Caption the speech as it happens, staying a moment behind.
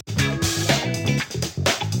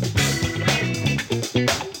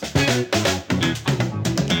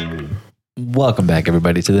Welcome back,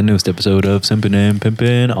 everybody, to the newest episode of Simpin' and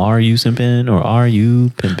Pimpin'. Are you simpin' or are you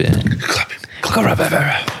pimpin'?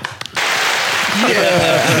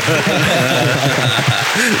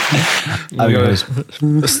 I'm your host,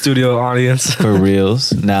 studio audience. for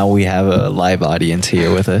reals. Now we have a live audience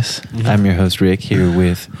here with us. I'm your host, Rick, here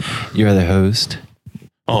with your other host.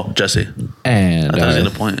 Oh, Jesse. And I thought I was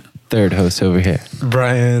going to point. third host over here.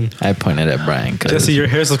 Brian. I pointed at Brian. Jesse, your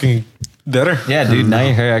hair's looking better. Yeah, dude, now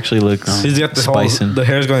your hair actually looks He's got the spicing. the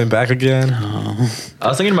hair's going back again. I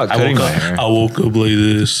was thinking about cutting my hair. I woke up like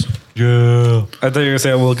this. Yeah. I thought you were going to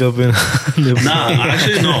say I woke up in... Nah,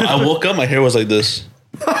 actually, no. I woke up, my hair was like this.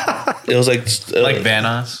 It was like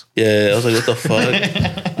Vanos? Yeah, I was like, what the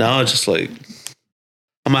fuck? Now it's just like,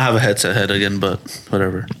 I might have a headset head again, but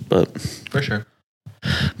whatever. But For sure.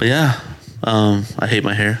 But yeah, I hate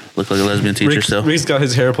my hair. Look like a lesbian teacher still. Rick's got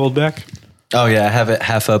his hair pulled back. Oh, yeah, I have it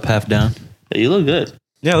half up, half down. Hey, you look good.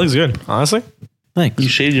 Yeah, it looks good. Honestly. Thanks. You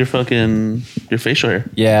shaved your facial hair.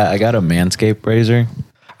 Yeah, I got a Manscaped razor.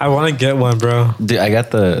 I want to get one, bro. Dude, I got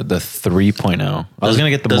the 3.0. I was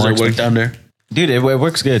going to get the Does more it work expensive. down there? Dude, it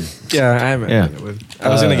works good. Yeah, I haven't. Yeah. I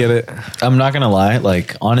was going to get it. I'm not going to lie.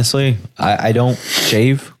 Like, honestly, I don't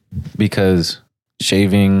shave because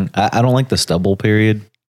shaving, I don't like the stubble period.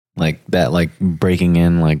 Like that, like breaking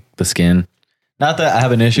in like the skin. Not that I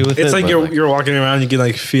have an issue with it. It's like but, you're walking around, you can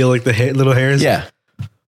like feel like the little hairs. Yeah.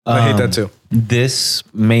 I hate that too. This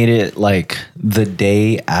made it like the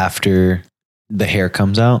day after the hair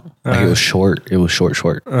comes out. Like it was short. It was short. It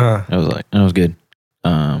was good.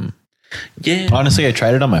 Yeah. Honestly, I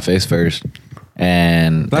tried it on my face first,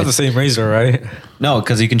 and Not the same razor, right? no,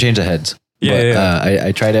 because you can change the heads. Yeah, But,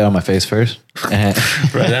 I tried it on my face first. And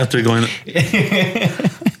Right after going,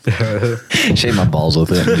 shave my balls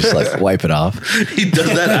with it and just like wipe it off. he does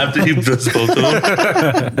that after he spoke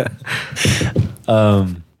to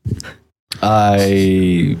him.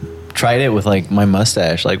 I tried it with like my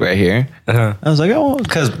mustache, like right here. Uh-huh. I was like, oh,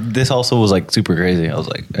 because this also was like super crazy. I was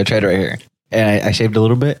like, I tried it right here. And I shaved a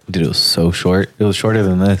little bit. Dude, it was so short. It was shorter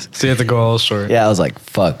than this. So you have to go all short. Yeah, I was like,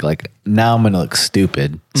 fuck. Like, now I'm going to look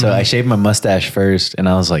stupid. So I shaved my mustache first. And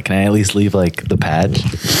I was like, can I at least leave like the patch?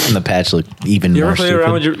 And the patch looked even You more ever play stupid.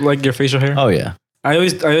 around with your facial hair? Oh, yeah. I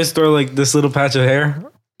always throw like this little patch of hair.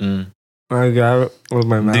 I got it with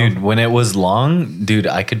my mouth. Dude, when it was long, dude,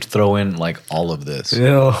 I could throw in like all of this.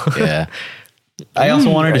 Ew. Yeah. I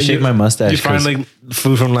also wanted to shave my mustache. You find 'cause- like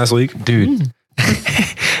food from last week? dude,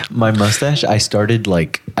 my mustache, I started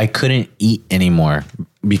like, I couldn't eat anymore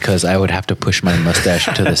because I would have to push my mustache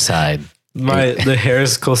to the side. The hair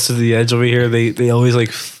is close to the edge over here. They always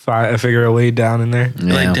like figure a way down in there.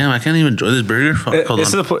 You're like, damn, I can't even enjoy this burger. Hold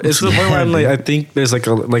It's on. to the point where I'm like, I think there's like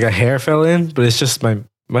a hair fell in, but it's just my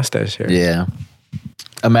mustache hair. Yeah.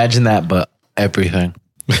 Imagine that, but everything.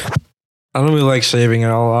 I don't really like shaving it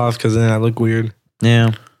all off because then I look weird.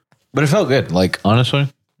 Yeah. But it felt good. Like, honestly,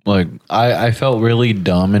 like I felt really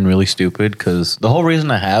dumb and really stupid because the whole reason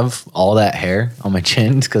I have all that hair on my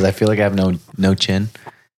chin is because I feel like I have no chin.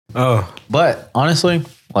 Oh, But honestly,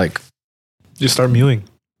 like, you start mewing.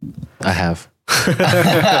 I have.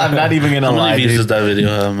 I'm not even going to How lie, many views does dude. that video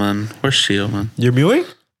have, man? Where's Shio, man? You're mewing?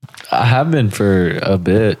 I have been for a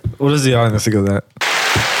bit. What is the audience to go that?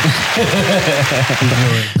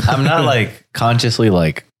 I'm not like consciously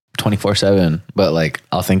like 24/7, but like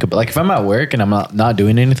I'll think about like if I'm at work and I'm not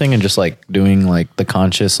doing anything and just like doing like the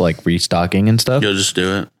conscious like restocking and stuff. You'll just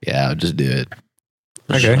do it. Yeah, I'll just do it.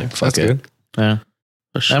 Okay, Like, fuck that's it. good. Yeah.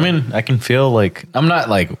 For sure. I mean, I can feel like I'm not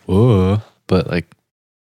like whoa, but like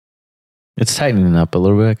it's tightening up a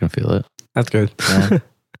little bit. I can feel it. That's good. Yeah.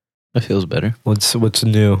 It feels better. What's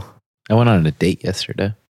new? I went on a date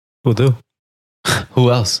yesterday. We'll do. Who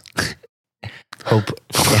else? Hope.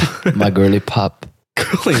 My girly pop.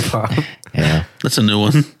 Girly pop. Yeah. That's a new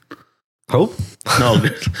one. Hope? No,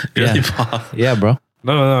 girly Yeah. pop. Yeah, bro.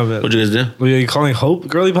 No. What'd you guys do? Are you calling Hope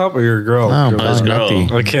girly pop or your girl? No, Girl bro, it's pop? girl.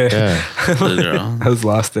 Nutty. Okay. Yeah. The girl. I was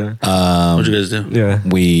lost there. What'd you guys do? Yeah.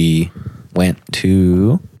 We went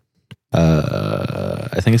to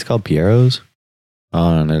I think it's called Piero's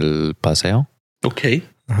on El Paseo. Okay.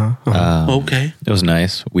 Uh-huh. Okay. It was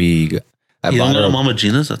nice. I You don't bought go to her- Mama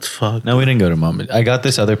Gina's? That's fucked. No, we didn't go to Mama. I got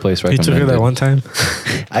this other place You recommended. took her that one time?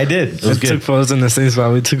 I did. It We was took good. photos in the same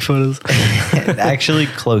spot. We took photos. Actually,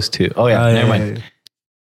 close to. Oh yeah, never mind.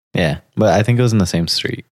 Yeah, but I think it was in the same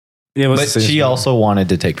street. Yeah, it was But the same she spot. also wanted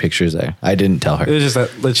to take pictures there. I didn't tell It her. was just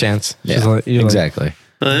that the chance. Yeah, She's like, you're like- exactly.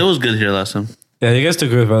 It was good here last time. yeah, you guys took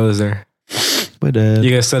good photos there. But You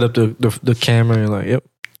guys set up the camera. You're like, yep.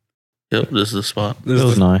 Yep, this is the spot. it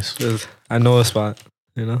was nice. I know a spot.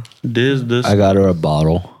 You know. This. I got her a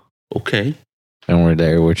bottle, Okay. and we're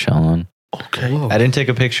there. We're chilling. Okay. Whoa. I didn't take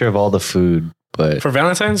a picture of all the food, but For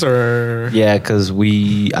Valentine's or? yeah, because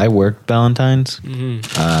I worked Valentine's. Mhm.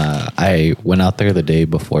 I went out there the day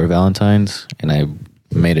before Valentine's, and I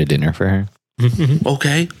made a dinner for her.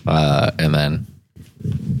 Okay. And then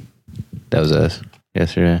that was us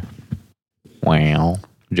yesterday. Wow,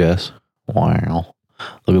 Jess. Wow,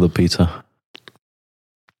 look at the pizza.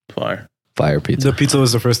 Fire pizza. The pizza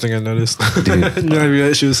was the first thing I noticed. Dude. No, I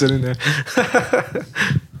realized she was sitting there.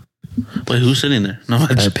 Wait, who's sitting there? No, I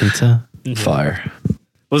That just, pizza, fire.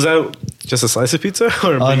 Was that just a slice of pizza?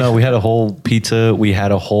 Or Oh no, we had a whole pizza. We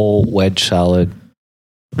had a whole wedge salad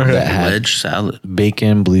that had wedge salad,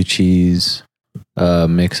 bacon, blue cheese,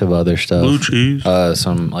 mix of other stuff. blue cheese.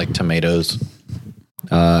 Some like tomatoes.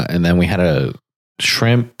 And then we had a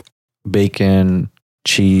shrimp, bacon,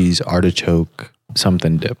 cheese, artichoke,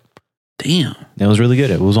 something dip. Damn. It was really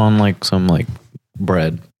good. It was on like some like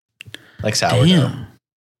bread. Like sourdough. Damn.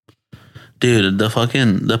 Dude,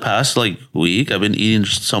 the past like week, I've been eating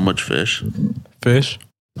just so much fish. Fish?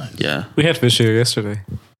 Yeah. We had fish here yesterday.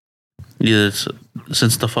 Yeah,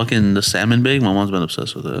 since the salmon bake, my mom's been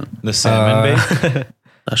obsessed with it. The salmon bake.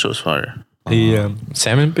 That shit was fire. The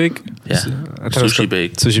salmon bake? Yeah. I thought it was Sushi called-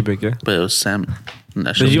 bake. Sushi bake, yeah. But it was salmon. And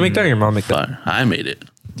that shit Did you was make that or your mom make that? fire. I made it.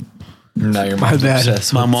 No, your My mom's bad.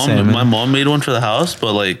 obsessed My with mom, salmon. my mom made one for the house,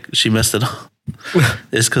 but like she messed it up.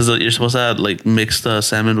 It's because you're supposed to add like mix the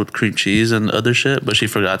salmon with cream cheese and other shit, but she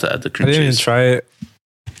forgot to add the I cream didn't even cheese. try it.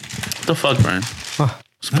 What the fuck, Brian?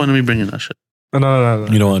 What's the point of me bringing that shit? Oh, no.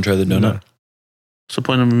 You don't want to try the donut? No. What's the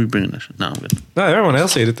point of me bringing that shit? No, I'm good. No, everyone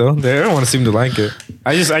else ate it though. Everyone seemed to like it.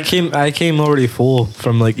 I came already full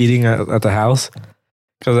from like eating at the house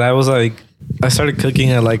because I started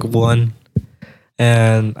cooking at like 1,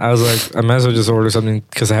 and I was like, I might as well just order something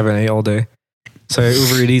because I haven't ate all day. So I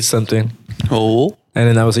Uber Eats something, Oh, and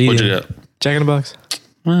then I was eating. what'd you get? Jack in the Box.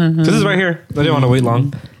 This is right here. I didn't want to wait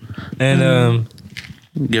long, and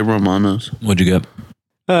Get Romano's. What'd you get?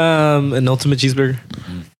 an ultimate cheeseburger,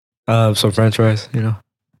 some French fries. You know,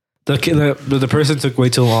 the person took way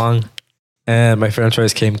too long. And my French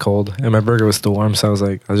fries came cold, and my burger was still warm. So I was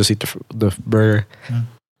like, I'll just eat the burger.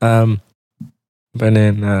 And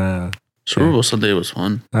then Super Bowl Sunday was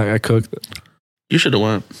fun. I cooked. You should have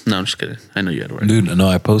went. No, I'm just kidding. I know you had to work. Dude, no,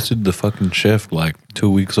 I posted the fucking shift like 2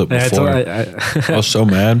 weeks up Yeah, before. I was so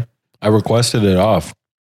mad. I requested it off.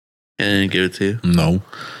 And I didn't give it to you. No.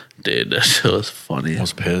 Dude, that shit was funny. I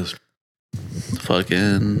was pissed.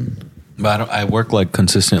 Fucking. But I work like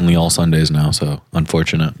consistently all Sundays now, so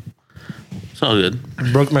unfortunate. It's all good.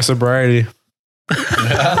 broke my sobriety.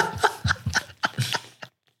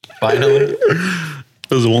 Finally.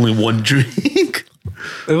 There was only one drink.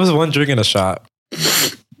 It was 1 drink and a shot.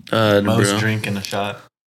 Most Bro. drink in a shot.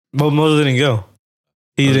 But Mo didn't go.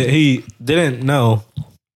 He didn't know.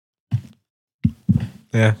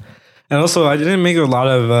 Yeah, and also I didn't make a lot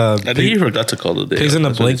of I think he forgot to call the day. pigs in a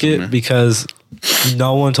That's what he told blanket me. because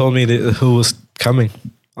no one told me who was coming.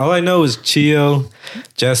 All I know is Chio,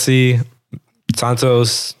 Jesse,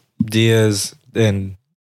 Santos, Diaz, and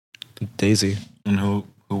Daisy. And who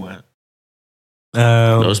went?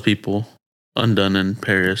 Those people. Undone in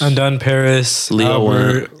Paris. Undone, Paris, Leo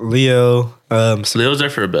Albert, Leo, Leo was there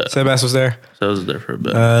for a bit. Sebas was there. So I was there for a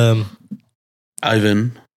bit.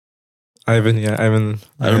 Ivan. Ivan Ivan.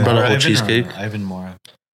 brought a whole cheesecake. Ivan Mora.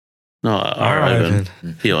 No, our Ivan.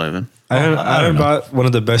 Theo Ivan. Ivan bought one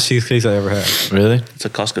of the best cheesecakes I ever had. Really? It's a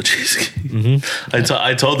Costco cheesecake. Mm-hmm.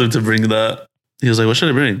 I told him to bring that. He was like, "What should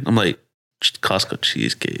I bring?" I'm like, "Just Costco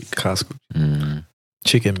cheesecake." Costco. Mm.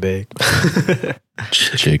 Chicken bake.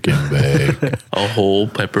 Chicken bake. A whole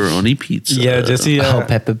pepperoni pizza. Yeah, Jesse.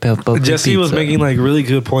 Jesse was making like really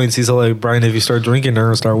good points. He's like, Brian, if you start drinking, they're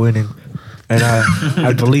gonna start winning, and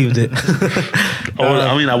I believed it.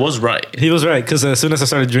 I mean, I was right. He was right because as soon as I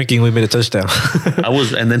started drinking, we made a touchdown. I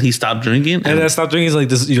was, and then he stopped drinking. And I stopped drinking. He's like,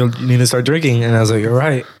 "This, you need to start drinking." And I was like, "You're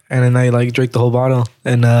right." And then I like drank the whole bottle,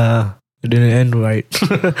 and it didn't end right.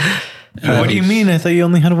 What do you mean? I thought you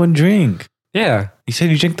only had 1 drink. Yeah, You said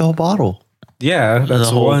you drank the whole bottle. yeah, that's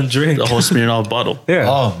the whole, 1 drink. The whole Smirnoff bottle. Yeah.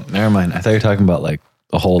 Oh, never mind. I thought you were talking about like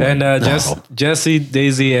the whole. And Jesse,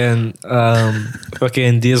 Daisy, and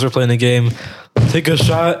fucking Diaz were playing the game. Take a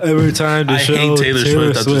shot every time to I show hate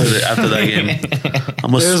Taylor Swift after that game.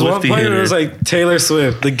 I'm a There's one Swiftie player hater. that was like Taylor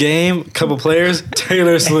Swift. The game, couple players,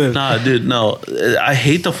 Taylor Swift. Nah, dude, no. I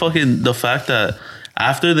hate the fact that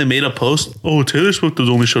after they made a post, oh, Taylor Swift was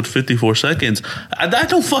only showed 54 seconds. I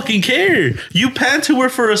don't fucking care. You panned to her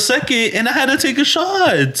for a second and I had to take a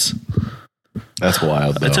shot. That's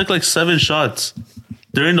wild. Though. I took like 7 shots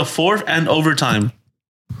during the 4th and overtime.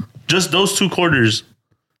 Just those 2 quarters.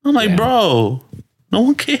 I'm like, Damn. bro, No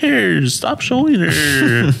one cares. Stop showing her.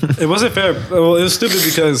 It wasn't fair. Well, it was stupid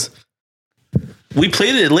because We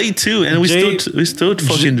played it late too, and we still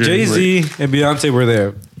fucking drank. Jay-Z and Beyonce were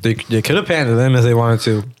there. They could have panned them if they wanted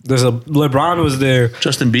to. LeBron was there.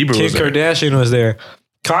 Justin Bieber Kim was there. Kardashian was there.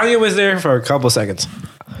 Kanye was there for a couple seconds.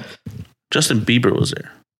 Justin Bieber was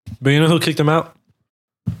there. But you know who kicked him out?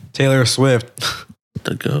 Taylor Swift.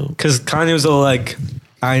 To go. Because Kanye was all like,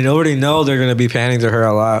 I already know they're going to be panning to her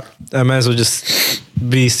a lot. I might as well just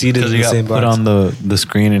be seated in He the got same put box. on the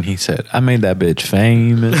screen and he said, I made that bitch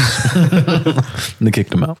famous. And they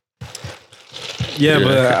kicked him out. Yeah, Yeah.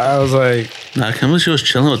 but I was like, Nah, I can't believe she was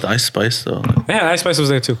chilling with Ice Spice though. man, Ice Spice was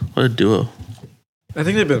there too. What a duo. I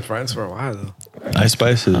think they've been friends for a while though. Ice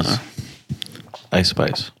Spice is Ice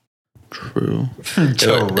Spice. True.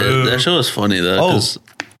 That show was funny though, because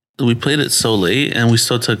we played it so late and we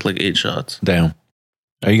still took like 8 shots. Damn.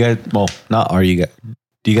 Are you guys, well, not are you guys,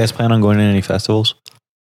 do you guys plan on going to any festivals?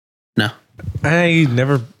 No. I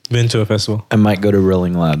never been to a festival. I might go to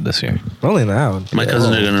Rolling Loud this year. Rolling Loud. My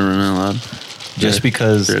cousins are gonna run out loud. Just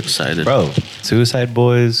because, They're excited. bro, Suicide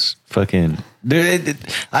Boys, fucking, I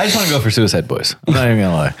just want to go for Suicide Boys. I'm not even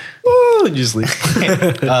gonna lie. Woo, you sleep.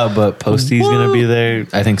 But Posty's gonna be there.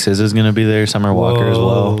 I think SZA's gonna be there. Summer Walker as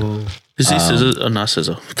well. Is he SZA? Oh, not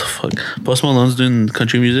SZA. What the fuck? Post Malone's doing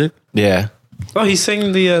country music? Yeah. Oh, he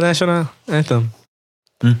sang the national anthem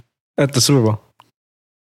at the Super Bowl.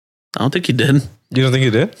 I don't think he did. You don't think he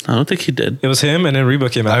did? I don't think he did. It was him, and then Reba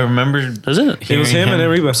came I out. remember Does it? It was him and then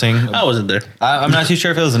Reba. sing. I wasn't there. I'm not too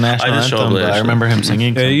sure if it was a national I just showed anthem, up but I late, remember him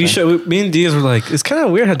singing. Yeah, you something. should. Me and Diaz were like, it's kind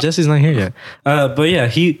of weird how Jesse's not here yet. But yeah,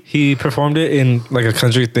 he performed it in like a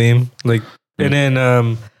country theme, like, and then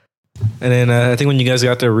I think when you guys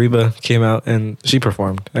got there, Reba came out and she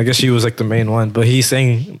performed. I guess she was like the main one, but he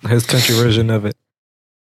sang his country version of it.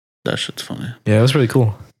 That shit's funny. Yeah, it was pretty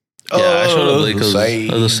cool. Yeah, I showed up late because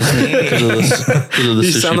of the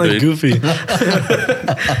You sound like sushi Goofy.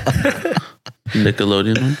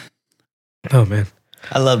 Nickelodeon one. Oh man.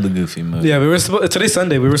 I love the Goofy movie. Yeah, today's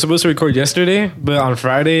Sunday. We were supposed to record yesterday, but on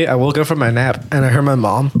Friday I woke up from my nap and I heard my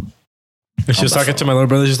mom. And she was talking to my little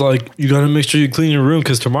brother. She's like, "You gotta make sure you clean your room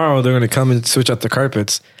because tomorrow they're gonna come and switch out the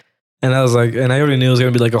carpets." And I was like, and I already knew it was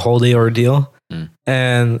gonna be like a whole day ordeal.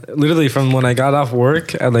 And literally from when I got off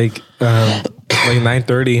work at like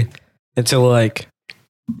 9:30 until like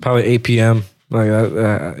probably 8 p.m. Like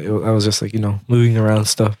I was just like, moving around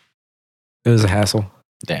stuff. It was a hassle.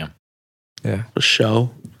 Damn. Yeah. A show.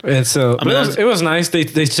 And so I mean, it was nice. They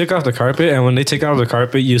took off the carpet, and when they take off the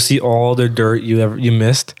carpet, you see all the dirt you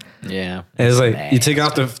missed. Yeah. And it's like you take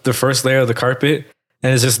off the first layer of the carpet,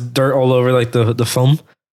 and it's just dirt all over like the foam.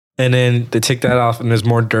 And then they take that off, and there's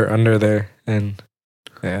more dirt under there. And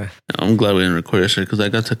yeah, I'm glad we didn't record yesterday because I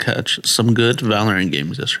got to catch some good Valorant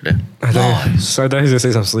games yesterday. I thought he was gonna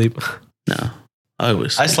say some sleep. No, I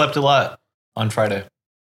always. I slept a lot on Friday.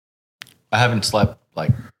 I haven't slept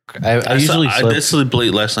like I usually I sleep. did sleep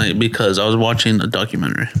late last night because I was watching a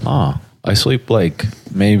documentary. I sleep like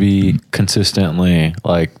maybe consistently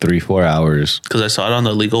like 3-4 hours. Because I saw it on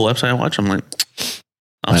the legal website I watch. I'm like,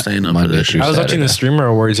 I'm staying up for Monday this through shit. I was watching the Streamer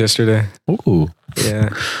Awards yesterday. Ooh. Yeah,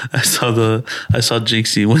 I saw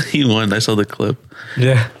Jinxie when he won. I saw the clip.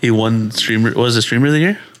 yeah. He won streamer. Was it streamer of the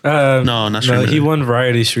year? No, not streamer. He won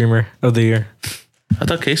Variety Streamer of the Year. I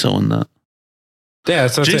thought Queso won that. Yeah,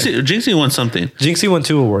 so Jinxie won something. Jinxie won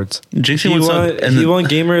 2 awards. Jinxie He won won. something. And He then- won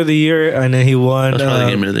Gamer of the Year, and then he won That's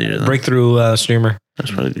probably Gamer of the Year. Then. Breakthrough Streamer.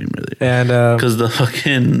 That's probably Gamer of the Year. And Because the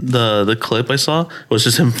fucking the clip I saw was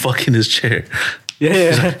just him fucking his chair.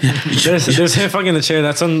 yeah, there's him fucking the chair.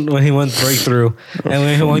 That's when he won Breakthrough, and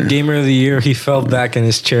when he won Gamer of the Year, he fell back in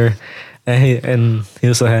his chair, and he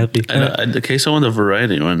was so happy. And the Queso won the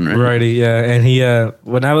variety one, right? Variety, yeah. And he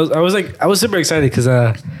when I was super excited because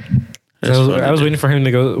I was waiting for him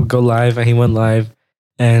to go live, and he went live,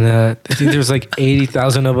 and I think there was like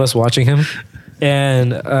 80,000 of us watching him.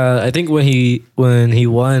 And I think when he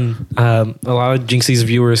won, a lot of Jinxie's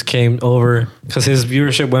viewers came over because his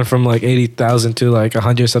viewership went from like 80,000 to like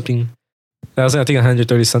 100 something thousand. I think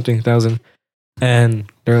 130 something thousand. And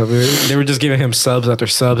they were just giving him subs after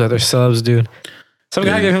subs after subs, dude. Some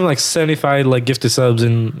guy gave him like 75 like gifted subs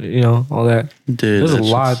and all that. Dude, It was a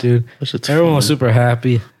lot, dude. Everyone was super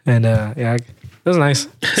happy, and yeah, it was nice.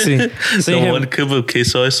 Seeing The him. one clip of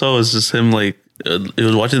Queso I saw was just him like he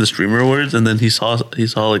was watching the Streamer Awards, and then he saw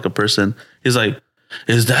like a person. He's like,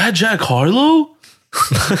 "Is that Jack Harlow?"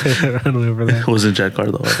 I don't remember that. It wasn't Jack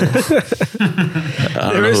Harlow.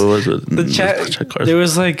 I don't know who it was. But The Jack chat. Harlow. There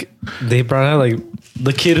was like they brought out like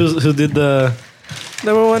the kid who did the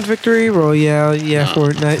number 1 victory royale. Yeah,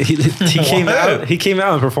 Fortnite. He came out. He came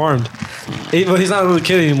out and performed. But he's not a little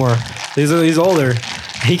kid anymore. He's older.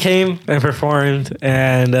 He came and performed,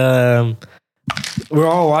 and we're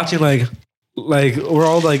all watching like we're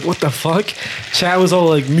all like, what the fuck? Chad was all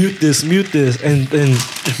like, mute this, and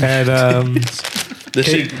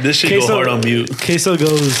This shit go hard on mute. Queso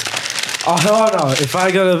goes, oh hell no! If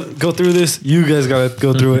I gotta go through this, you guys gotta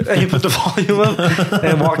go through it. And he put the volume up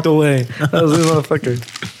and walked away. That was this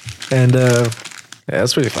motherfucker. And yeah,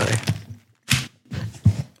 that's pretty funny.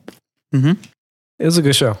 It was a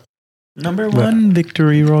good show. Number one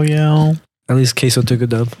victory royale. At least Queso took a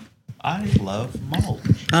dub. I love malt.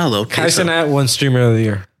 I love queso. Kaisenat won Streamer of the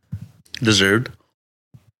Year. Deserved.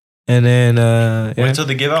 And then Wait, so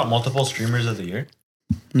they give out multiple streamers of the year?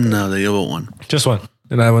 No, they give it one. just one.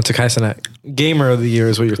 And I went to Kaisenat. Gamer of the Year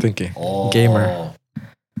is what you're thinking. Oh. Gamer.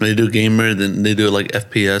 They do gamer, then they do like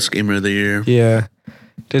FPS gamer of the year. Yeah.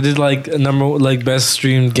 They did like a number like best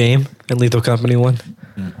streamed game, and Lethal Company won.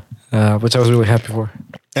 Which I was really happy for.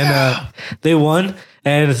 And they won,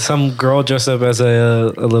 and some girl dressed up as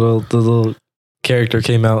a little character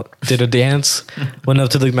came out, did a dance, went up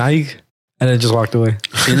to the mic, and then just walked away.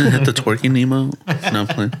 She didn't hit the twerking emote. No, I'm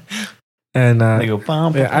playing. And They go,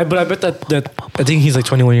 bum, yeah, I bet that I think he's like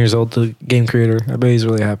 21 years old, the game creator. I bet he's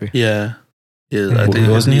really happy. Yeah. Yeah, I think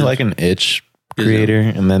Wasn't he like an itch creator?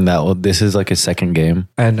 And then this is like his second game.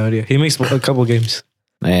 I had no idea. He makes a couple games.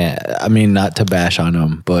 Yeah, I mean, not to bash on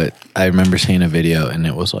him, but I remember seeing a video and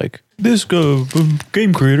it was like, this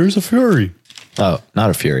game creator is a furry. Oh,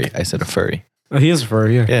 not a fury. I said a furry. Oh, he is a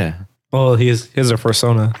furry, yeah. Yeah. Well, he is a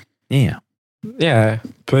persona. Yeah. Yeah,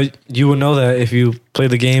 but you would know that if you play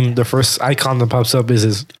the game, the first icon that pops up is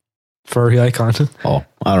his furry icon. Oh,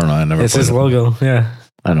 I don't know. I never It's played his it. Logo, yeah.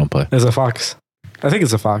 I don't play. It's a fox. I think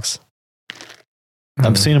it's a fox.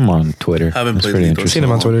 I've seen him on Twitter. Haven't It's played pretty Lethal. I've interesting. seen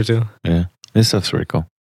him on Twitter too. Yeah. This stuff's pretty cool.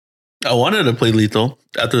 I wanted to play Lethal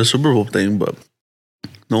after the Super Bowl thing, but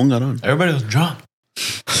no one got on. Everybody was drunk.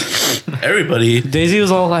 Everybody. Daisy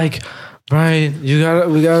was all like, Brian, we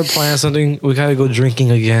gotta plan something. We gotta go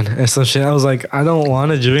drinking again and some shit. I was like, I don't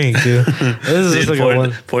want to drink, dude. This is just like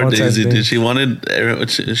Poor one-time Daisy, thing. dude. She wanted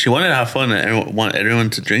to have fun and want everyone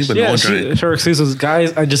to drink, but no Yeah, one drank. her excuse was,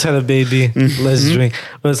 guys, I just had a baby. Let's drink.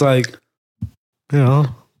 But it's like,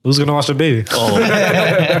 who's gonna watch the baby? Oh,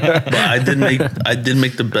 but I did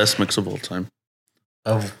make the best mix of all time.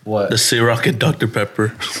 Of what? The Ciroc and Dr. Pepper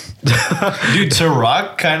Dude,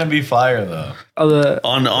 Ciroc kind of be fire, though.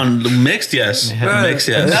 on the mixed, yes, mixed,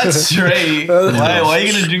 yes. That's straight. Why are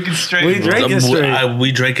you going to drink it straight? We drank it straight.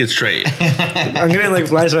 We drank it straight. I'm getting like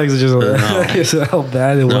flashbacks of just how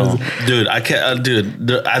bad it No, was. dude, I can't.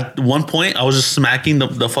 At one point, I was just smacking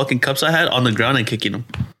the fucking cups I had on the ground and kicking them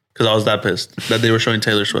because I was that pissed that they were showing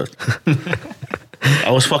Taylor Swift.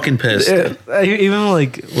 I was fucking pissed. Even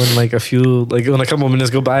like when like when a couple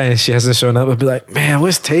minutes go by and she hasn't shown up, I'd be like, man,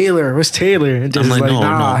 where's Taylor? And I'm like,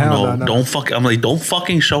 no, don't fuck. I'm like, don't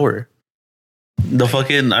fucking show her. I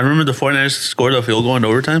remember the 49ers scored a field goal in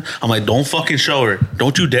overtime. I'm like, don't fucking show her.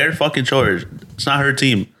 Don't you dare fucking show her. It's not her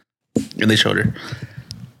team. And they showed her.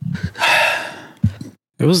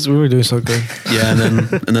 we were doing so good. Yeah, and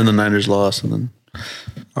then the Niners lost, and then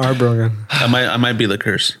Heartbroken. I might be the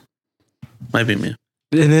curse. Might be me.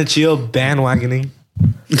 And then Chio bandwagoning.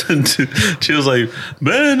 She was like,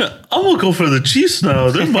 man, I'm gonna go for the Chiefs now.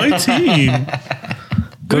 They're my team.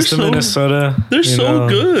 Goes to Minnesota. They're so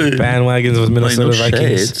good. Bandwagons with Minnesota Like, no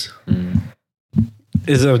Vikings.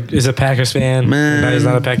 shades. Is a Packers fan. Man. Now he's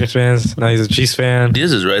not a Packers fan. Now he's a Chiefs fan.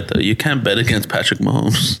 Diaz is right though. You can't bet against Patrick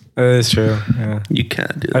Mahomes. That is true. Yeah. You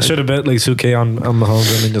can't do that. I should have bet like 2K on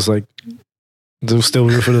Mahomes and then just like still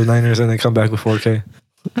root for the Niners and then come back with 4K.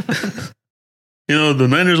 The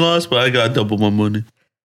Niners lost, but I got double my money.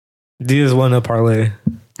 Diaz won a parlay.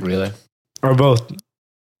 Really? Or both.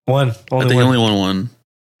 One. I think only one.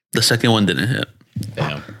 The second one didn't hit.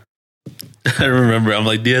 Damn. I remember. I'm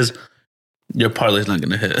like, Diaz, your parlay's not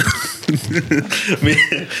gonna hit. It's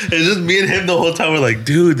just me and him the whole time. We're like,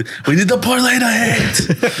 dude, we need the parlay to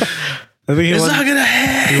hit. I think It's not gonna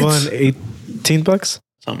hit. He won $18?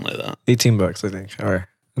 Something like that. $18, I think. All right. I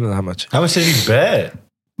don't know how much. How much did he bet?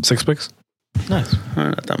 $6? Nice.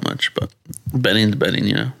 Not that much, but betting's betting,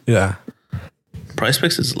 Yeah. Price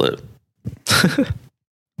Picks is lit. I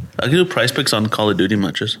can do Price Picks on Call of Duty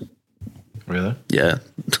matches. Really? Yeah.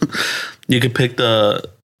 You could pick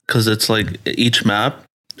because it's like each map,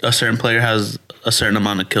 a certain player has a certain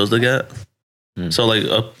amount of kills to get. So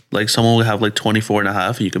like someone would have like 24 and a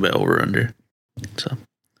half, you could bet over or under. So,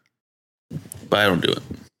 but I don't do it.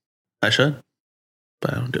 I should,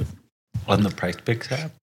 but I don't do it. On the Price Picks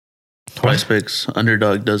app? Price Picks,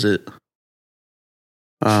 Underdog does it.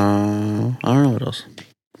 I don't know what else.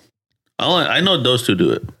 I know those two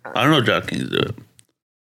do it. I don't know DraftKings do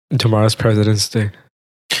it. Tomorrow's President's Day.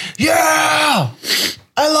 Yeah,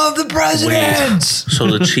 I love the presidents. So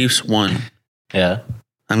the Chiefs won. Yeah,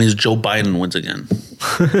 That means Joe Biden wins again.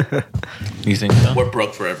 you think so? We're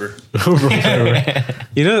broke forever.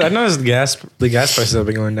 You know, I noticed the gas prices have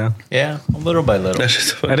been going down. Yeah, little by little. That's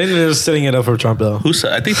just I didn't know it was setting it up for Trump though. Who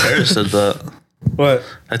said? I think Paris said that. What?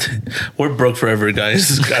 I think we're broke forever,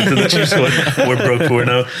 guys. After the Chiefs won, we're broke for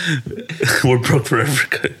now. We're broke forever,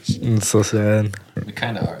 guys. It's so sad. We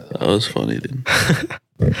kind of are though. That was funny, dude.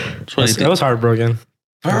 It's funny. I was heartbroken.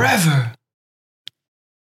 Forever.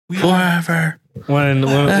 Forever. When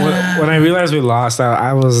I realized we lost,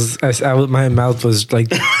 I was my mouth was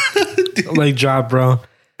like like dropped, bro.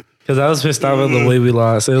 Because I was pissed off at the way we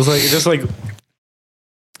lost. It was like just like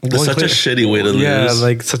It's such a shitty way to lose. Yeah,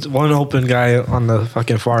 like such one open guy on the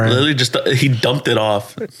fucking far end. Literally just he dumped it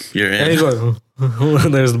off your And he's end.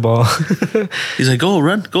 like, there's the ball. He's like, go,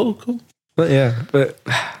 run, go. But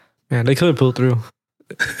man, they could have pulled through.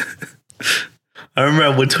 I remember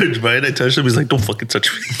I went towards Brian, I touched him, he's like, don't fucking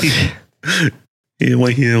touch me. He didn't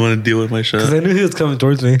want to deal with my shot. Because I knew he was coming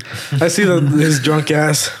towards me. I see his drunk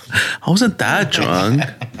ass. I wasn't that drunk.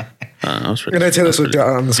 I was pretty, And I tell us what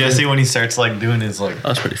on the screen. Jesse, when he starts like doing his like, that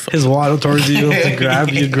was pretty fun. His waddle towards you to grab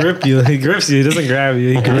you, grip you. He grips you. He doesn't grab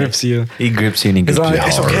you. He grips you. he grips you and he He's grips like, you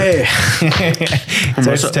it's hard. okay.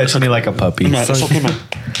 Starts touching me like a puppy. It's okay, man.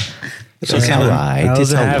 It's alright. I It's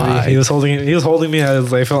wasn't happy. alright. He was holding me.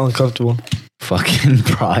 I felt uncomfortable. Fucking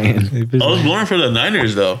Brian. I was going for the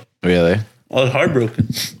Niners, though. Really? I was heartbroken.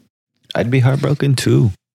 I'd be heartbroken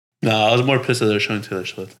too. No, I was more pissed that they're showing Taylor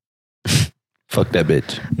Swift. Fuck that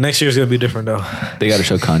bitch. Next year's gonna be different though. They got to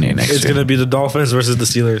show Kanye next It's year. gonna be the Dolphins versus the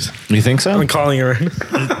Steelers. You think so? I'm calling it right now.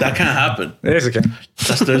 That can't happen. There's okay.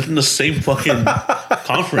 They're in the same fucking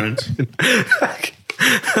conference.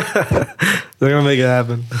 They're gonna make it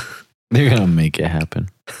happen. They're gonna make it happen.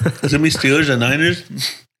 It's gonna be Steelers and Niners.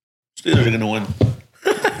 Steelers are gonna win.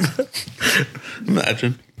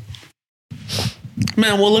 Imagine.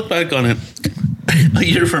 Man, we'll look back on it a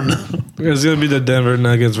year from now. It's gonna be the Denver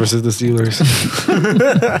Nuggets versus the Steelers.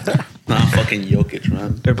 Nah, fucking Jokic,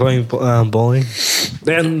 man. They're playing bowling.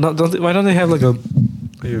 Why don't they have like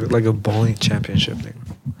a bowling championship thing?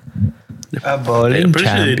 A bowling I'm pretty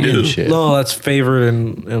sure they do. championship. No, that's favored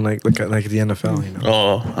in like the NFL. You know.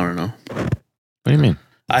 Oh, I don't know. What do you mean?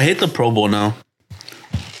 I hate the Pro Bowl now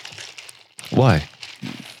Why?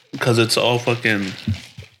 because it's all fucking.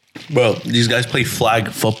 Bro, these guys play flag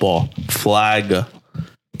football. Flag.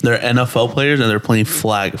 They're NFL players and they're playing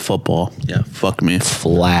flag football. Yeah, fuck me.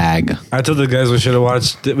 Flag. I told the guys we should have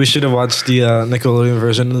watched the Nickelodeon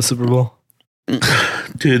version of the Super Bowl.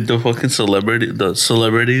 Dude, the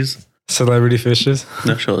celebrities. Celebrity fishes.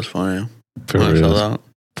 That show was funny. For I saw real. that.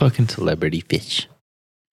 Fucking celebrity fish.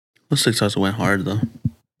 Those TikToks went hard though.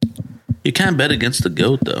 You can't bet against the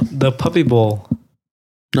goat though. The Puppy Bowl.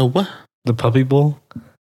 No what? The Puppy Bowl.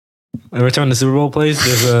 Every time the Super Bowl plays,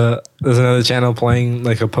 there's another channel playing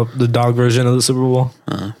like the dog version of the Super Bowl.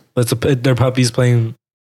 But they're puppies playing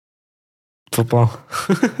football.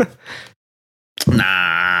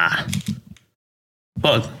 Nah.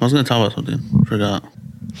 Fuck. I was gonna talk about something. Forgot.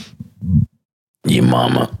 Your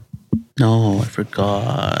mama. No, I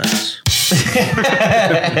forgot.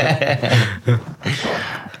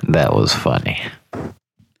 That was funny. I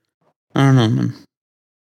don't know, man.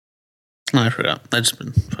 No, I forgot. I just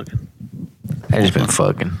been fucking.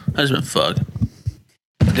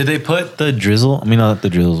 Did they put the drizzle? I mean, not the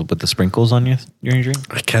drizzle, but the sprinkles on your drink?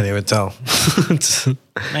 I can't even tell.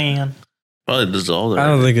 Man. Probably dissolved. I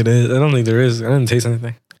don't think it is. I don't think there is. I didn't taste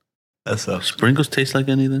anything. That sucks. Sprinkles taste like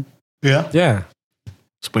anything. Yeah. Yeah.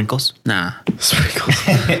 Sprinkles? Nah. Sprinkles.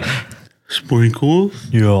 Sprinkles?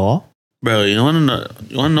 Yeah. Bro, you wanna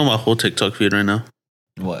know my whole TikTok feed right now?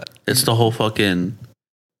 What? It's the whole fucking.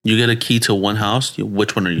 You get a key to one house.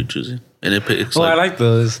 Which one are you choosing? And it picks. I like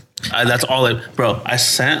those. That's all. Bro, I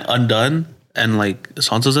sent Undone and like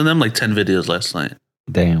Sansa's in them like 10 videos last night,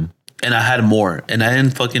 Damn. and I had more, and I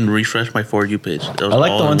didn't fucking refresh my For You page. It was I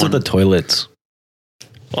like all the in ones with one. the toilets.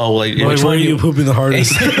 Oh, like Which one are you pooping the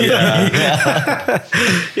hardest? Yeah.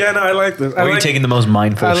 Yeah, no, I like this. Or are you taking the most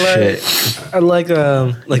mindful shit? I like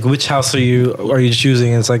which house are you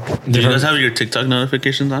choosing? It's like Do you guys have your TikTok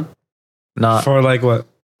notifications on? Not. for like what?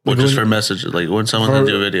 Or Like just when- for messages, like when someone sends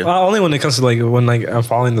you a video? Only when it comes to like when like I'm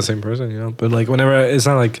following the same person, you know. But like whenever it's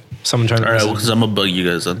not like someone trying to. All right, message because I'm gonna bug you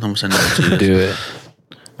guys. I'm sending it to you guys. Do it.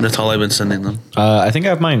 That's all I've been sending them. I think I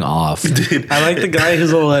have mine off. Dude, I like the guy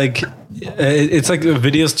who's all like, it's like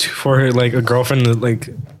videos for her, like a girlfriend to like,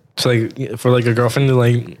 to like for like a girlfriend to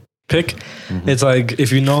like pick. It's like,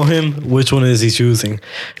 if you know him, which one is he choosing?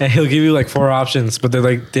 And he'll give you like 4 options, but they're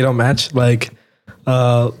like, they don't match. Like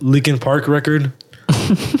Linkin Park record,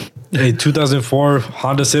 a 2004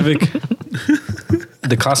 Honda Civic,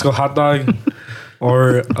 the Costco hot dog,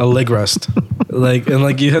 or a leg rest. Like, and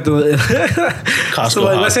like you have to Costco so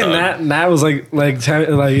like hot let's say dog. Nat was like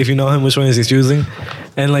if you know him, which one is he choosing?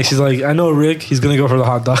 And like she's like, I know Rick, he's gonna go for the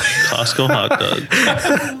hot dog. Costco hot dog.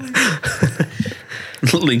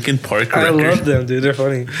 Lincoln Park I record. love them, dude. They're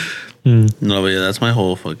funny. No, but yeah, that's my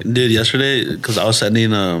whole fucking dude. Yesterday, because I was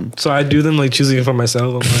sending So I do them like choosing it for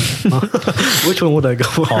myself. I'm like, which one would I go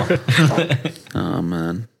for? oh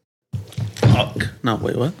man, fuck. No,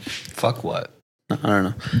 wait, what? Fuck what? I don't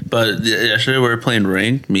know. But yesterday we were playing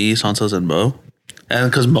ranked, me, Santos, and Mo. And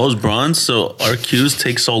because Mo's bronze, so our queues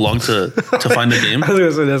take so long to find the game. I was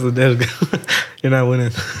gonna say that's the dead. You're not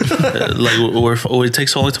winning. We take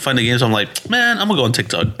so long to find the game. So I'm like, man, I'm gonna go on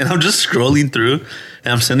TikTok, and I'm just scrolling through,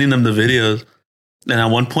 and I'm sending them the videos. And at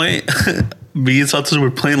one point, me and Santos were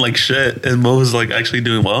playing like shit, and Mo was like actually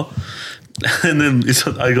doing well. And then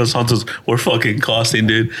I go, Santos, we're fucking costing,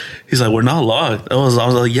 dude. He's like, we're not locked. I was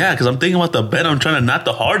like, yeah, because I'm thinking about the bet I'm trying to knock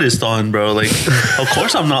the hardest on, bro. Like, of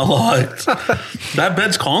course I'm not locked. That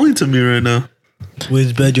bet's calling to me right now.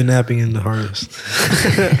 Which bed you're napping in the hardest?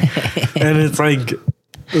 And it's like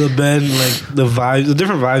the bed, like the vibes, the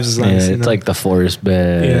different vibes is nice. Yeah, it's like the forest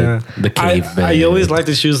bed, yeah, the cave bed. I always like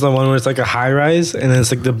to choose the one where it's like a high rise and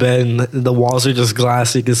it's like the bed and the walls are just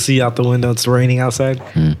glass. So you can see out the window. It's raining outside.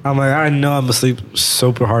 I'm like, I know I'm asleep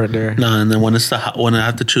super hard there. No, and then when it's when I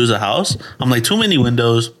have to choose a house, I'm like, too many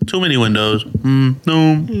windows. No.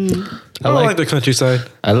 I like the countryside.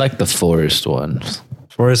 I like the forest ones.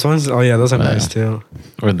 Forest ones? Oh yeah, those are nice too.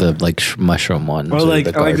 Or the like mushroom ones, Or or like,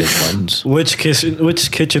 the I like garden ones. Which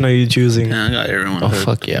kitchen are you choosing? Yeah, I got everyone Oh hooked.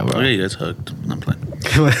 fuck yeah, I'll bro! get you guys hooked. I'm playing.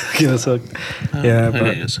 Give us hooked. Yeah, I'll get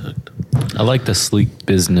but you guys hooked. I like the sleek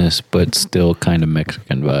business, but still kind of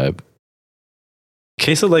Mexican vibe.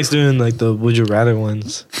 Queso likes doing like the would you rather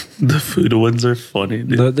ones. The food ones are funny,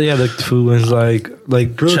 dude. The food ones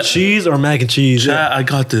like grilled cheese or mac and cheese. Chat, I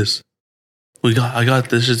got this. I got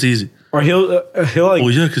this. It's easy. Or he'll like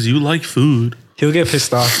Well, yeah, because you like food. he'll get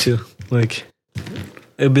pissed off too. Like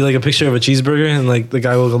it'll be like a picture of a cheeseburger and like the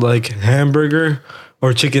guy will go like hamburger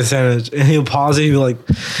or chicken sandwich and he'll pause it. He'll be like,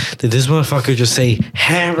 did this motherfucker just say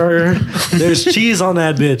hamburger? There's cheese on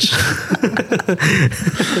that bitch.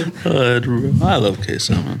 I love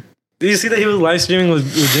queso, man. Did you see that he was live streaming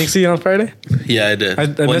with Jinxie on Friday? Yeah, I did. I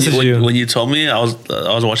messaged you. When you told me, I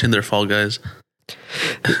was watching their Fall Guys.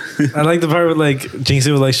 I like the part where like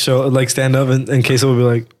Jinxie would like stand up and Queso would be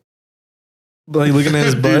like looking at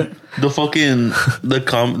his butt.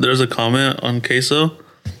 There's a comment on Queso.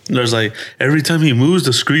 There's like, every time he moves,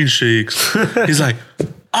 the screen shakes. He's like,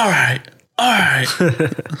 all right.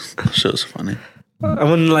 That show's funny. I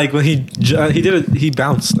wouldn't like when he did it. He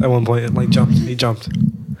bounced at one point and like jumped. He jumped.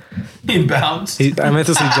 He bounced. I meant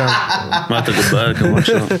to say jump. I'm about to go back and watch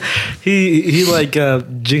that. He like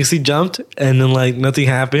Jinxie jumped and then like nothing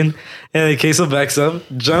happened and then Queso backs up,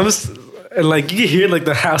 jumps and like you can hear like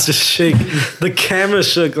the house just shake, the camera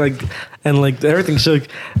shook like and like everything shook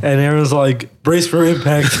and everyone's like brace for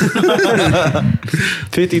impact.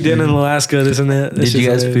 50 Den in Alaska, this and that. Did you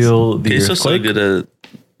guys feel the Queso's so earthquake? good at.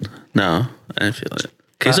 No, I didn't feel it.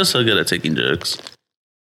 Queso's so good at taking jokes.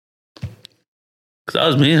 Cause that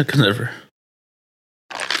was me. I could never.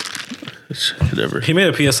 He made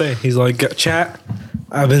a PSA. He's like, chat,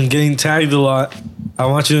 I've been getting tagged a lot. I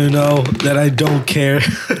want you to know that I don't care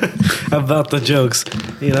about the jokes,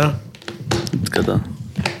 you know? It's good though.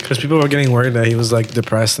 Because people were getting worried that he was like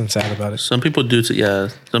depressed and sad about it. Some people do. Yeah.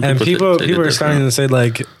 Some And people take it are starting different. to say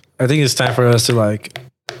like, I think it's time for us to like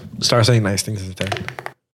start saying nice things instead.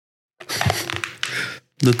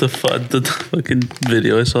 The fucking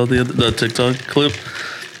video I saw the TikTok clip,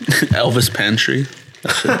 Elvis Pantry.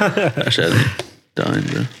 That shit had me dying,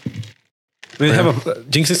 bro. We have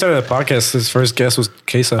Jinxie started a podcast. His first guest was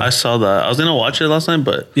Queso. I saw that. I was gonna watch it last night,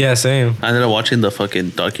 but Yeah, same. I ended up watching the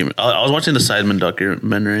fucking document. I was watching the Sidemen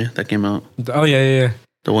documentary that came out. Oh yeah.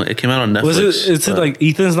 The one it came out on Netflix. Was it? Is it but like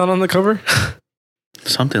Ethan's not on the cover?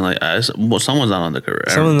 something like that? Well, someone's not on the cover.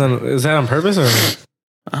 Is that on purpose or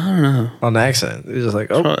I don't know. on accident? It's just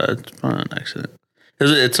like, oh, It's probably an accident.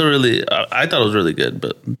 It's a really. I thought it was really good,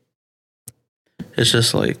 but it's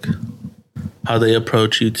just like how they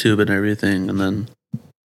approach YouTube and everything, and then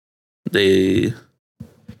they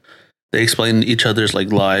explain each other's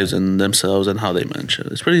like lives and themselves and how they mention.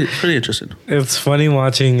 It's pretty interesting. it's funny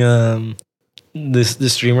watching the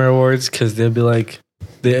streamer awards because they'll be like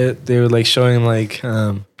they were like showing like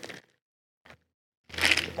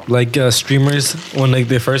like streamers when like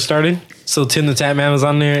they first started. So Tim the Tap Man was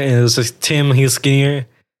on there, and it was just Tim. He was skinnier,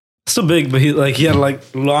 still big, but he had like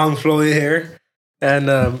long flowy hair.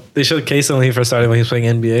 And they showed Queso when he first started when he was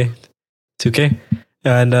playing NBA 2K,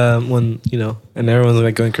 and when and everyone's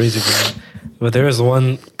like going crazy for him. But there was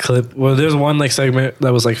one clip. Well, there's one like segment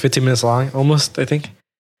that was like 15 minutes long, almost I think,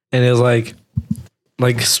 and it was like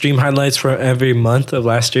stream highlights for every month of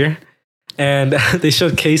last year. And they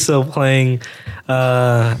showed Queso playing,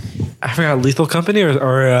 I forgot, Lethal Company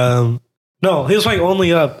or no, he was playing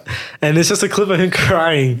Only Up. And it's just a clip of him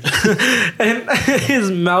crying. And his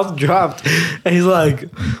mouth dropped. And he's like,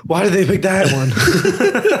 why did they pick that one?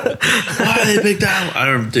 Why did they pick that one?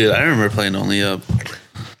 I remember playing Only Up.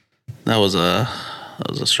 That was a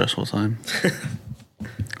stressful time.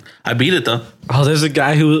 I beat it though. Oh, there's a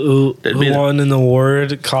guy who won an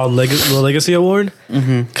award called the Legacy Award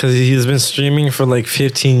because he's been streaming for like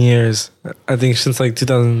 15 years. I think since like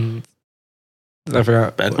 2000. I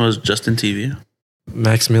forgot. Back when it was Justin TV.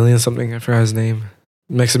 Maximilian something. I forgot his name.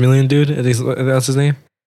 Maximilian dude. I think that's his name.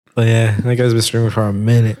 But yeah, that guy's been streaming for a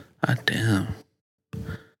minute. God damn.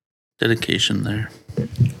 Dedication there.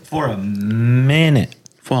 For a minute.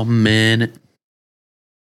 For a minute.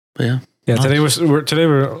 But yeah. Yeah, today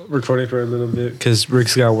we're recording for a little bit because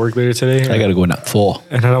Rick's got work later today. I gotta go in at 4.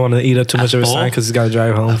 And I don't want to eat up too much of his At 4? time because he's got to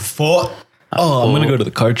drive home. 4? Oh, I'm gonna go to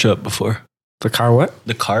the card shop before. The car what?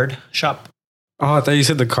 The card shop? Oh, I thought you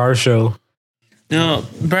said the car show.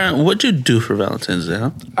 Brian, what'd you do for Valentine's Day,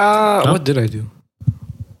 huh? What did I do?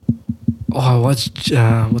 Oh, I watched,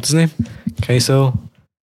 what's his name? Queso.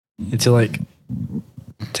 Until like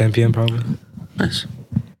 10 p.m. probably. Nice.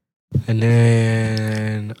 And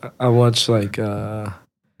then I watched like,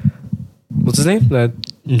 what's his name? That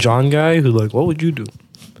John guy who like, what would you do?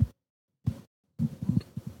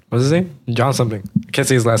 What's his name? John something. I can't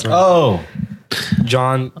say his last name. Oh.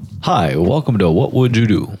 John. Hi, welcome to What Would You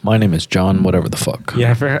Do? My name is John whatever the fuck.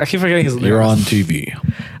 Yeah, I keep forgetting his name. You're on TV.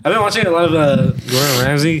 I've been watching a lot of Gordon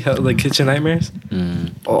Ramsay, like Kitchen Nightmares.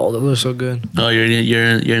 Oh, those are so good. Oh, you're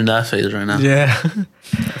in that phase right now. Yeah.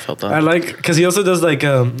 I felt that. I like, because he also does like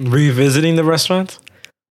revisiting the restaurant.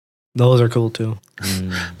 Those are cool too.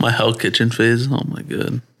 My Hell Kitchen phase. Oh my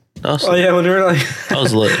god. Oh yeah, when we were like, I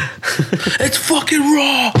was lit. It's fucking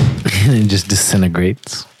raw. And it just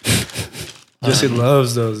disintegrates. Jesse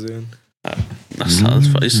loves those, dude. That's how it's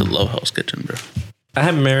fun. I used to love Hell's Kitchen, bro. I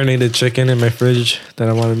have marinated chicken in my fridge that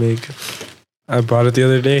I want to make. I bought it the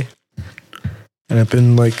other day, and I've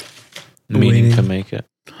been like Meaning waiting. to make it.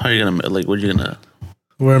 How are you gonna like? What are you gonna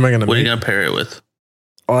pair it with?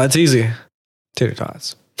 Oh, that's easy. Tater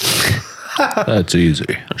tots. That's easy.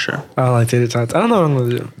 For sure. I don't like tater tots. I don't know what I'm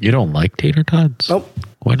gonna do. You don't like tater tots? Nope.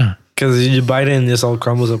 Why not? Because you bite it and it just all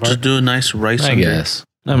crumbles apart. Just do a nice rice. I guess.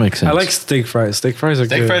 That makes sense. I like steak fries. Steak fries are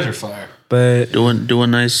good. are fire. But Do a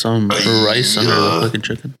nice rice under the fucking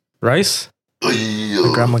chicken. rice?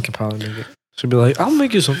 My grandma can probably make it. She'd be like, I'll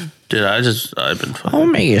make you some. Dude, I've been I'll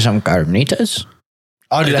fucking. make you some carnitas.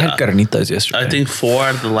 Oh, dude, I had carnitas yesterday. I think 4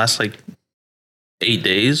 out of the last like 8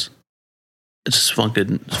 days, it's just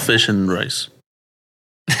fucking fish and rice.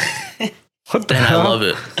 What the And hell? I love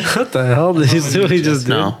it. What the hell did he do? He just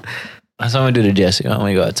did. No. That's what I'm gonna do to Jesse when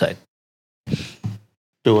we go outside.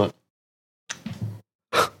 Do what?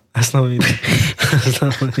 That's not what he did. That's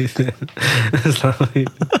not what he did. That's not what he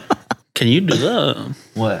did. Can you do that?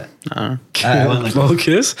 What? I don't know. Blow a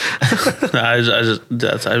kiss? I've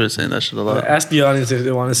been saying that shit a lot. Ask the audience if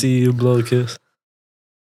they want to see you blow a kiss.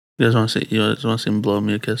 You guys want to see him blow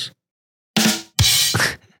me a kiss?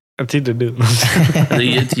 I think they do.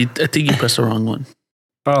 I think you pressed the wrong one.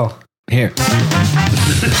 Oh. Here.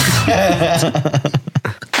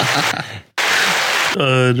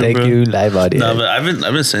 Thank you, live audience. No, but I've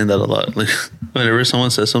been saying that a lot. Like whenever someone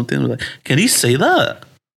says something, I'm like, "Can he say that?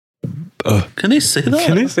 Can he say that?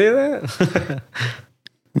 Can he say that?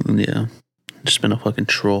 Yeah, just been a fucking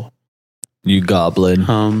troll. You goblin.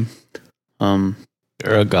 You're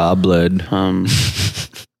a goblin.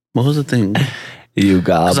 What was the thing? You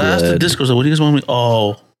Because I asked the goblin. Discord, like, what do you guys want me?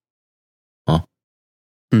 Oh, What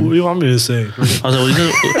do you want me to say? I was like, what do you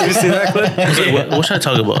guys? Have you seen that clip? I was like, what should I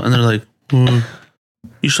talk about? And they're like,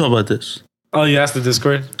 you should talk about this. Oh, you asked the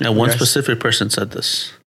Discord? And one Yes. specific person said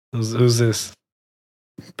this. Who's this?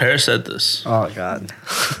 Paris said this, Oh, God.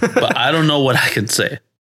 but I don't know what I can say.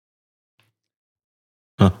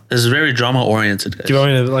 Huh. This is very drama oriented, guys. Do you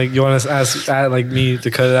want me to, like, you want to ask like me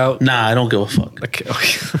to cut it out? Nah, I don't give a fuck. Okay.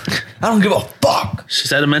 I don't give a fuck. She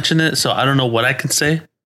said to mention it, so I don't know what I can say.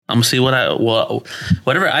 I'm gonna see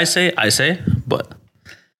whatever I say. But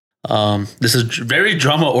this is very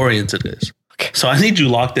drama oriented, guys. Okay. So I need you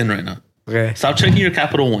locked in right now. Okay. Stop checking your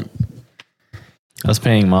Capital One. I was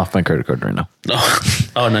paying him off my credit card right now. No.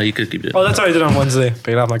 Oh no, you could keep it. Oh, that's what I did on Wednesday.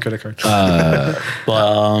 Paid off my credit card.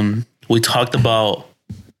 But we talked about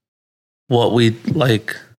what we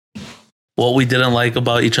like, what we didn't like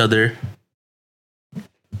about each other.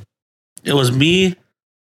 It was me.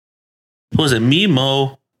 Who was it? Me,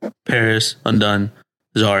 Mo, Paris, Undone,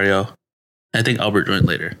 Zario. I think Albert joined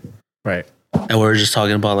later. Right. And we were just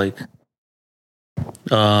talking about like,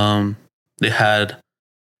 they had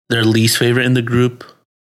their least favorite in the group.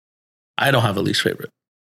 I don't have a least favorite.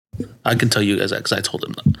 I can tell you guys that because I told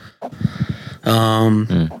him that.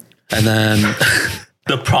 And then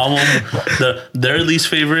the problem, their least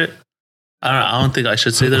favorite. I don't think I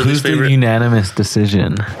should say their Who's least the favorite. unanimous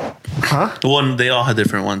decision? Huh? One, they all had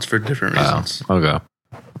different ones for different reasons. Okay.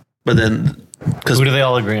 But then, because Who do they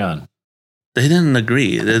all agree on? they didn't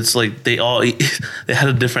agree, it's like they had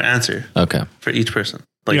a different answer Okay. for each person.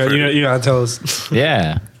 Like, You gotta tell us.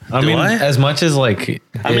 Yeah. I Do mean, I? as much as like,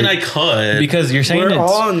 I mean, I could. because you're saying We're it's,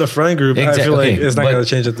 all in the friend group. I feel like Okay, it's not but gonna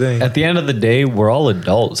change a thing. at the end of the day, we're all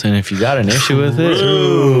adults, and if you got an issue with it,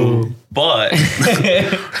 Ooh, but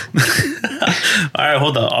all right,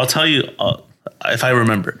 hold on. I'll tell you if I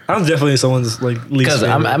remember. I'm definitely someone's like least because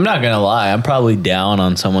favorite. I'm not gonna lie, I'm probably down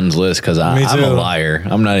on someone's list because Me I'm a too. liar.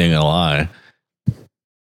 I'm not even gonna lie.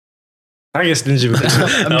 I guess stingy with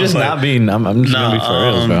that. I'm just fine. not being. I'm just gonna be for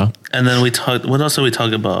real, bro. And then we talked. What else did we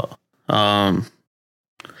talk about?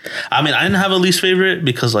 I mean, I didn't have a least favorite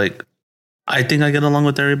because, like, I think I get along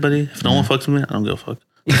with everybody. If no one fucks with me, I don't give a fuck.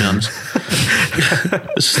 To be honest,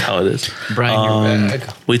 this is how it is. Brian, you're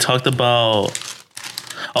back. We talked about.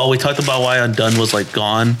 Oh, we talked about why Undone was like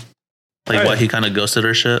gone, like Right. why he kind of ghosted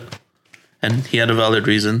her shit, and he had a valid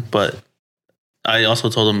reason. But I also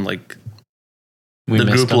told him like We the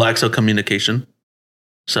missed group him. lacks of communication.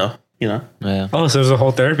 So Yeah, Oh, so it was a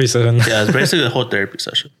whole therapy session. yeah, it's basically a whole therapy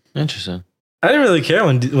session. interesting. I didn't really care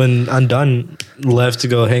when Undone left to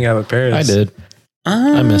go hang out with Paris. I did.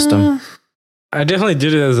 I missed him. I definitely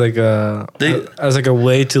did it as like a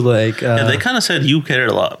way to like. Yeah, they kind of said you cared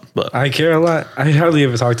a lot, but I care a lot. I hardly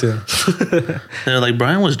ever talk to him. they're like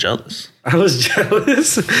Brian was jealous, I was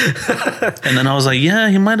jealous. and then I was like, yeah,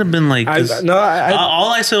 he might have been like. 'cause all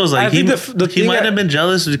I said was I like he think the he thing might I- have been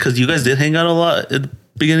jealous because you guys did hang out a lot at the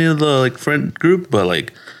beginning of the like friend group, but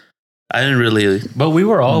like I didn't really. But we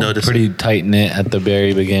were all Notice pretty tight knit at the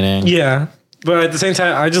very beginning. Yeah, but at the same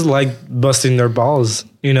time, I just like busting their balls.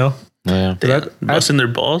 You know, Yeah. Yeah, busting their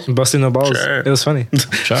balls. busting their balls. Sure. It was funny.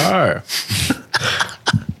 Sure.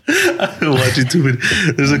 I've been watching too many.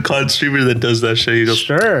 There's a COD streamer that does that shit. He goes,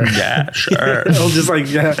 Sure. yeah, sure. I was just like,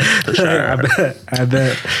 yeah, Sure. I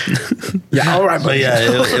bet. Yeah, all right, But buddy. yeah, it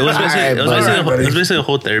was basically, Alright, it was buddy. basically, Alright, buddy. it was basically a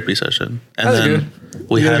whole therapy session, and That's then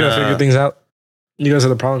we you guys had gotta figure things out. You guys are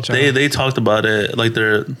the problem child. they talked about it, like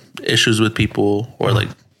their issues with people or like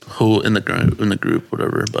who in the group,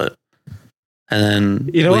 whatever. But and then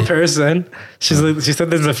You know what Paris said? She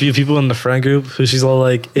said there's a few people in the friend group who she's all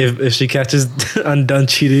like, if she catches Undone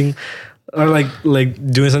cheating or like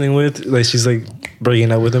doing something with, like she's like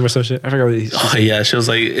breaking up with him or some shit. I forgot what she Oh said. yeah, she was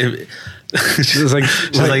like, she was like-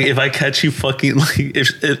 she's like, if I catch you fucking like,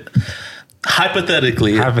 if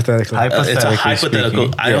hypothetically, Hypothetically. it's a hypothetical.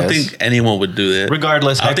 speaking, I don't yes. think anyone would do it.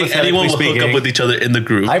 Regardless, I don't think anyone would hook up with each other in the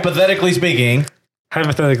group. Hypothetically speaking,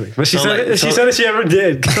 Hypothetically. But she So, said like, she so- said that she ever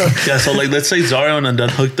did. Yeah, so like let's say Zara and Undone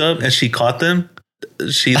hooked up and she caught them.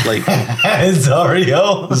 She like,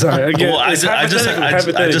 Zario. Sorry, again, well, I it's just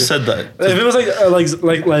hypothetically. said that. If it was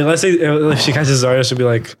like let's say if she catches Zarya, she'll be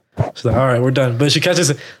like, she's like, all right, we're done. But if she catches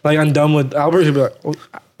like I'm done with Albert, she'll be like, oh,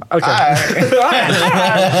 okay.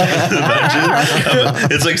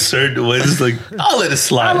 It's like certain ways. Like I'll let it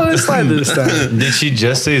slide. I'll let it slide this time. Did she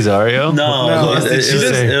just say Zario? No, No,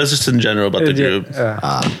 it was just in general about the Yeah, group.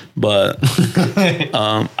 yeah. But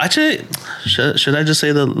actually, should I just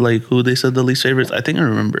say the like who they said the least favorites? I think I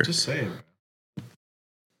remember. Just say it.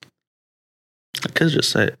 I could just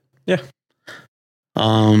say it. Yeah.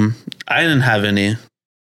 I didn't have any.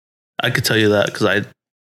 I could tell you that because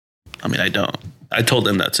I mean I don't. I told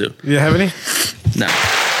them that too. You have any? No.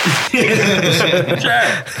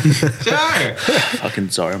 Sure. Fucking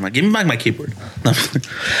Zora. I'm like, give me back my keyboard.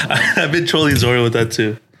 I've been trolling Zora with that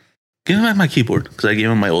too. Give me back my keyboard because I gave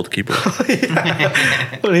him my old keyboard.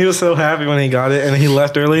 When he was so happy when he got it and he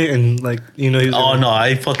left early and like he was Oh no,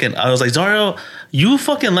 I was like, Zara, you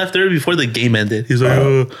fucking left early before the game ended. He's like,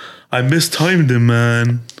 oh, I mistimed him,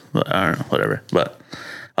 man. I don't know, whatever. But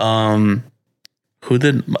who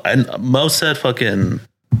did and Mo said fucking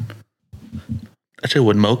actually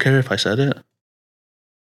would Mo care if I said it?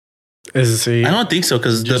 Is he? I don't think so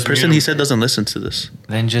because the Just person mute he him. said doesn't listen to this.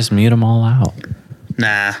 Then just mute them all out.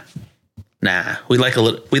 Nah. We like a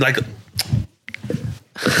little. We like.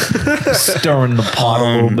 Stirring the pot a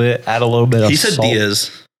little bit. Add a little bit of He said salt.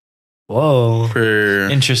 Diaz Whoa. for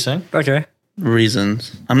Interesting. Okay.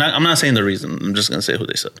 reasons. I'm not saying the reason. I'm just gonna say who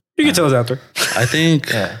they said. You can tell us after. I think.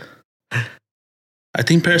 Yeah. I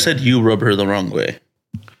think Paris said you rub her the wrong way.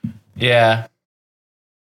 Yeah.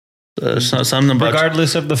 Something about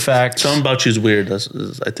Regardless of the fact. something about you's weird. I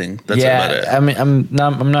think that's about it. I mean,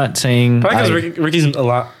 I'm not saying. Probably because Ricky's a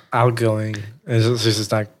lot outgoing. It's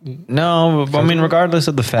just like, No, but I mean, regardless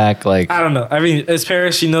of the fact, like, I don't know. I mean, it's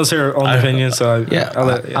Paris. She knows her own opinion. So yeah,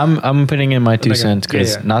 yeah. I'm putting in my 2 Okay. cents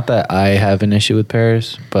because Yeah. not that I have an issue with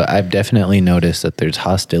Paris, but I've definitely noticed that there's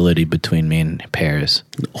hostility between me and Paris.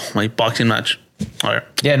 Oh, my boxing match. All right.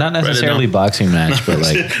 Yeah, not necessarily down. boxing match, but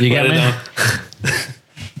like, you get Write it me? down.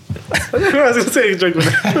 I was gonna say joke.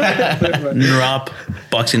 Nurop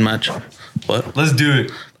boxing match. What? Let's do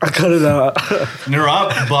it. I cut it out.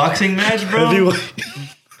 Nurop boxing match, bro.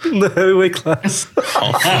 The heavyweight class.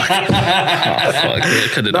 Oh fuck! Yeah,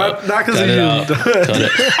 cut it out. Not because Cut of it you. out. Cut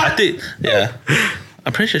it. I think. Yeah.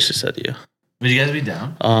 I'm pretty sure she said you. Would you guys be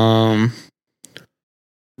down?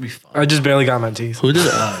 Be fun. I just barely got my teeth. Who did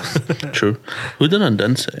it? True. Who did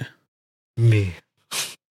Undone say? Me.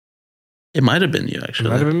 It might have been you actually.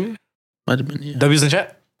 Might have been me. Might have been you. W's in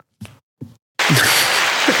chat.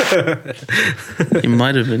 It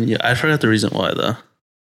might have been you. I forgot the reason why though.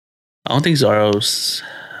 I don't think Zaros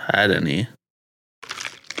had any.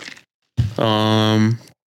 I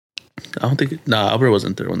don't think. Nah, Albert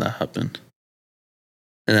wasn't there when that happened.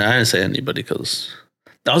 And I didn't say anybody because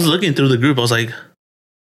I was looking through the group. I was like,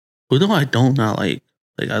 who do I don't not like?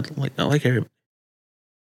 I like everybody.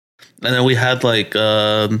 And then we had like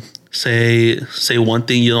say one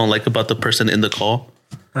thing you don't like about the person in the call,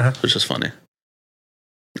 which is funny.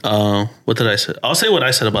 What did I say? I'll say what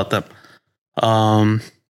I said about them.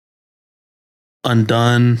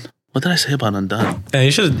 Undone. What did I say about Undone? Yeah,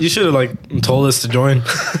 you should have like told us to join.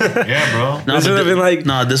 Yeah, bro. No, This would have been like,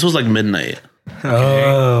 no, this was like midnight.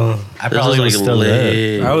 oh, I This probably was still there.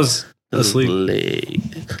 late. I was It was asleep. late.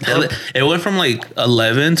 It went from like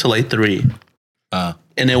 11 to like 3.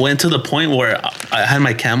 And it went to the point where I had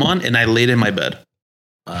my cam on and I laid in my bed.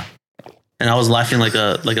 And I was laughing like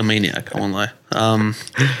a maniac. I won't lie.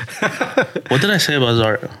 What did I say about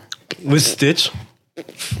Zara? With Stitch.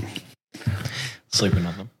 Sleeping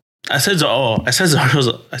on them. I said Zara was.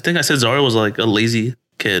 I think I said Zara was like a lazy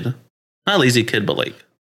kid. Not a lazy kid, but like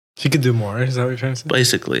She could do more. Is that what you're trying to say?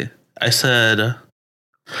 basically. I said.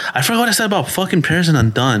 I forgot what I said about fucking Paris and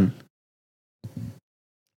Undone.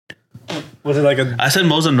 Was it like a? I said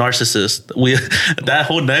Mo's a narcissist. We that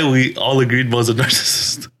whole night we all agreed Mo's a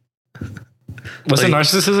narcissist. What's like- the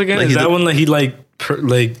narcissist again? like Is he that did- one that he like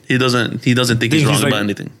He doesn't think he's Think he's wrong like- about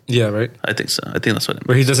anything. yeah, right? I think so. I think that's what it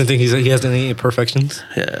Where he doesn't think he has any imperfections.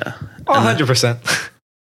 Yeah. Oh, And 100%.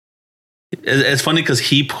 it's funny because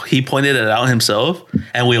he pointed it out himself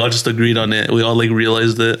and we all just agreed on it. We all like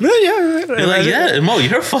realized it. Yeah. You're like, yeah, Mo,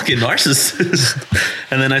 you're a fucking narcissist.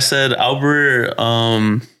 And then I said, Albert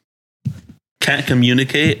can't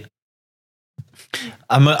communicate.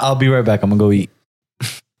 I'll be right back. I'm gonna go eat.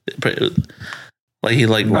 Like he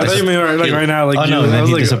like. I thought you meant like right now. Like Oh no, you, and I then was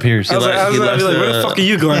he like, disappears. I was like, He I'd be like, where the fuck are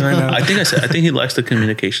you going right now? I think he likes the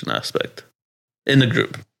communication aspect in the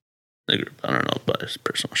group. I don't know about his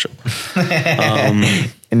personal shit.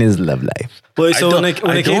 In his love life. Wait, so I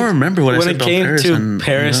don't remember what I when said it about came Paris to and-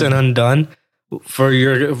 Paris yeah. and Undone, for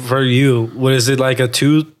you, what is it like a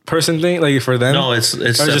 2-person thing? Like for them? No, it's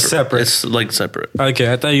Or just separate? It's like separate.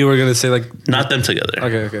 Okay, I thought you were gonna say like. Not them together.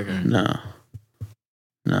 Okay. No.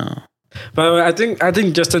 But I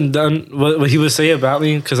think Justin Dunn, what he would say about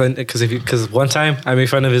me, because one time I made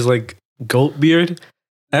fun of his like goat beard.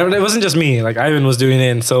 And it wasn't just me. Like Ivan was doing it,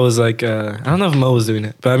 and so was like I don't know if Mo was doing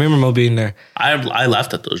it, but I remember Mo being there. I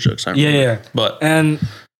laughed at those jokes. I remember. Yeah. But And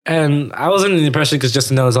I was under the impression because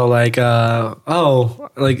Justin was all like,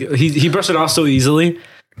 like he brushed it off so easily.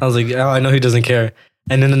 I was like, oh, I know he doesn't care.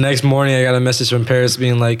 And then the next morning, I got a message from Paris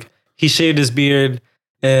being like, he shaved his beard.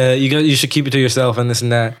 You should keep it to yourself and this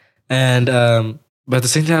and that. And but at the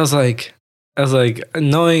same time, I was like,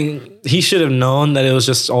 knowing he should have known that it was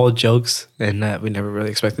just all jokes and that we never really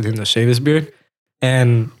expected him to shave his beard.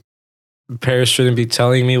 And Paris shouldn't be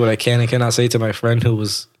telling me what I can and cannot say to my friend who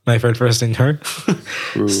was my friend first than her.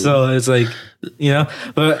 So it's like,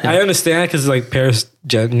 but I understand because like Paris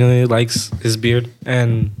genuinely likes his beard,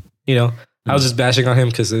 and I was just bashing on him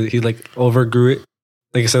because he like overgrew it,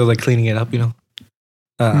 like instead of like cleaning it up,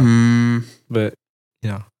 But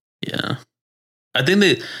yeah. I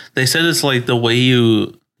think they said it's like the way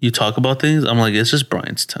you talk about things. I'm like, it's just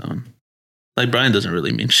Brian's tone. Like Brian doesn't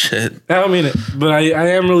really mean shit. I don't mean it, but I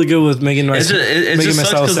am really good with making It's just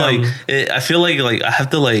sucks because like I feel like I have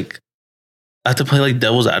to play like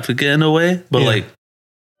devil's advocate in a way, but like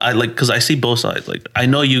I like because I see both sides. Like I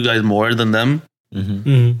know you guys more than them.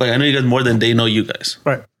 Like I know you guys more than they know you guys.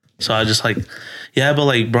 Right. So I just like, yeah, but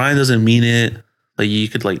like Brian doesn't mean it. Like you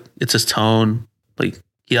could like it's his tone. Like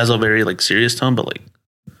he has a very like serious tone, but like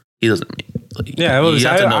he doesn't mean. Like, Yeah, I've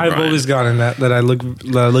always gotten that I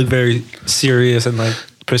look very serious and like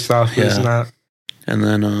pissed off. But it's not. And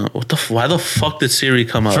then why the fuck did Siri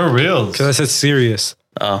come up? For real. Because I said serious.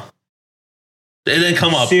 Oh, it didn't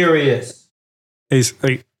come up. Serious. He's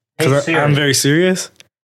like, because I'm very serious.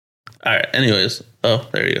 All right. Anyways, oh,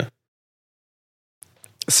 there you go.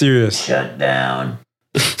 Serious. Shut down.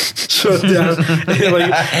 Shut down.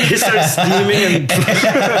 Like he starts steaming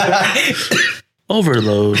and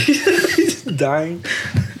Overload. he's dying.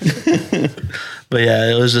 But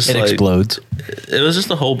yeah, it was just It like explodes. it was just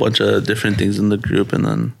a whole bunch of different things in the group, and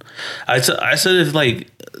then I said if like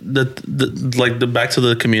the back to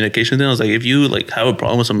the communication thing, I was like, if you like have a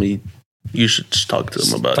problem with somebody, you should just talk to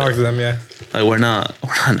them about Talk it. to them, yeah. Like we're not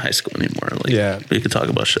in high school anymore. Like we could talk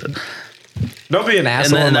about shit. Don't be an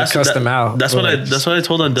asshole and like cuss them out. That's what I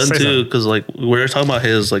told Undone too, because like we were talking about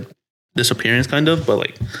his like disappearance kind of, but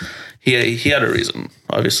like he had a reason,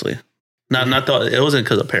 obviously. Not that it wasn't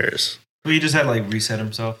because of Paris. Well, he just had like reset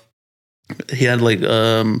himself. He had like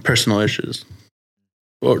personal issues,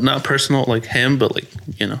 or not personal like him, but like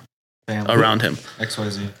Family. around him.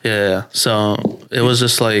 XYZ. Yeah. So it was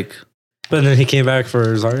just like But then he came back for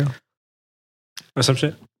Rosario or some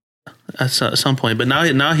shit. at some point, but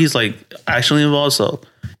now he's like actually involved, so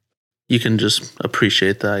you can just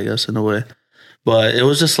appreciate that, I guess, in a way. But it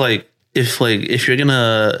was just like if I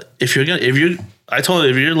told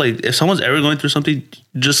him if someone's ever going through something,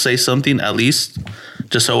 just say something at least,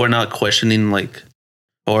 just so we're not questioning like,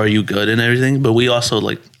 oh, are you good and everything. But we also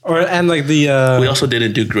we also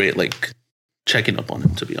didn't do great like checking up on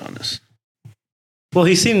him, to be honest. Well,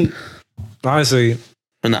 he seemed honestly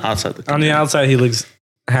From the outside, on the outside he looks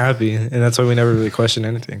happy, and that's why we never really questioned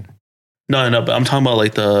anything. No, but I'm talking about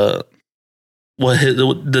like the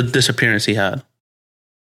disappearance he had,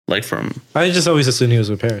 like from. I just always assumed he was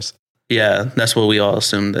with Paris. Yeah, that's what we all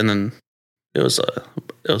assumed, and then it was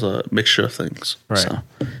a mixture of things. Right. So,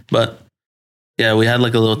 but yeah, we had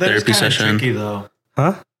like a little That is therapy kinda session. tricky though.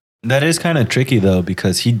 Huh? That is kind of tricky though,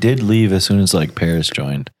 because he did leave as soon as like Paris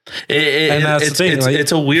joined. And that's the thing, like-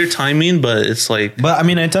 it's a weird timing, but it's like But I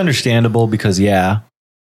mean, it's understandable because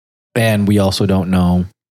and we also don't know,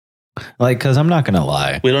 like, because I'm not gonna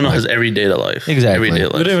lie, we don't know like, his everyday life. Exactly. Everyday We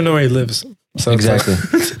life. don't even know where he lives. So Exactly.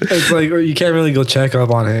 It's like you can't really go check up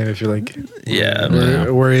on him if you're like, Yeah.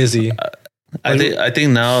 where is he? I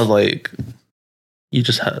think now like you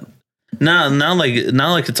just had now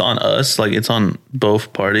like it's on us, like it's on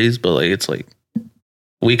both parties, but like it's like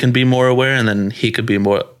we can be more aware, and then he could be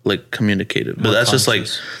more like communicative. But More that's just like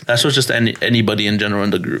conscious. that's what's just anybody in general in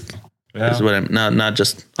the group. Yeah. Is what I'm not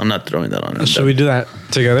just I'm not throwing that on him. Should we do that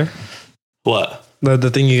together? What?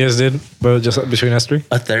 The thing you guys did, but just between us three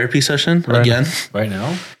A therapy session Right. again? right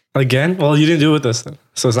now. again? Well, you didn't do it with us, then,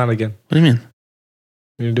 so it's not again. What do you mean?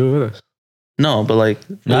 You didn't do it with us No, but like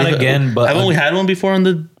Not again, but haven't we had one before on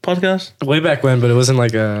the podcast? way back when, but it wasn't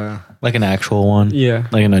like a like an actual one, yeah.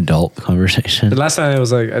 like an adult conversation. The last time it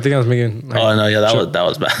was like I think I was making. Like, Oh no, yeah, sure. that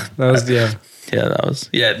was bad. That was yeah. Yeah, that was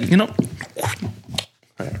you know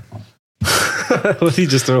What did he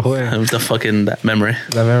just throw away? the fucking that memory.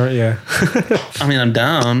 That memory, yeah. I mean, I'm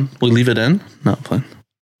down. We leave it in. No, fine.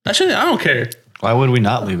 Actually, I don't care. Why would we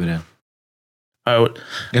not leave it in All right,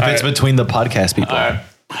 if All it's right. between the podcast people? all right.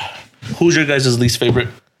 Who's your guys' least favorite?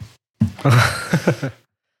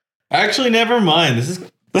 Actually, never mind. This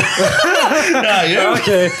is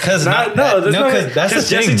Okay, Because that's the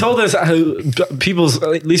Jesse thing. told us people's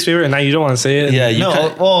least favorite, and now you don't want to say it. Yeah, you. No,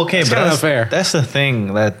 can, well, okay, It's but kinda that's, unfair. that's the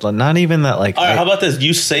thing that not even that like. all right, how about this?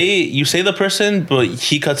 You say the person, but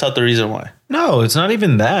he cuts out the reason why. No, it's not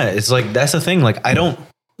even that. It's like that's the thing. Like I don't.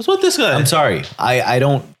 What's with this guy? I'm sorry. I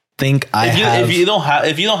don't think I have. If you don't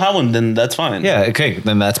have one, then that's fine. Yeah. Okay.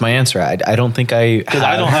 Then that's my answer. I don't think I. because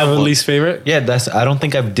I don't Have have a one. least favorite. Yeah. I don't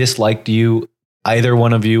think I've disliked you, either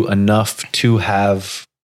one of you, enough to have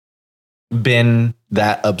been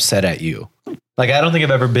that upset at you. Like I don't think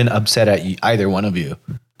I've ever been upset at you, either one of you.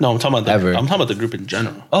 No, I'm talking about Ever. I'm talking about the group in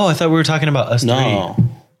general. Oh, I thought we were talking about us No, three.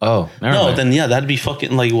 Oh, never no, mind. then yeah, that'd be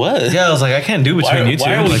fucking like what? Yeah, I was like, I can't do between Why- you two.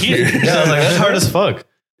 why are we Like, here? Yeah, I was like, that's hard as fuck.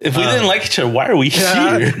 If we didn't like each other, why are we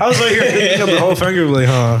Yeah, here? I was like here thinking of the whole friend group, like,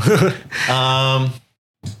 huh?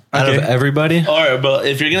 Out of Okay. everybody, All right, but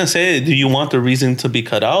if you're gonna say it, do you want the reason to be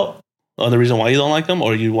cut out, or the reason why you don't like them,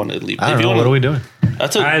 or you want to leave? I don't If you know. wanna- What are we doing?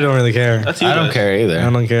 That's a, I don't really care. that's you I don't guys. care I either.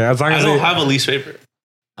 don't care. As long I as don't they have a least favorite.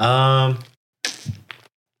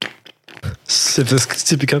 sip this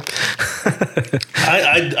sippy cup.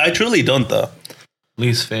 I truly don't though,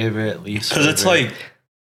 Least favorite, least because it's like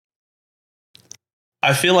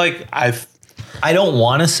I feel like I don't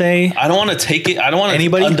want to say. I don't want to take it. I don't want to.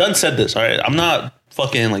 Anybody? Undone said this. All right, I'm not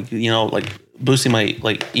fucking like like boosting my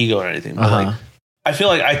like ego or anything. But like I feel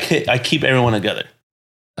like I keep everyone together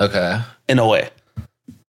Okay. in a way.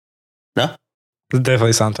 No.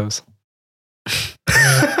 Definitely Santos.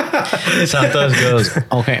 Santos goes,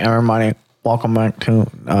 okay, everybody, welcome back to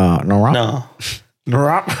Nora. No.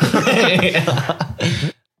 Nrop.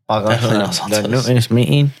 Welcome Definitely not to the Santos. newest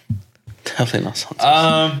meeting. Definitely not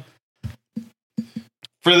something.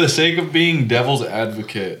 For the sake of being devil's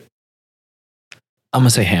advocate, I'm gonna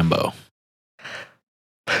say Hambo.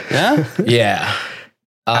 Yeah.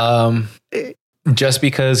 Yeah. Just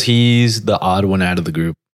because he's the odd one out of the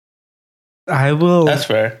group. I will. That's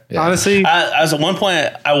fair. Yeah. Honestly, As at one point,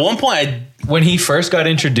 I When he first got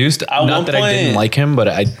introduced, At one not that I didn't point- like him,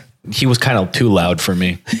 but he was kind of too loud for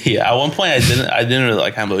me. yeah, at one point I didn't really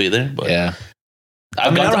like Hambo either, but Yeah. I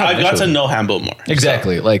mean, I don't have got an issue to with know Hambo more.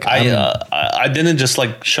 Exactly. Like I didn't just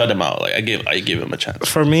like shut him out. Like I gave him a chance,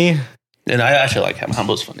 for me, and I actually like him.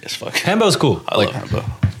 Hambo's funny as fuck. Hambo's cool. I Like love Hambo.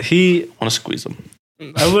 he. I want to squeeze him.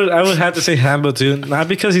 I would have to say Hambo too. Not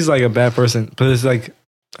because he's like a bad person, but it's like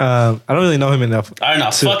I don't really know him enough. All right,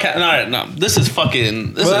 no, So- fuck. All right, no. This is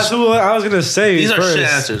fucking. This Well, that's is. what I was gonna say. These are first. shit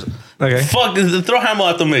answers. Okay. Fuck. Throw Hambo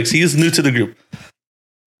out the mix. He's new to the group.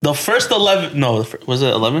 The first 11. No, was it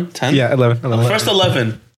 11? 10? Yeah, 11. The first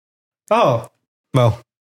 11. Oh, Mo.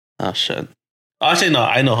 Oh shit. Actually, no.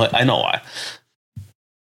 I know why.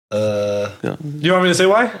 Yeah. You want me to say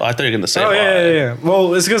why? Oh, I thought you were gonna say. Oh why. yeah.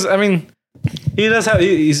 Well, it's because I mean, he does have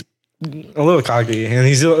he's a little cocky and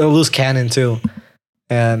he's a loose cannon too,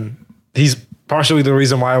 and he's partially the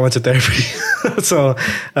reason why I went to therapy. So,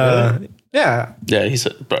 yeah, Yeah, he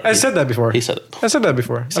said. Bro, I said that before. He said it. I said that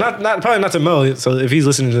before. Not probably not to Mo. So if he's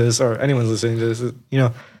listening to this or anyone's listening to this,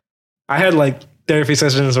 I had like therapy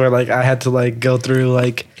sessions where like I had to like go through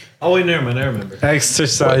like oh wait, never mind. I remember.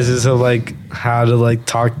 exercises of like how to like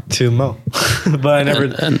talk to Mo, but I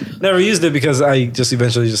never used it because I just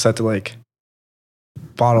eventually just had to like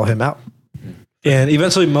bottle him out. And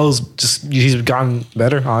eventually he's gotten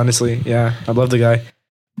better, honestly. Yeah. I love the guy.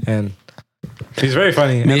 And he's very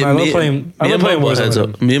funny. And I love playing Warzone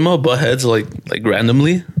with him. Me and Mo butt heads like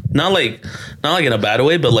randomly. Not like in a bad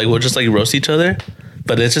way, but like we'll just like roast each other.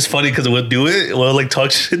 But it's just funny because we'll do it. We'll like talk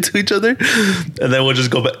shit to each other, and then we'll just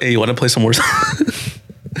go back. Hey, you want to play some Warzone?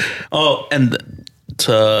 Oh, and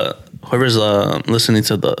to whoever's listening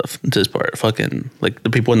to this part, fucking like the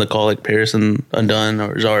people in the call, like Paris and Undone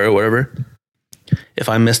or Zara or whatever. If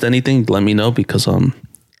I missed anything, let me know because I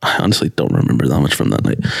honestly don't remember that much from that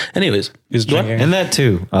night. Anyways, He's drinking. and that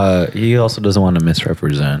too. He also doesn't want to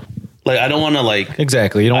misrepresent. like I don't want to like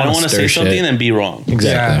Exactly. You don't I don't want want to to say stir something shit. and be wrong. Exactly.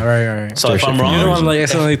 Yeah, right. So if Start I'm shit from You don't wrong, want to like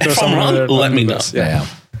accidentally throw If I'm someone wrong, under let me the know. bus. Yeah.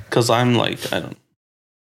 because I'm like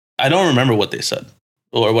I don't remember what they said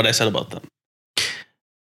or what I said about them,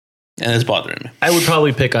 and it's bothering me. I would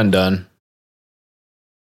probably pick Undone.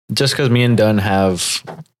 Just because me and Dunn have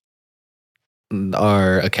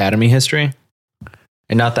our academy history.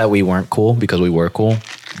 And not that we weren't cool, because we were cool.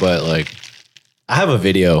 But like, I have a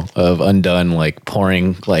video of Undone like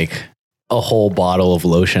pouring like a whole bottle of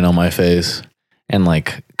lotion on my face and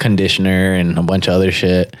like conditioner and a bunch of other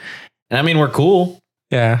shit. And I mean, we're cool.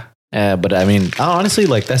 Yeah. But I mean, honestly,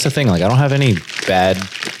 like that's the thing. Like, I don't have any bad,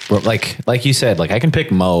 like you said, like I can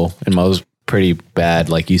pick Mo, and Mo's pretty bad,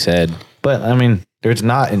 like you said. But I mean, there's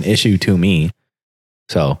not an issue to me.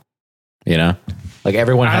 So, you know, like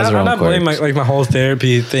everyone has their I'm own not blaming quirks. my whole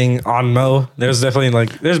therapy thing on Mo. There's definitely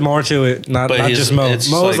like there's more to it. Not But he's- just Mo. it's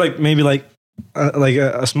Mo's like- like maybe like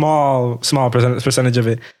a small percentage of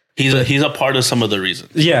it. He's a part of some of the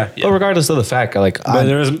reasons. Yeah. Yeah. But regardless of the fact, like, But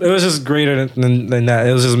it was just greater than that.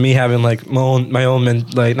 It was just me having like my own not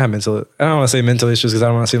mental. I don't want to say mental issues because I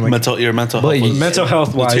don't want to seem like Your mental But health. you- was mental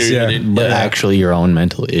health wise. Yeah. deteriorating. but Yeah. actually your own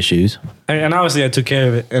mental issues. And obviously I took care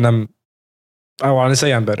of it, and I want to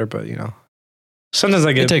say I'm better, but sometimes I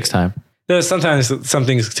It get takes time. sometimes some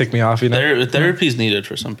things tick me off. Therapy is needed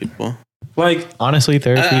for some people. Like Honestly,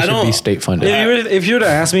 therapy I should be don't- state funded. if you were to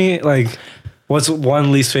ask me like what's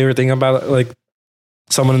one least favorite thing about like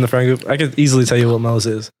someone in the friend group, I could easily tell you what Mo's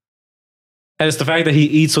is. And it's the fact that he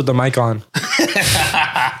eats with the mic on.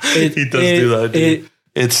 He does do that, dude.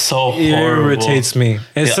 It's so It horrible. irritates me.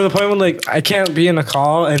 It's to the point where like I can't be in a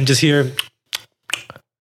call and just hear,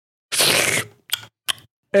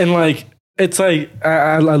 and like it's like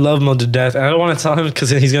I love Mo to death, and I don't want to tell him because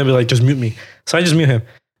he's gonna be like, just mute me. So I just mute him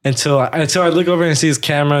until I look over and see his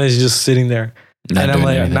camera. And he's just sitting there, Not and I'm doing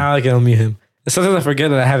like, anything. now I can unmute him. And sometimes I forget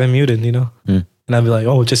that I have him muted, you know, and I'll be like,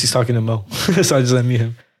 oh, Jesse's talking to Mo, so I just unmute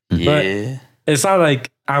him. Yeah. It's not like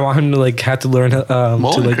I want him to like have to learn to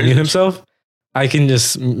like mute himself. I can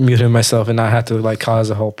just mute him myself and not have to like cause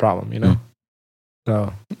a whole problem, you know.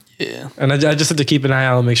 So Yeah. and I just have to keep an eye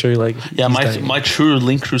out and make sure you like. Yeah, he's my dying. my true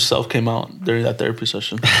Link Crew self came out during that therapy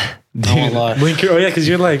session. No one lie. Link, oh yeah, because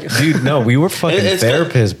you're like, Dude, no, we were fucking It's-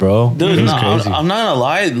 therapists, bro. Dude, It was no, crazy. I'm not gonna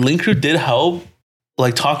lie. Link Crew did help,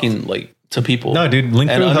 like talking like to people. No, dude, Link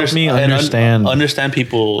Crew helped me and understand. understand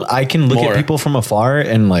people. I can look more. at people from afar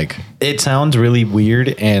and like it sounds really weird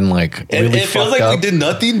and like really It feels fucked like up. we did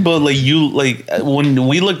nothing, but like you, like when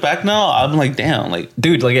we look back now, I'm like, damn, like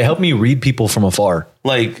Dude, like it helped me read people from afar.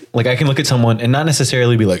 like Like I can look at someone and not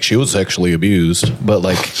necessarily be like she was sexually abused, but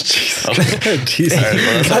like Jesus. All right,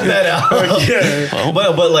 well, that's- cut that out. Yeah.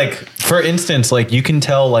 But like for instance, like you can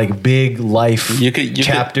tell like big life You could-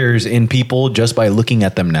 chapters in people just by looking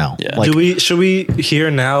at them now. Yeah. Like Should we here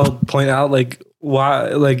now point out like why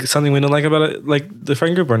like something we don't like about it, like the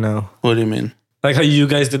friend group or no? what do you mean? Like how you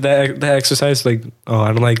guys did that exercise, like, oh, I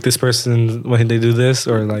don't like this person when they do this,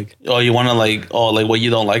 or like Oh, you want to like what you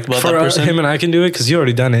don't like about for that person? him and I can do it because you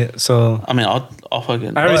already done it. So I mean, I'll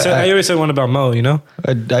fucking. I already said one about Mo, you know.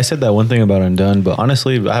 I said that one thing about Undone, but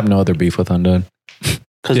honestly, I have no other beef with Undone.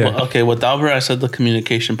 Because Yeah. okay, with Albert, I said the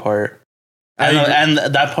communication part, and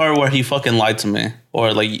that part where he fucking lied to me,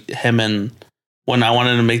 or like him and when I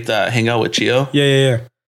wanted to make that hangout with Chio, Yeah.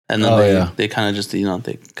 and then Oh, they, yeah. they kind of just they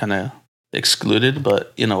kind of excluded,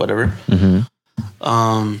 but whatever.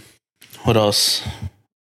 Mm-hmm. What else?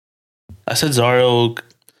 I said Zario.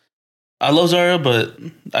 I love Zario, but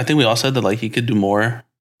I think we all said that like he could do more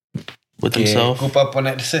with himself.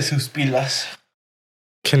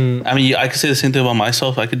 Can I mean, I could say the same thing about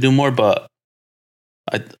myself. I could do more, but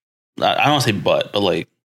I don't want to say but like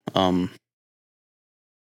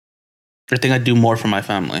I think I do more for my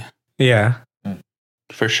family yeah.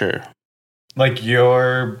 for sure. Like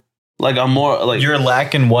your Like I'm more like your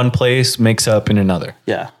lack in one place makes up in another.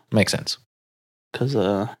 yeah, Makes sense. because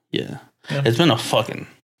Yeah. it's been a fucking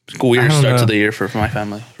I weird don't start to know. the year for my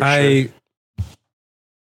family. For sure.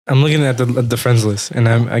 I'm looking at the friends list, and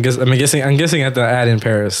I'm guessing at the ad in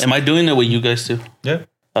Paris. Am I doing it with you guys too? Yeah.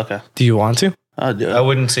 Okay, Do you want to? I'll do it. I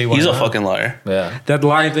wouldn't say why He's a not. fucking liar. Yeah. That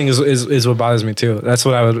lying thing is what bothers me too. That's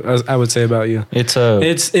what I would say about you. It's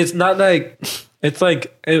It's not like it's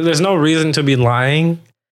like there's no reason to be lying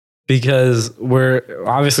because we're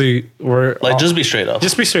Like just be straight up.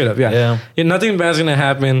 just be straight up. Yeah. yeah. Nothing bad's gonna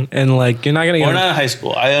happen, and like you're not gonna We're get not in high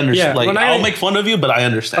school. I understand. Yeah, we're like not I'll gonna- make fun of you, but I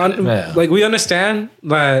understand. Yeah. like we understand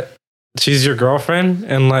that she's your girlfriend,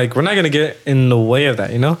 and like we're not gonna get in the way of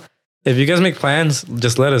that. You know, if you guys make plans,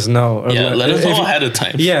 just let us know. Or yeah, let us if know you- ahead of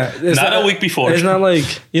time. Yeah, it's not a week before. It's not like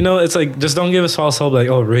it's like just don't give us false hope. Like,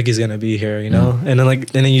 oh, Ricky's gonna be here, you know, and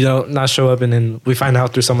then you don't not show up, and then we find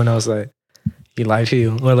out through someone else like he lied to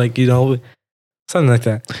you, or like something like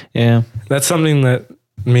that. Yeah. That's something that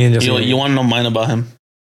me and Jesse. You want to know mine about him?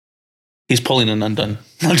 He's pulling an undone.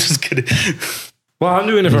 I'm just kidding. Well, I'm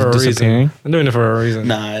doing it for a reason. disappearing? I'm doing it for a reason.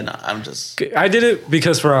 Nah, I'm just. I did it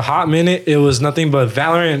because for a hot minute it was nothing but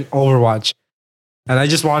Valorant and Overwatch, and I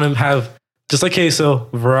just want to have just like Queso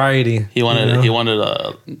variety. He wanted. you know? He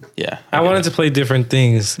wanted. Yeah. I wanted to play different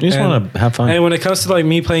things. You just And- want to have fun. And when it comes to like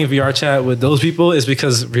me playing VR chat with those people, is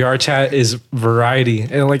because VR chat is variety.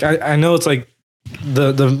 And like I know it's like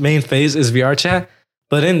the main phase is VR chat,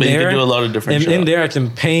 but in But you there, can do a lot of different. in there I can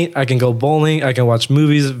paint, I can go bowling, I can watch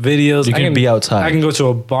movies, videos. You I can be outside. I can go to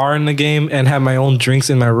a bar in the game and have my own drinks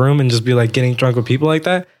in my room and just be like getting drunk with people like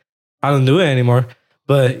that. I don't do it anymore.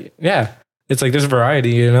 But yeah, it's like there's variety,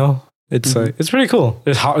 you know. It's like it's pretty cool.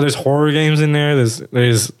 There's horror games in there.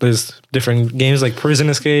 There's different games like Prison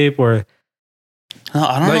Escape or No,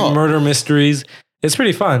 I don't like know. murder mysteries. It's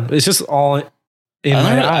pretty fun. It's just all in I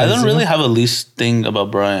my don't, eyes. I don't you really know? have a least thing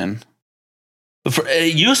about Brian.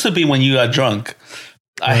 It used to be when you got drunk.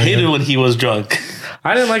 I hated when he was drunk.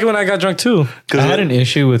 I didn't like it when I got drunk too. I had an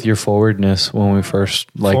issue with your forwardness when we first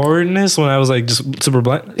Forwardness when I was like just super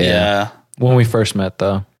blunt. Yeah. when we first met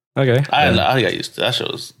though. Okay. I got used to that.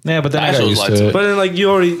 Shows. Yeah, but then I I got shows used lied to to it. But then like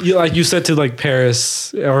you said to like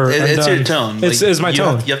Paris or It's Undone. your tone. It's my you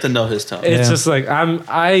tone. You have to know his tone. It's Yeah. just like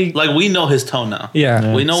I Like we know his tone now.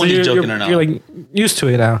 yeah. We know when he's you're- joking you're, or not. You're like used to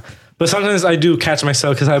it now. But sometimes I do catch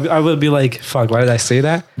myself because I would be like, fuck, why did I say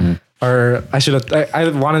that? Or I should have, I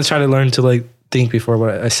want to try to learn to like think before what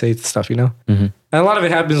I say stuff, you know? And a lot of it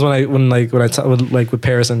happens when I talk with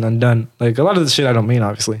Paris and Undone. Like a lot of the shit I don't mean,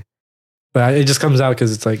 obviously. But it just comes out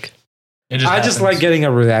because it's like, I just like getting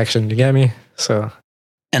a reaction. You get me? So.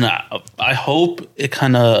 And I hope it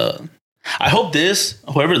kind of, I hope this,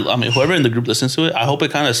 whoever in the group listens to it, I hope it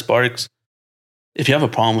kind of sparks. If you have a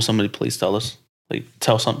problem with somebody, please tell us. Like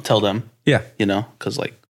tell them. Yeah. You know, because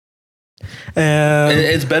like,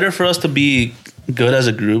 it's better for us to be good as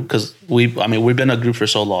a group because we've been a group for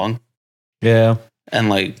so long. Yeah. And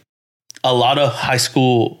like a lot of high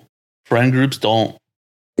school friend groups don't.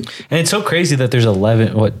 And it's so crazy that there's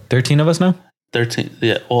 13 of us now? 13.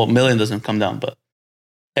 Yeah. Well, Million doesn't come down, but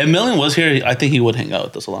if Million was here, I think he would hang out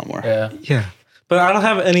with us a lot more. Yeah. Yeah. But I don't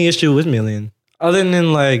have any issue with Million. Other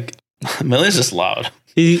than like Million's just loud.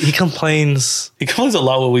 He complains. He complains a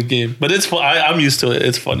lot when we game, but it's I'm used to it.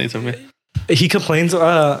 It's funny to me. He complains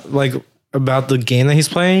like about the game that he's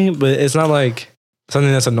playing, but it's not like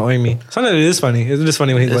something that's annoying me. Something that is funny. It's just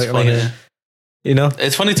funny when he's It's funny. You know?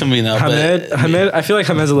 It's funny to me now. Hamed, I feel like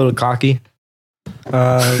Hamed's a little cocky.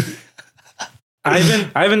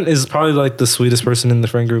 Ivan is probably like the sweetest person in the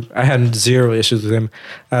friend group. I had zero issues with him.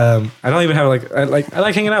 I don't even have I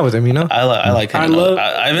like hanging out with him, you know? I like him.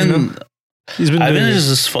 Ivan, you know, he's been Ivan is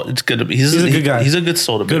just fun. It's good to be. He's a good guy. He's a good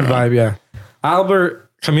soul to be good around. vibe, yeah. Albert,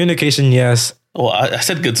 communication, yes. Well, I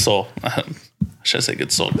said good soul. I should say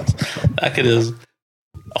good soul. That kid is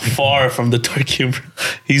far from the dark humor.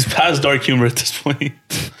 He's past dark humor at this point.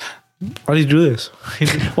 Why did you do this?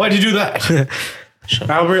 Why'd you do that?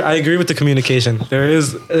 Albert, I agree with the communication.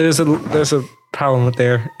 There's a problem with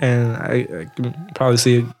there, and I can probably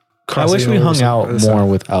see it. I wish we hung out more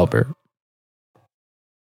with Albert.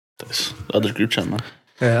 This other group chat, man.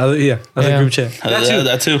 Other group chat.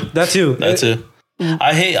 That too.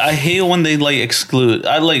 I hate when they like exclude.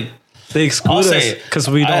 They exclude us because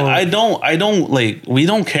we don't. I don't like. We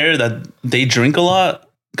don't care that they drink a lot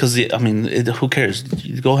because who cares?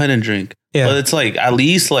 You go ahead and drink. Yeah. But it's like at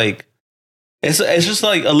least like it's just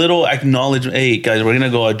like a little acknowledgement. Hey guys, we're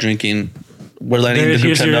gonna go out drinking. We're letting the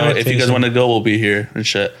group chat know if you guys want to go, we'll be here and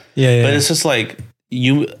shit. Yeah. But it's just like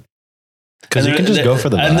you. Because you can just go for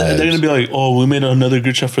the vibes. And they're going to be like, oh, we made another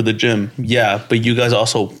group chat for the gym. Yeah, but you guys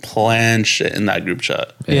also plan shit in that group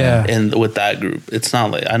chat. Yeah. And with that group. It's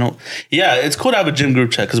not like, it's cool to have a gym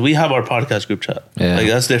group chat because we have our podcast group chat. Yeah. Like,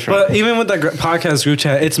 that's different. But even with that podcast group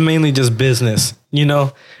chat, it's mainly just business. You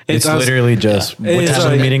know? It's literally just what time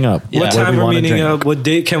like, we're meeting up. What time we're meeting up? What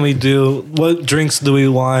date can we do? What drinks do we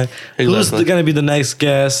want? Exactly. Who's going to be the next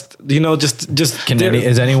guest? You know, just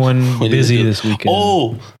is anyone busy this weekend?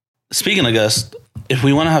 Oh, speaking of guests, if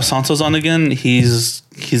we want to have Santos on again, he's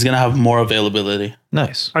gonna have more availability.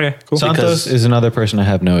 Nice. Okay, cool. Santos is another person I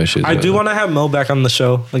have no issues with. I do want to have Mo back on the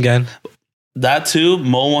show again. That too.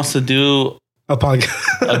 Mo wants to do a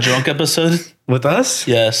podcast, a drunk episode with us.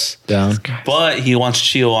 Yes, down. But he wants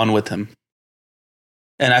Chio on with him,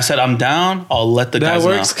 and I said I'm down. I'll let the guys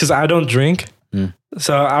know. That works because I don't drink,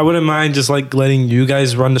 so I wouldn't mind just like letting you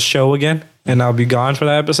guys run the show again. And I'll be gone for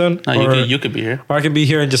that episode. No, you could be here. Or I could be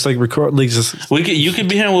here and just like record. Like just you could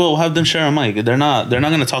be here and we'll have them share a mic. They're not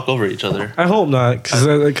going to talk over each other. I hope not,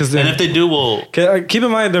 because and if they do, we'll keep in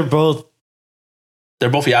mind they're both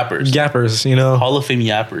yappers. You know, Hall of Fame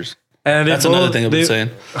yappers. And that's another thing I've been saying.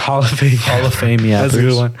 Hall of Fame yappers. That's a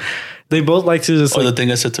good one. They both like to just. Or the thing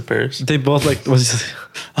I said to Paris. They both like. I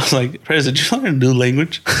was like, Paris, did you learn a new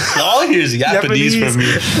language? All I hear is Japanese from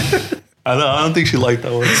you. I don't think she liked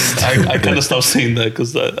that one. I kind of stopped saying that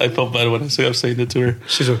because I felt bad when I'm saying it to her.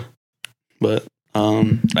 But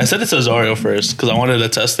I said it to Zario first because I wanted to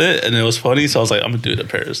test it and it was funny. So I was like, I'm going to do it at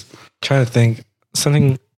Paris. Trying to think.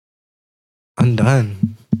 Something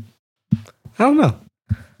Undone. I don't know.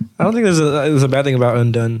 I don't think there's a bad thing about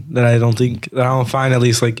Undone that I don't find at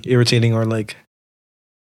least like irritating or like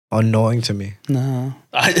annoying to me. No.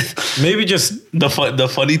 Maybe just the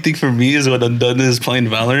funny thing for me is when Undone is playing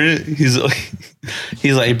Valorant, he's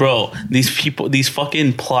like, bro, these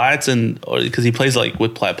fucking plats because he plays like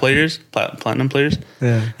with platinum players.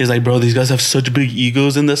 Yeah. He's like, bro, these guys have such big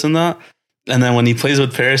egos and this and that. And then when he plays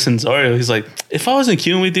with Paris and Zario, he's like, if I wasn't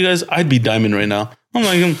queuing with you guys, I'd be diamond right now. I'm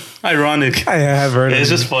like, ironic. I have heard. It's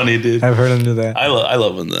just funny, dude. I've heard him do that. I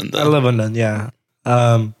love Undone. I love Undone. Yeah.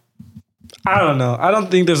 I don't know. I don't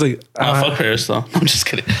think there's like. Fuck Paris though. I'm just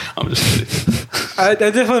kidding. I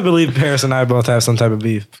definitely believe Paris and I both have some type of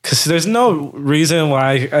beef because there's no reason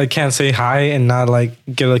why I can't say hi and not like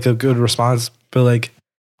get like a good response. But like,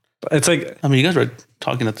 it's like you guys were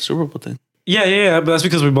talking at the Super Bowl thing. Yeah. But that's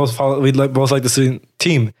because we both both like the same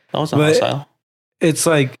team. That was not But- hostile. It's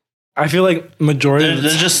like I feel like majority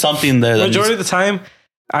There's just something there that, majority of the time,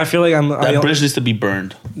 I feel like that bridge needs to be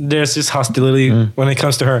burned. there's just hostility when it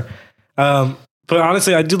comes to her. But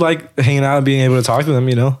honestly, I do like hanging out and being able to talk to them.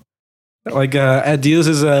 You know, like at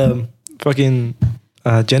Diaz's fucking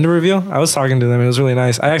gender reveal, I was talking to them. It was really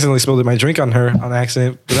nice. I accidentally spilled my drink on her on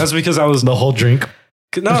accident, but that's because I was The whole drink.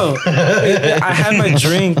 no. I had my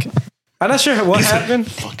drink. I'm not sure what happened.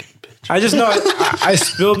 Fucking bitch. I just know I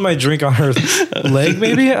spilled my drink on her leg.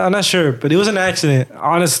 Maybe I'm not sure, but it was an accident.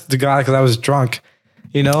 Honest to God, because I was drunk.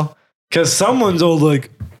 You know, because someone's all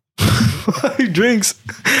like drinks.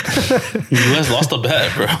 You guys lost a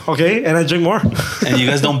bet, bro. Okay, and I drink more. And you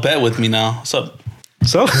guys don't bet with me now. What's up?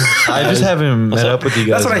 So I just haven't met up with you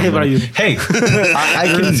guys. that's what I hate about you. Hey, I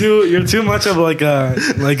can. You're too much of like a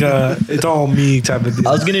it's all me type of deal.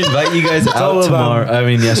 I was gonna invite you guys all out about tomorrow. I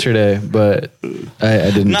mean, yesterday, but I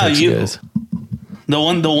didn't No, text you you- guys. The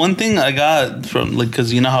one thing I got from like,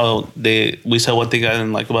 because you know how we said one thing I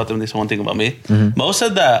didn't like about them, they said one thing about me. Mo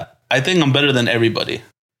said that I think I'm better than everybody.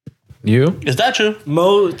 You? Is that true?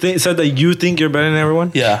 Mo said that you think you're better than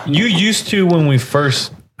everyone. Yeah. You used to when we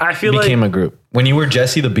first I feel became like a group. When you were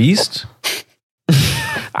Jesse the Beast.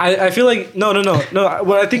 I feel like no.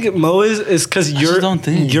 What I think Mo is because don't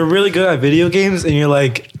think. you're really good at video games, and you're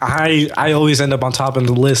like I always end up on top of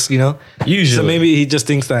the list. You know, Usually. so maybe he just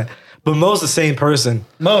thinks that. But Mo's the same person.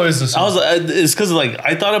 Mo is the I was it's because like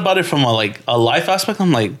I thought about it from a life aspect.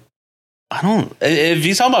 I'm like, I don't. If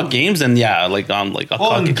you talk about games, then yeah, like I'm like a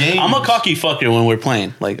Well, in cocky. games- I'm a cocky fucker when we're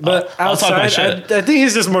playing. Like, But I'll talk my outside, shit. I think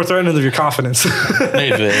he's just more threatened of your confidence.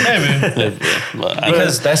 Maybe. But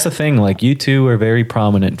because that's the thing. Like you two are very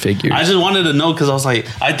prominent figures. I just wanted to know because I was like,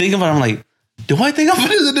 I think about it, I'm like, do I think I'm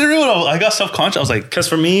better than everyone? I got self conscious. I was like, Because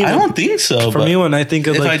for me, I don't think so. for but me, when I think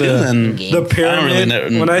of if like I do, then the pyramid, I don't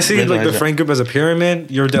really when I see like the recognize it. friend group as a pyramid,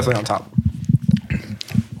 you're definitely on top.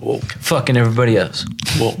 fucking everybody else.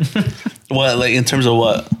 well, what like in terms of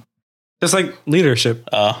what? Just like leadership,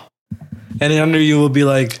 Uh, and then under you will be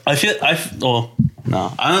like, well,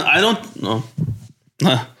 no, I don't know.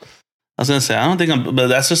 I was gonna say I don't think I'm, but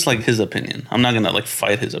that's just like his opinion. I'm not gonna like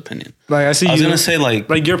fight his opinion. I see I was you gonna say like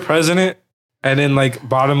you're president, and then like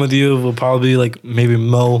bottom with you will probably be like maybe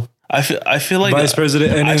Mo, I feel like vice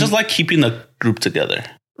president, and I then just like keeping the group together.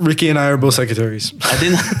 Ricky and I are both secretaries.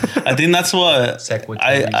 I think that's what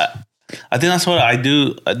I think that's what I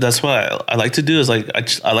do. That's what I like to do is like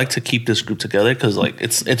I like to keep this group together because like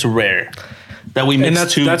it's rare that we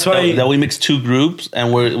mix that's why- that we mix two groups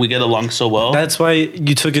and we get along so well. That's why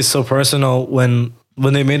you took it so personal when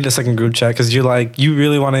they made the second group chat, because you're like you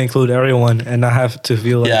really want to include everyone and not have to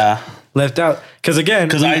feel like yeah, left out. Because again,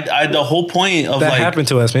 because I the whole point of that like happened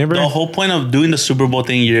to us. Remember, the whole point of doing the Super Bowl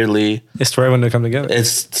thing yearly it's for everyone to come together.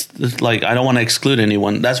 it's like I don't want to exclude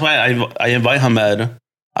anyone. That's why I invite Hamed.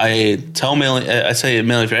 I tell Millie, I say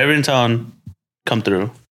Millie, if you're ever in town, come through.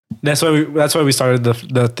 That's why we started the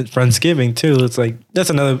Friendsgiving too. It's like that's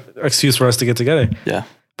another excuse for us to get together. Yeah.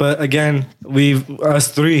 But again, us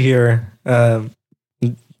three here.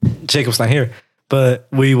 Jacob's not here, but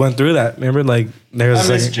we went through that. Remember, like there was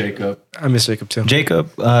I miss second- Jacob. I miss Jacob too.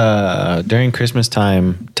 Jacob, during Christmas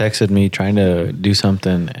time, texted me trying to do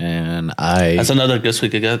something, and That's another guess we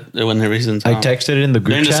could get when he's in town. I texted it in the group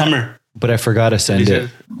during the chat, summer. but I forgot to If send he's, it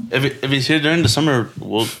here, if he's here during the summer,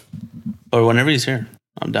 or whenever he's here,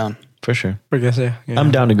 I'm down. for sure. I guess, yeah. I'm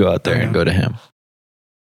down to go out there and Okay. go to him,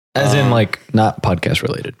 as in like not podcast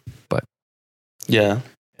related, but Yeah.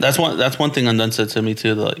 That's one thing Undone said to me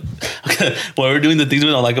too. Like, okay, while we're doing the things we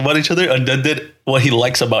don't like about each other, Undone did what he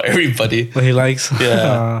likes about everybody. What he likes.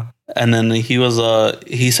 Yeah. And then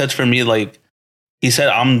he said for me, like, he said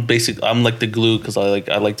I'm like the glue because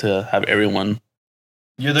I like to have everyone.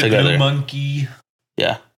 You're the Together. glue monkey.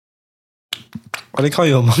 Yeah. Why they call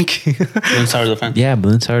you a monkey? Doing Sour Defense. yeah,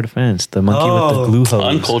 Balloon Tower Defense, the monkey with Oh. the glue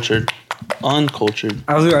hose. Uncultured.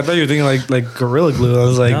 I thought you were thinking like Gorilla Glue. I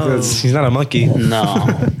was like, No. he's not a monkey. No.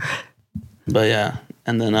 But yeah.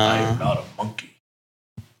 And then I am not a monkey.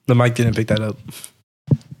 The mic didn't pick that up.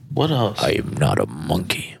 what else? I am not a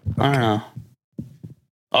monkey. I don't know.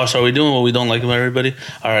 Oh, so are we doing what we don't like about everybody?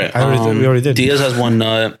 All right. We already did. Diaz has one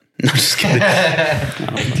nut. No, just kidding.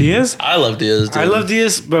 Diaz? I love Diaz. Dude. I love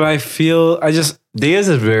Diaz, but I feel Diaz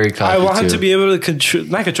is very cocky I want him too. to be able to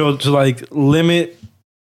not control, to like limit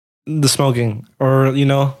the smoking, or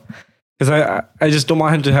because I just don't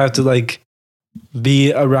want him to have to like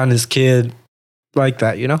be around his kid like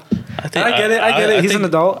that. I think I get it. He's an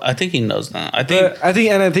adult. I think he knows that. I think But I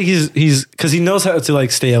think he's because he knows how to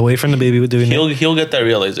like stay away from the baby with doing it. he'll get that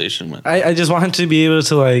realization when. I just want him to be able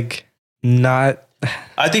to like not.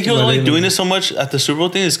 I think he was But only then- doing this so much at the Super Bowl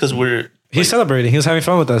thing is because He's celebrating. He was having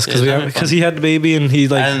fun with us Yeah, he's having fun. because he had the baby and he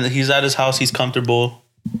like. and he's at his house. He's comfortable.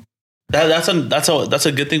 That's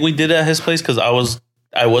a good thing we did at his place because I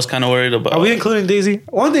was kind of worried about. Are we including Daisy?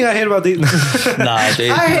 One thing I hate about Daisy. Nah, Daisy.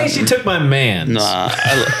 I hate she took my man.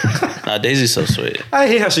 Nah, Daisy's so sweet. I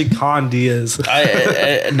hate how she conned Diaz.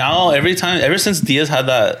 Now ever since Diaz had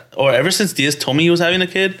that, or ever since Diaz told me he was having a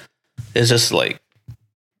kid, it's just like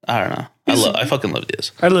I don't know. I fucking love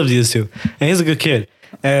Diaz. I love Diaz too, and he's a good kid.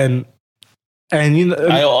 And you know,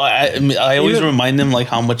 I always Even- remind him like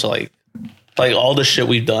how much like all the shit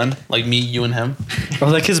we've done, like me, you, and him.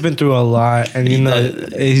 that kid's been through a lot, and you know,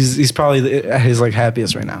 he's probably at his like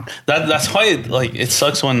happiest right now. That's why like it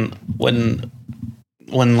sucks when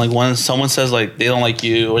someone says like they don't like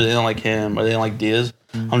you or they don't like him or they don't like Diaz.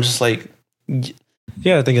 I'm just like,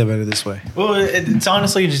 Yeah, think about it this way. Well, it's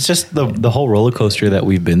honestly just the whole roller coaster that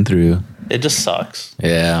we've been through. it just sucks.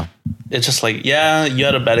 Yeah. It's just like, yeah, you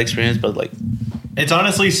had a bad experience, but like, It's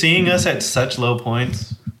honestly seeing us at such low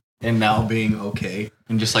points and now being okay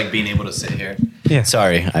and just like being able to sit here. Yeah.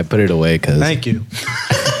 Sorry, I put it away because. Thank you.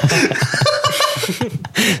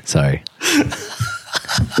 Sorry.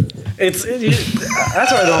 That's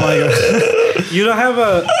why I don't like it. You don't have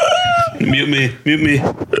a. mute me.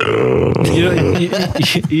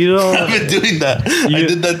 You don't. I've been doing that. I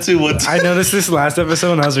did that too once. I noticed this last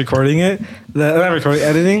episode when I was recording it.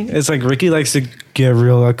 Editing. It's like Ricky likes to get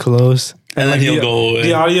real close. And then like he'll go away.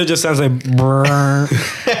 The audio just sounds like brrr.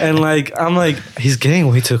 And like I'm like, he's getting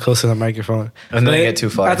way too close to the microphone. And then I But get too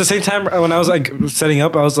far. At the same time, when I was like setting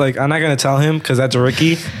up, I was like, I'm not gonna tell him because that's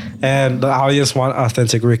Ricky, and the audience want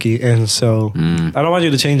authentic Ricky, and so I don't want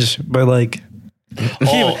you to change, but like.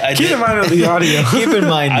 Keep in mind of the audio. Keep in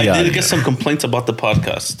mind I the audio. did get some complaints about the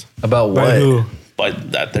podcast, About By what? who? by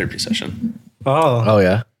that therapy session. Oh. Oh,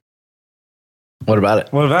 yeah. What about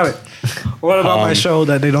it? What about it? What about my show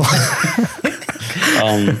that they don't?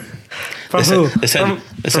 From who? They said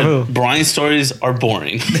From who? Brian's stories are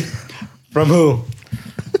boring. From who?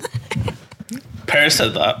 Paris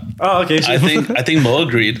said that. Oh, okay. I think Mo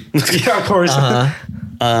agreed. Yeah, of course.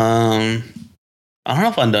 I don't know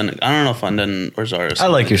if I'm done. I don't know if I'm done or Zara. I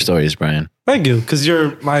like your stories, Brian. Thank you, because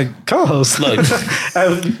you're my co-host. Look.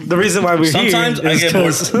 The reason why we're Sometimes here I is get bored.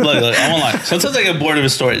 'cause- Look, I won't lie. Sometimes I get bored of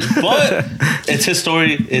his stories, but it's his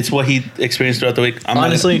story. It's what he experienced throughout the week.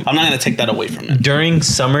 Honestly- I'm not gonna take that away from him. During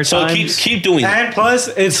So summertime, keep doing it. And plus,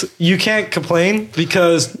 you can't complain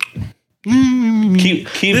because Keep.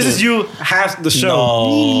 this is you half the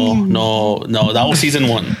show. No. That was season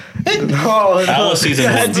 1. No, That was season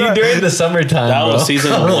 1. during the summertime, That bro. was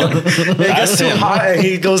season 1. It That's gets too him. hot and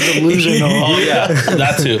he goes delusional. Oh yeah,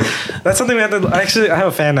 that too. That's something we have to. Actually, I have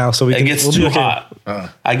a fan now, so we It can. gets we'll be too okay.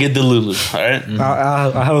 hot. I get the Lulu. All right.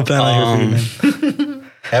 I'll have a fan out here for you,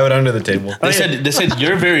 man. Have it under the table. They said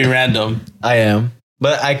you're very random. I am,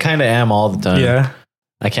 but I kind of am all the time. Yeah.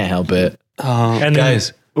 I can't help it. And Guys.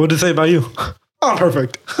 then, what did it say about you? Oh,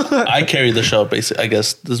 perfect. I carry the show. Basically, I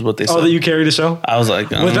guess this is what they said. Oh, that you carry the show? I was like,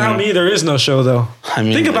 Without me, there is no show, though. I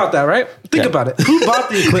mean, Think about that, right? Think Yeah. about it. Who bought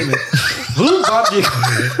the equipment? Who bought the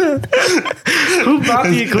equipment? Who bought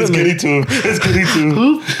the equipment? to. It's getting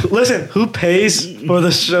to. Who pays for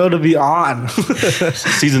the show to be on?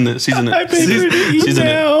 Season it. Season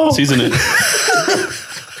it. Season it.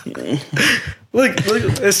 Look,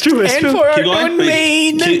 it's true. It's true. Keep going.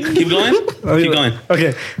 Wait, keep going. Keep going.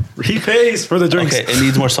 Okay, he pays for the drinks. Okay, it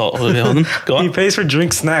needs more salt. Okay, hold on. Go He on. pays for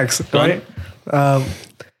drink snacks, on. right?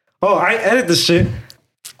 I edit this shit.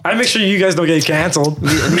 I make sure you guys don't get canceled.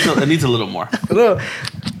 It needs a little more. Look.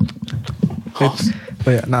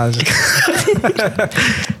 But yeah, nah.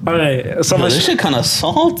 All right. So Yo, my this shit kind of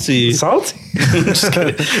salty. salty. Just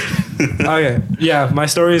kidding. Okay. Yeah, my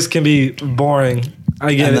stories can be boring.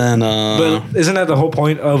 I get And it. then, But isn't that the whole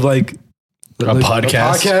point of like A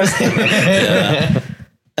podcast.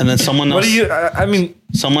 and then someone else. What do you? I mean,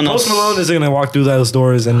 Someone else. Post Malone isn't gonna walk through those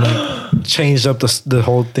doors and like change up the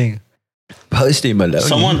whole thing. Posty Malone.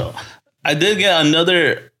 Someone. I did get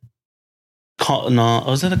another. No,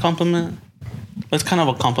 was it a compliment? It's kind of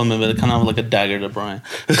a compliment, but it's kind of like a dagger to Brian.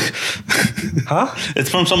 Huh? It's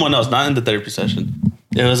from someone else, not in the therapy session.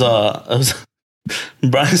 It was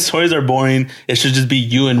Brian's stories are boring. It should just be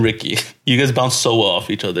you and Ricky. You guys bounce so well off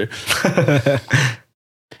each other.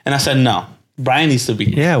 And I said, no, Brian needs to be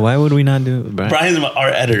here. Yeah, why would we not do it, Brian? Brian's our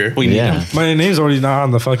editor. We need Yeah. him. My name's already not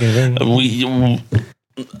on the fucking thing. We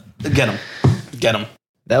get him. Get him.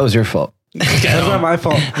 That was your fault. That's not my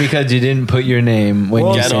fault. Because you didn't put your name when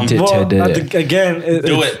you Get sent 'em. it to Well, the. again,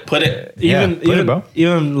 Do it. Put it. Even Yeah, put it, bro.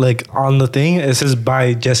 even like on the thing, it says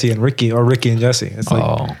by Jesse and Ricky or Ricky and Jesse. It's like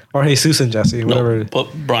Oh. or Jesus and Jesse, whatever. No,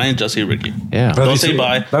 put Brian, Jesse, Ricky. Yeah. That'd Don't be say sweet.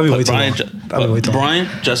 bye. That'd be way Put too Brian, long. That'd be way too long. Brian,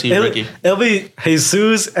 Jesse, Ricky. It'll be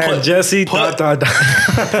Jesus and Put- Jesse. put- Dot.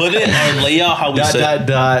 Put it or lay out how we Dot, say dot,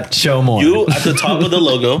 dot, show more. you at the top of the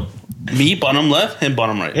logo, me bottom left, him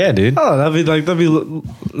bottom right. Yeah, dude. Oh, that'd be like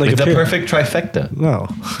It's a pair- perfect trifecta. No,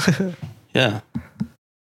 Yeah.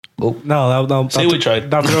 no, Say we tried.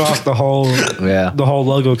 That throw off the whole Yeah. the whole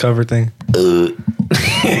logo cover thing.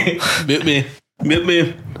 Mute me. Mute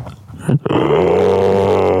me.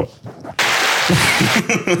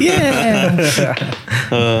 Yeah.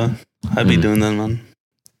 I'd be doing that, man.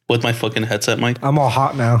 With my fucking headset mic. I'm all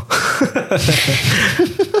hot now.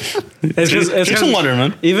 It's just Drink some water,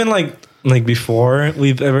 man. even like before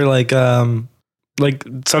we've ever like started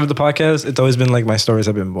the podcast, it's always been like my stories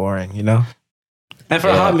have been boring, you know. And for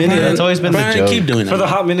a hot minute, That's always been the Brian, joke. keep doing for that. the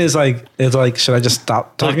hot minute is like it's like should I just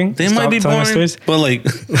stop talking? Look, they Stop might be telling my boring, stories? but like,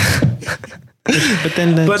 But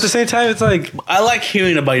then But at the same time, it's like I like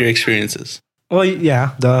hearing about your experiences. well,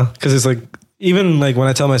 yeah, duh, because it's like even like when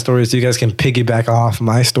I tell my stories, you guys can piggyback off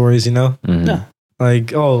my stories, you know. Yeah.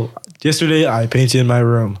 Like, oh, yesterday I painted in my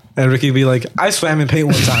room. And Ricky can be like, I swam in paint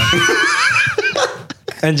one time.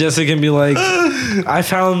 And Jesse can be like, I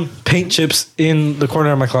found paint chips in the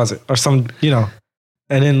corner of my closet or some, you know.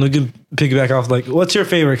 And then we can piggyback off like, what's your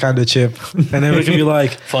favorite kind of chip? And then Ricky can be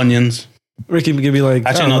like, Funyuns. Ricky can be like,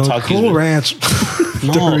 Actually, I don't no, know, Takis. Cool Ranch.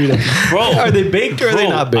 No. Doritos. Bro. are they baked or are they Bro,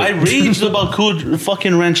 not I baked? raged about cool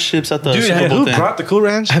fucking ranch chips at the Dude, Super Hey, Bowl who thing. brought the Cool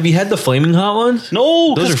Ranch? Have you had the flaming hot ones?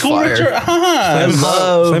 No, Those because are Cool fire. Ranch are Flamin'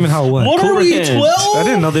 Hot- Flamin' Hot what? What Cool are we, Ranch. 12? I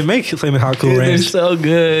didn't know they make Flamin' Hot Cool They're Ranch. so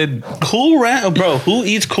good. Cool Ranch, bro. Who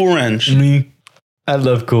eats Cool Ranch? Me. I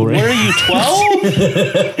love Cool What Ranch. are you,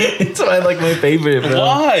 12? It's why I like my favorite, bro.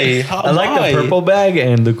 Why? How, I like why? the purple bag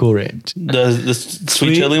and the Cool Ranch. The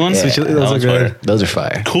sweet chili ones. Sweet chili, those That are one's good. fire. Those are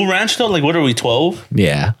fire. Cool Ranch though, like what are we, 12?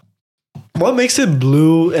 Yeah. What makes it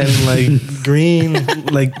blue and like green?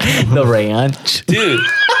 Like, The ranch. Dude,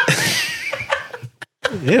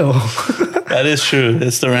 ew. that is true.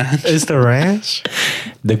 It's the ranch. It's the ranch?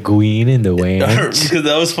 The queen and the ranch. Because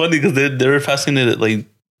that was funny because they were passing it like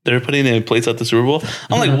they were putting it in plates at the Super Bowl.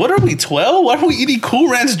 I'm like, what are we, 12? Why are we eating Cool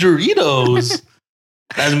Ranch Doritos?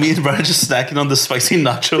 As me and Brian just snacking on the spicy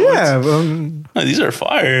nachos. Yeah. Oh, these are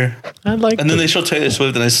fire. I like And then they show Taylor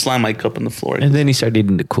Swift and I slam my cup on the floor. And then he started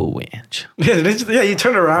eating the Cool Ranch. Yeah, you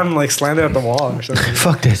turn around and like slammed it at the wall or something.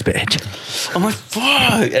 Fuck this bitch. I'm like,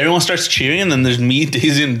 fuck. Everyone starts cheering and then there's me,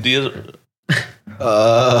 Daisy, and Diaz.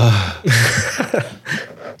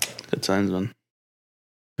 Good times, man.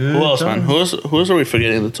 Who else, man? Who else are we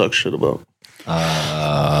forgetting to talk shit about?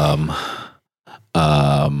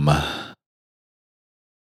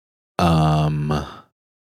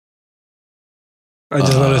 I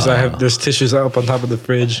just noticed there's tissues up on top of the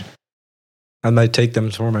fridge. I might take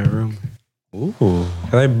them for my room. Ooh.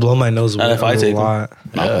 And I blow my nose And if I a take them? lot.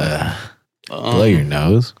 Blow your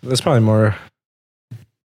nose. That's probably more.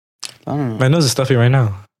 I don't know. My nose is stuffy right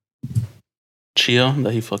now. Chio,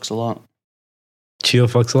 that he fucks a lot. Chio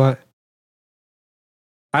fucks a lot.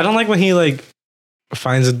 I don't like when he like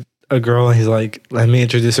finds a girl and he's like, let me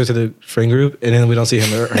introduce her to the friend group, and then we don't see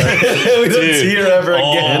him or her. We don't see her ever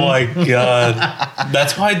again. Oh my god.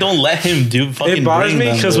 That's why I don't let him do fucking. It bothers bring me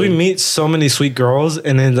them, because we dude. meet so many sweet girls,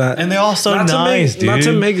 and then that And they're all so not nice, to make, not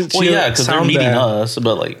to dude. make Well, Chio yeah, because they're sound meeting bad. us,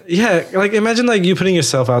 but like, Yeah, like imagine like you putting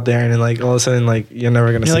yourself out there, and then like all of a sudden like you're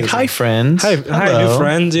never gonna You're see like, this hi, friends. Hi, Hello." new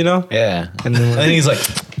friends, you know? Yeah. And then, And then he's like,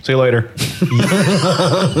 see you later.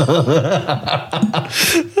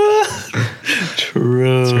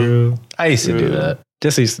 true. I used to do that.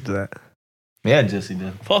 Jesse used to do that. Yeah, Jesse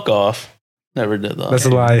did. Fuck off. Never did that. That's a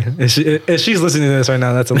lie. If she's listening to this right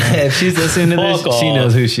now, that's a lie. If she's listening to this, Fuck she off.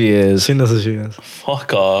 knows who she is. She knows who she is.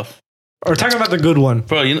 Fuck off, Or talk about the good one.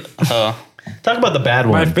 bro. You know, Talk about the bad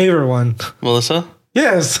My one. favorite one. Melissa.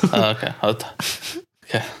 Yes. Okay. Okay.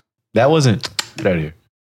 That wasn't. Get out of here.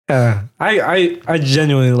 Yeah. I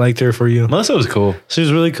genuinely liked her for you. Melissa was cool. She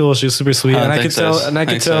was really cool. She was super sweet. And I could Thanks, tell guys. and I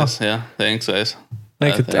could Thanks, tell guys. Yeah. Thanks, guys.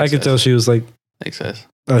 I could tell she was like Thanks, guys.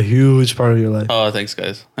 a huge part of your life. Oh, thanks,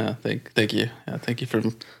 guys. Yeah. Thank you. Yeah. Thank you. Fuck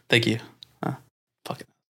it.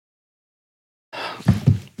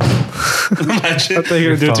 Imagine. I thought you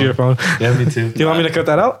were gonna do it to your phone. Yeah, me too. Do you want me to cut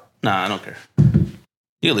that out? Nah, I don't care.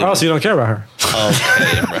 You leave. Oh, it. so you don't care about her.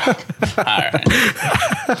 Okay, bro. All right.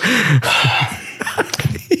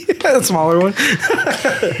 That smaller one.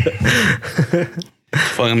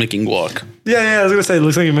 Fucking making guac. Yeah, I was gonna say, it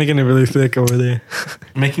looks like you're making it really thick over there.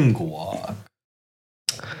 Making guac.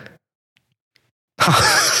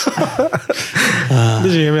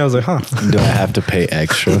 Did you hear me? I was like, huh. Do I have to pay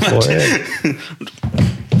extra for it?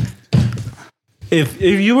 If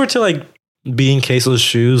you were to like be in Queso's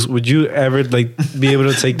shoes, would you ever like be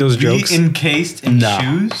able to take those jokes? Encased in Nah.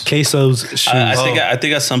 shoes? Queso's shoes. I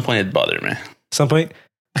think at some point it'd bother me. Some point.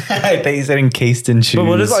 I thought you said encased in shoes. But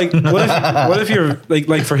what is like? What if you're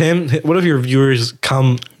like for him? What if your viewers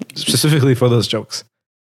come specifically for those jokes?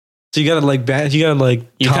 So you gotta like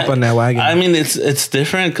You hop can't- on that wagon. I mean, it's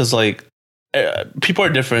different because like people are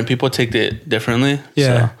different. People take it differently.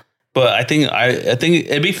 Yeah. So. But I think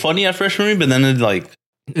it'd be funny at first for me, but then it'd like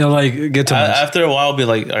It'll like get too much. after a while, I'll be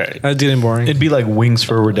like, all right, That's getting boring. It'd be like Wings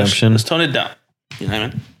for Redemption. let's tone it down. You know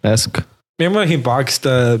what I mean? Esque. Remember when he boxed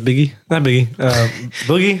Biggie? Not Biggie.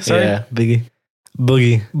 Boogie. Sorry. Yeah. Boogie.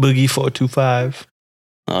 Boogie 425.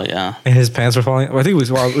 Oh yeah, And his pants were falling. I think we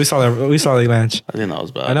saw the match. I think that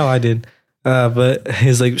was bad. I know I did. But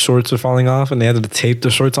his like shorts were falling off, and they had to tape the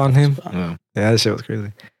shorts on him. Oh. Yeah, that shit was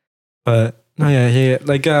crazy. But no, yeah.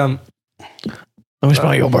 Like I wish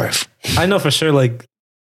my your breath. I know for sure. Like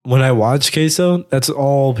when I watch Queso, that's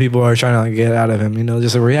all people are trying to like, get out of him. You know,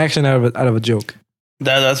 just a reaction out of a joke.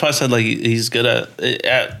 That's why I said like he's good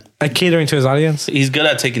at Like catering to his audience. he's good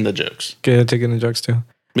at taking the jokes Good at taking the jokes too.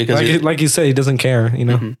 because Like you said, he doesn't care. You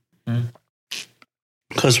know. Mhm.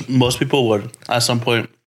 Because most people would at some point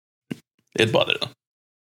it bother them.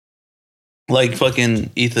 Like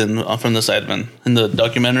fucking Ethan from the Sidemen in the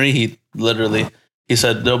documentary, he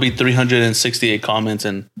said there'll be 368 comments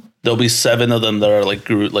and there'll be 7 of them that are like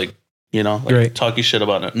like Great. talking shit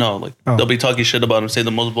about it. No, like Oh. they'll be talking shit about him, say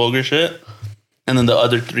the most vulgar shit, and then the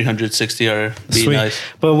other 360 are being Sweet. nice.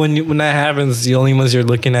 But when that happens, the only ones you're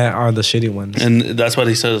looking at are the shitty ones. And that's what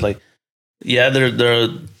he says. Like, yeah,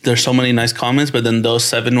 there's so many nice comments, but then those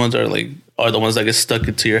 7 ones are the ones that get stuck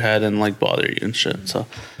into your head and like bother you and shit. So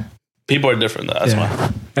people are different. That's Yeah. why.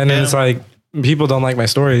 And then it's like people don't like my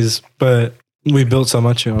stories, but we built so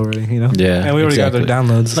much already, you know. Yeah, and we already got their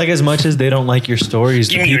downloads. Like as much as they don't like your stories,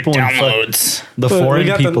 the people in downloads. the But foreign we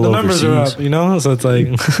got people the numbers overseas, are up, you know. So it's like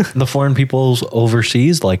the foreign peoples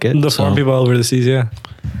overseas like it. the so. foreign people over the seas, yeah.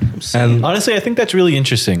 And Honestly, I think that's really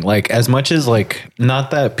interesting. Like as much as like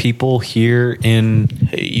not that people here in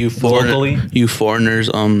Hey, you Locally? foreigners.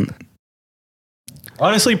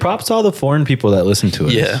 honestly, props to all the foreign people that listen to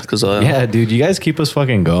us. Yeah, because Yeah, dude, you guys keep us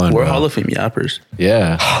fucking going. we're bro. Hall of Fame yappers.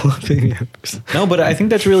 Yeah. No, but I think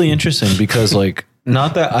that's really interesting because like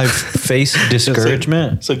not that I've faced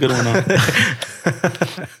discouragement, It's a good one.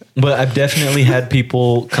 Huh? but I've definitely had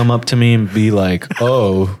people come up to me and be like,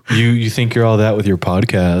 "Oh, you think you're all that with your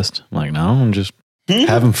podcast?" I'm like, "No, I'm just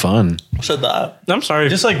having fun." Said that. I'm sorry.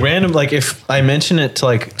 Just like random, like if I mention it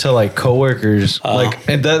to coworkers, like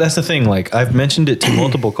and that's the thing. Like I've mentioned it to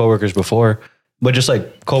multiple coworkers before, but just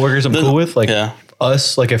like coworkers I'm cool with, like Yeah.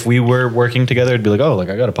 us, like if we were working together, it'd be like, "Oh, like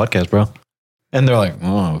I got a podcast, bro," and they're like,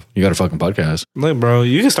 "Oh, you got a fucking podcast?" Look, bro,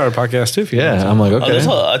 you can start a podcast too if you want Yeah, to. I'm like, Oh, okay,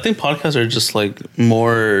 I think podcasts are just like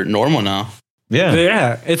more normal now. yeah,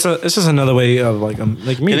 Yeah, it's just another way of like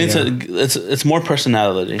media. It's more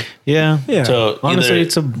personality. yeah. Yeah. So Honestly, either-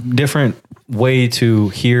 it's a different way to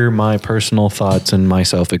hear my personal thoughts and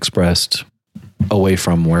myself expressed away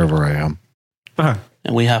from wherever I am. Uh-huh.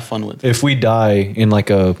 and we have fun with it. If we die in like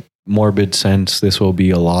a morbid sense, this will be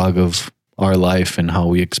a log of our life and how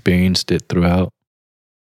we experienced it throughout.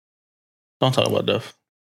 Don't talk about death.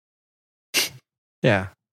 Yeah,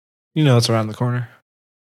 you know it's around the corner.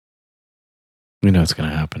 We know it's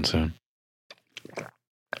gonna happen soon.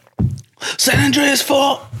 San Andreas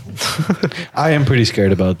fault. I am pretty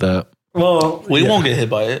scared about that. Well, We won't get hit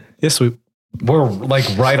by it. Yes, we. We're like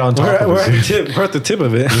right on top We're of it. we're at the tip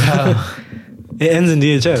of it. Yeah. It ends in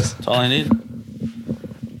DHS. That's all I need.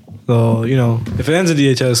 So you know, if it ends in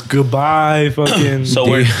DHS, goodbye, fucking. So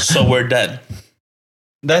we're dead.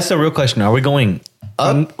 That's the real question. Are we going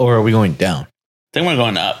up or are we going down? I think we're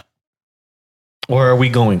going up. Or are we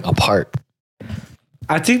going apart?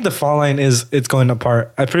 I think the fall line it's going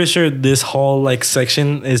apart. I'm pretty sure this whole like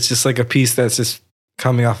section is just like a piece that's just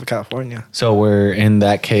coming off of California. So we're in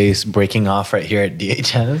that case breaking off right here at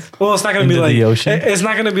DHS. Well, it's not gonna be Into like the ocean? It's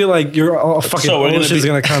not gonna be like your fucking So we're gonna ocean's be-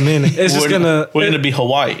 gonna come in. It's just We're gonna be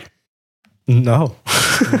Hawaii. no.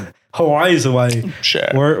 Hawaii is Hawaii. Sure.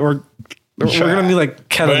 We're gonna be like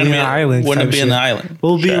Catalina Island. We're gonna type be shit. an island.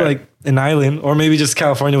 We'll be Sure. like an island, or maybe just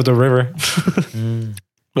California with a river.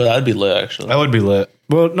 But that'd be lit actually. That would be lit.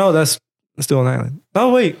 Well, no, that's still an island.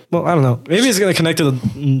 Oh wait, well I don't know. Maybe it's gonna connect to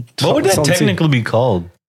the. What would that Salton Sea. technically be called?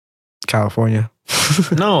 California?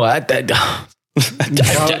 No,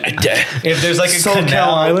 If there's like a SoCal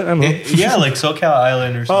canal Island? I don't know. yeah, like SoCal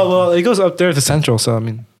Island or something. Oh well, it goes up there to Central, so I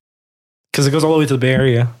mean, because it goes all the way to the Bay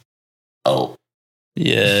Area. Oh.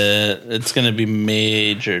 Yeah, it's gonna be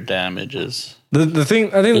major damages. The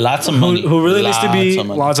thing I think Lots of money. who really needs to be Lots of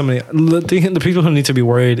money. lots of money. The people who need to be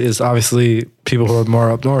worried is obviously people who are more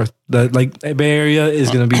up north. That like Bay Area is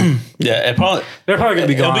gonna be Yeah, they're probably gonna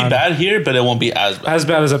be it'll gone be bad here, but it won't be as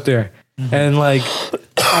bad. as up there. And like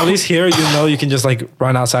at least here, you can just like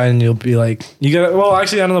run outside and you'll be like you got. Well,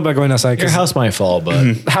 actually, I don't know about going outside Your because house might fall,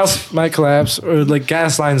 but the house might collapse or like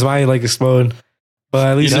gas lines might like explode. But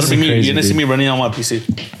at least You're it's gonna, see me, crazy, you're gonna see dude. me running on my PC.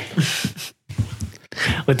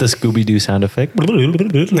 with the Scooby Doo sound effect. I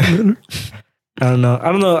don't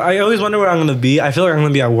know. I always wonder where I'm gonna be. I feel like I'm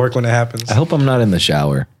gonna be at work when it happens. I hope I'm not in the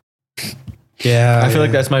shower. Yeah, I feel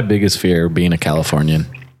like that's my biggest fear being a Californian.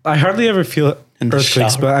 I hardly ever feel In the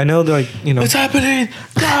earthquakes, shower? but I know they're like It's happening.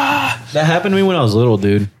 Ah! That happened to me when I was little,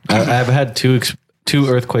 dude. I've had two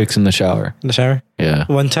earthquakes in the shower. in the shower. Yeah.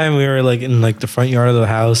 One time we were like in like the front yard of the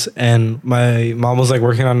house, and my mom was like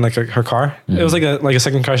working on like her car. It was like a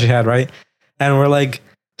second car she had, right? And we're like,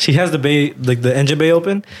 she has the bay, like the engine bay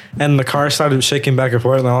open, and the car started shaking back and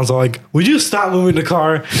forth. And I was all like, "Would you stop moving the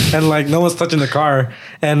car?" And like no one's touching the car.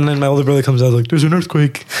 And then my older brother comes out like, "There's an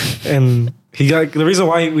earthquake," and he got the reason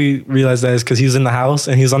why we realized that is because he was in the house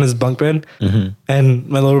and he was on his bunk bed, and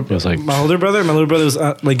my was like- older brother was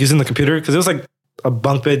like using the computer because it was like a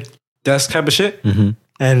bunk bed desk type of shit,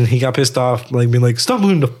 and he got pissed off, like being like, "Stop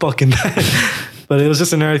moving the fucking bed." But it was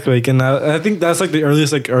just an earthquake, and I think that's like the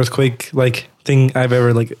earliest like earthquake like thing I've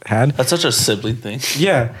ever like had. That's such a sibling thing.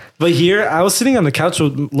 Yeah, but here I was sitting on the couch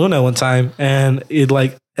with Luna one time, and it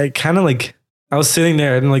kind of like I was sitting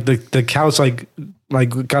there, and like the couch like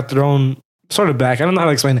got thrown sort of back. I don't know how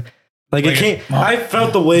to explain it. Like it came, I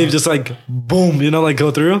felt the wave just like boom, like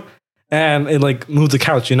go through, and it like moved the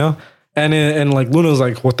couch, and like Luna was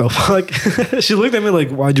like, "What the fuck?" She looked at me like,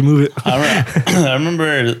 "Why'd you move it?" I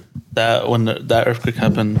remember that when that earthquake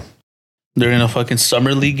happened during a fucking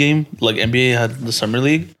summer league game. Like NBA had the summer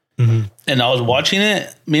league, and I was watching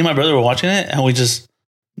it. Me and my brother were watching it, and we just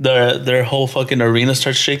their whole fucking arena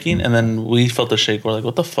starts shaking, and then we felt the shake. We're like,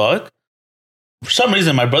 "What the fuck?" For some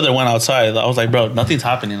reason, my brother went outside. I was like, "Bro, nothing's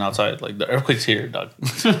happening outside. Like the earthquake's here, dog."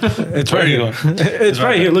 It's Where right are you here. going? It's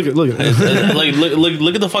right here. Look at it. Like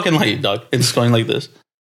look at the fucking light, dog. It's going like this.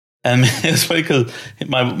 And it's funny because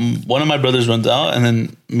one of my brothers runs out, and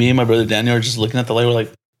then me and my brother Daniel are just looking at the light. We're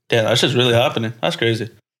like, "Damn, that shit's really happening. That's crazy."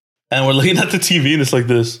 And we're looking at the TV, and it's like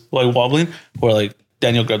this, like wobbling. We're like,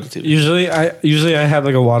 Daniel, grab the TV. Usually I have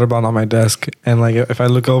like a water bottle on my desk, and like if I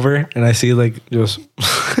look over and I see like just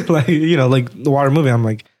like like the water moving, I'm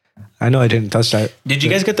like, I know I didn't touch that. Did you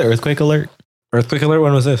guys get the earthquake alert Earthquake alert?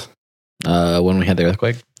 When was this? when we had the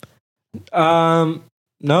earthquake?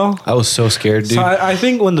 No. I was so scared, dude. So I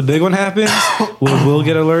think when the big one happens, we'll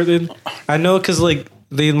get alerted. I know because like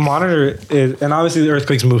they monitor it, and obviously the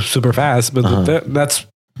earthquakes move super fast, but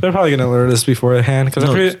they're probably gonna alert us beforehand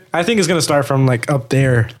because I think it's gonna start from like up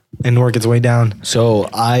there and work its way down. So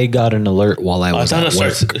I got an alert while I I was thought at it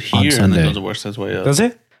work starts on here and then Sunday. goes to work its way up. Does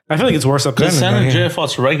it? I feel like it's worse up there. Because than San down here.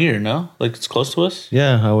 Andreas right here, no? Like it's close to us.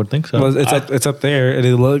 Yeah, I would think so. Well, it's up there, and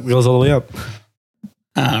it goes all the way up.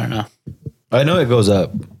 I don't know. I know it goes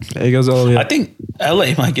up. It goes all the way I up. think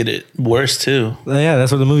LA might get it worse too. Yeah,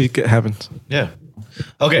 that's what the movie happens. Yeah.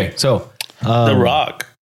 Okay, so The Rock.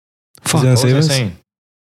 fuck, gonna what save was I us? saying?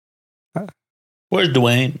 Where's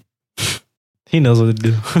Dwayne? He knows what to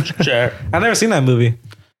do. Sure. I've never seen that movie.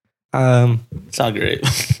 It's not great.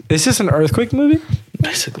 It's just an earthquake movie.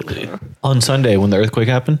 Basically. On Sunday when the earthquake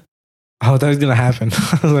happened, Oh, that was gonna happen.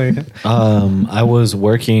 I was like, I was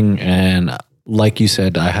working and like you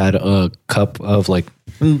said, I had a cup of like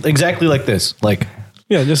exactly like this. Like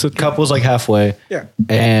yeah, just a cup was like halfway. Yeah.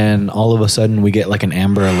 And all of a sudden we get like an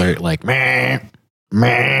Amber Alert, like meh,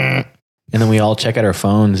 meh. And then we all check at our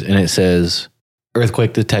phones and it says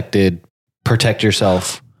earthquake detected, protect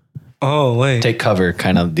yourself, Oh wait. take cover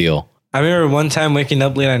kind of deal. I remember one time waking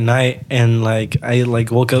up late at night and like I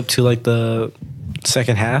like woke up to like the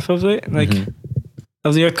second half of it, like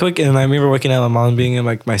of the earthquake, and I remember waking up, my mom being in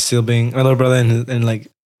like my little brother in like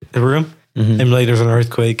the room, and like there's an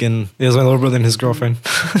earthquake, and it was my little brother and his girlfriend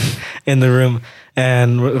in the room,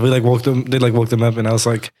 and we like woke them. They like woke them up, and I was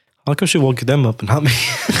like, how come she woke them up and not me?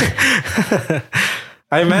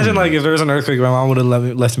 I imagine like if there was an earthquake, my mom would have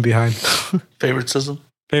left him behind. Favoritism.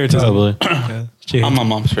 Favoritism. Probably. Yeah, she- I'm my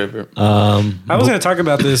mom's favorite. I was gonna talk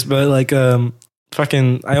about this, but like,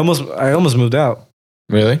 fucking, I almost moved out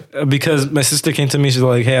Really? because my sister came to me. She's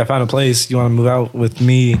like, "Hey, I found a place. You want to move out with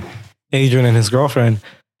me, Adrian, and his girlfriend?"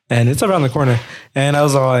 and it's around the corner. And I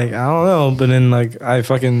was all like, I don't know. But then like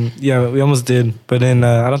we almost did. But then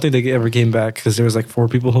I don't think they ever came back because there was like 4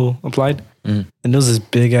 people who applied, and there was this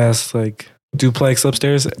big ass like duplex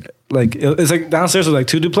upstairs. Like it's like downstairs was like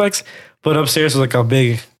 2 duplex, but upstairs was like a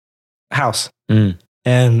big house. And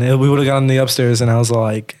we would have gotten the upstairs, and I was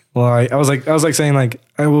like, well, I was like saying like,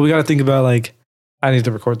 well, we got to think about like, I need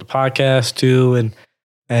to record the podcast too,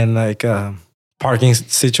 and like parking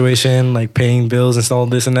situation, like paying bills and all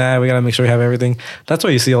this and that. We got to make sure we have everything. That's why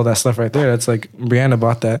you see all that stuff right there. That's like Brianna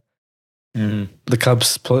bought that. The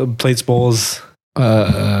cups, plates, bowls. You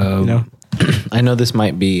know, I know this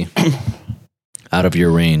might be out of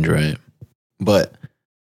your range, right? But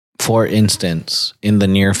for instance, in the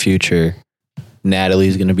near future,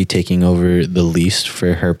 Natalie's going to be taking over the lease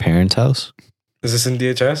for her parents' house. Is this in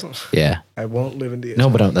DHS? Yeah. I won't live in DHS. No,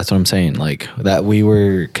 but that's what I'm saying. Like that we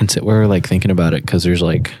were like thinking about it because there's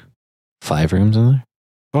like 5 rooms in there.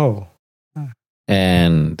 Oh.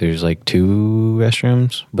 And there's like 2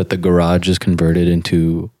 restrooms, but the garage is converted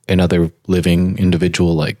into another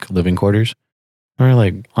individual like living quarters. And we're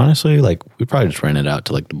like, honestly, like we'd probably just rent it out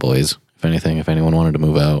to like the boys, if anything, if anyone wanted to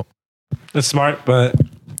move out. That's smart, but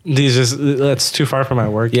that's too far from my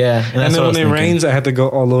work. Yeah. And then when it rains, I had to go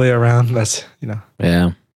all the way around. That's,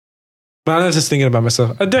 Yeah. But I was just thinking about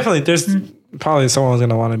myself. There's probably someone's going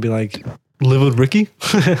to want to be like, live with Ricky?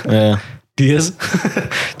 Yeah. Diaz?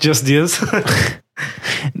 Just Diaz?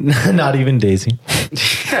 Not even Daisy.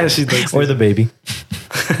 Yeah, she thinks. Or the baby.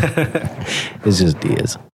 It's just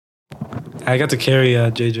Diaz. I got to carry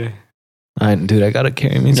JJ. Dude, I gotta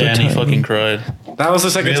carry me. Yeah, and he fucking cried. That was the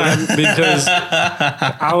second time because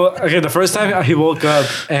the first time he woke up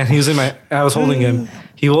and he was I was holding him.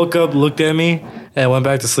 He woke up, looked at me, and went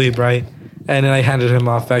back to sleep, right? And then I handed him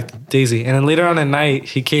off back to Daisy. And then later on at night,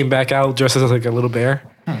 he came back out dressed as like a little bear.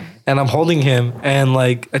 And I'm holding him, and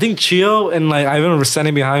like I think Chio and like Ivan were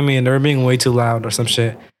standing behind me, and they were being way too loud or some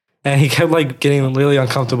shit. And he kept like getting really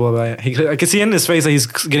uncomfortable about it. I could see in his face that he's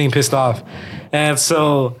getting pissed off. And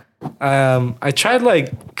so I tried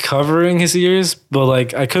like covering his ears, but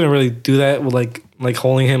like I couldn't really do that with like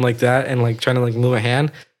holding him like that and like trying to like move a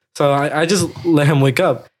hand. So I just let him wake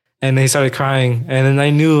up, and he started crying. And then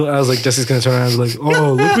I knew, I was like, Jesse's gonna turn around and be like,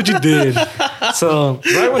 oh, look what you did. So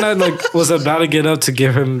right when I like was about to get up to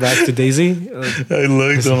give him back to Daisy, I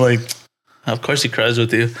looked. I'm like, of course he cries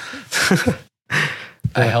with you.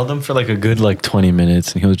 I held him for like a good like 20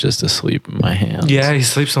 minutes, and he was just asleep in my hands. Yeah, he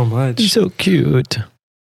sleeps so much. He's so cute.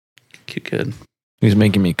 Cute kid. He was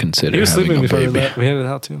making me consider. He was having sleeping a before baby. we had it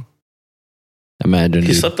out too. Imagine. He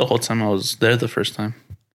Dude. slept the whole time I was there the first time.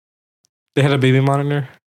 They had a baby monitor.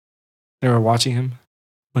 They were watching him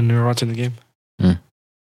when they were watching the game.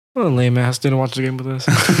 What a lame ass didn't watch the game with us.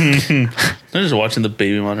 They're just watching the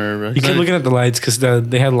baby monitor, bro. He kept looking at the lights because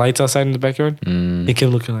they had lights outside in the backyard. Mm. He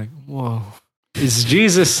kept looking like, whoa, it's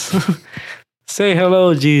Jesus. Say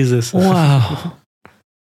hello, Jesus. Wow.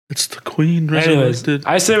 It's the queen Anyways, resurrected.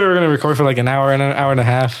 I said we were going to record for like an hour and a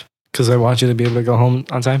half because I want you to be able to go home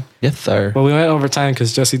on time. Yes, sir. But we went over time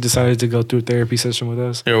because Jesse decided to go through a therapy session with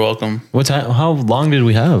us. You're welcome. What time? How long did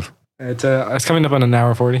we have? It's coming up on an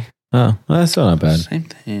hour 40. Oh, well, that's still not bad. Same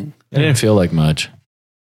thing. It didn't feel like much.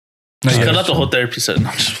 Just Yeah. cut out the whole therapy set. No,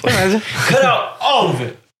 I'm just playing. Cut out all of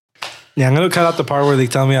it. Yeah, I'm going to cut out the part where they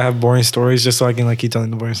tell me I have boring stories just so I can like keep telling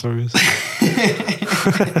the boring stories.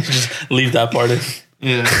 Just leave that part in.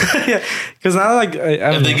 Yeah. Yeah, because now like I If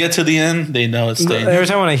don't they know. get to the end, they know it's staying. Every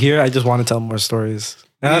time when I hear it, I just want to tell more stories.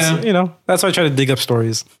 And that's, that's why I try to dig up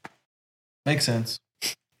stories. Makes sense.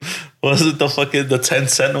 Was it the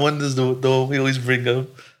 10-cent one? Is the one we always bring up?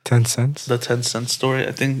 10 cents? The 10-cent story,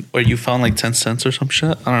 I think, where you found like 10 cents or some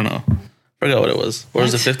shit. I don't know. Forgot what it was. Or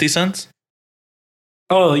was it 50 cents?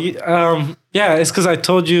 Oh, yeah, it's because I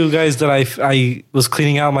told you guys that I was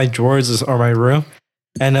cleaning out my drawers or my room,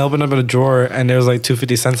 and I opened up a drawer, and there was like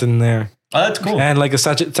 250 in there. Oh, that's cool. And like a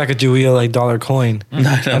Sacagawea like dollar coin. No,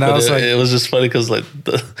 And I but was like- it was just funny because like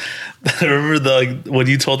I remember when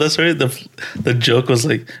you told that story, the joke was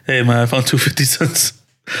like, "Hey man, I found 250 cents."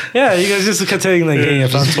 Yeah, you guys just kept saying like, Yeah, hey, I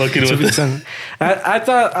just found fucking with 250 cents. I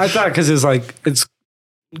thought because it's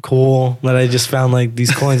cool that I just found like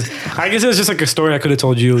these coins. I guess it was just like a story I could have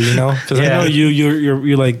told you, because I Yeah. know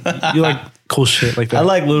you like cool shit like that. I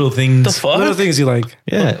like little things. The fuck? little things you like.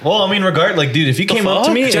 Yeah. Well, I mean, like, dude, if you came up to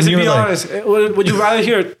fuck? me Just and to you were be like, honest, would you rather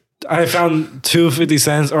hear I found 250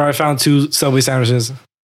 cents or I found 2 Subway sandwiches?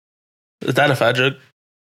 Is that a fat joke?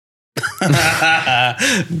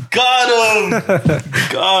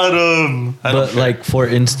 Got him. but like, for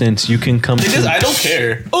instance, you can come Because to. I don't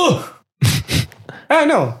care. I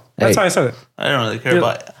know. That's Hey. why I said it. I don't really care. Yeah.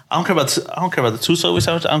 But I don't care about the 2 Subway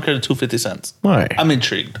sandwich. I don't care the 2.50 cents. All right. I'm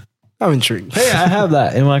intrigued. I'm intrigued. Hey, I have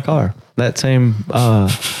that in my car. That same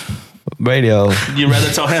radio. You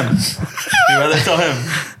rather tell him. You rather tell him.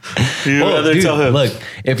 You rather Dude, tell him. look,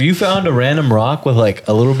 if you found a random rock with like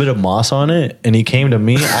a little bit of moss on it and he came to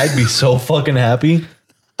me, I'd be so fucking happy.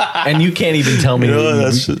 And you can't even tell me. No,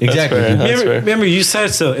 that's exactly. fair. That's fair. Remember, you said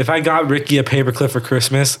so. If I got Ricky a paperclip for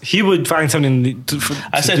Christmas, he would find something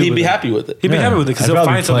I said he'd be happy with it. He'd be happy with it because I'd he'll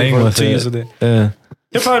probably find something playing to use with it. Yeah.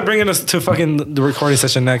 He'll probably bring us to fucking the recording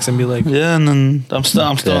session next and be like, Yeah, and then I'm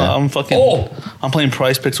Yeah. I'm playing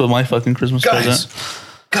Price Picks with my fucking Christmas present.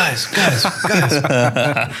 Guys.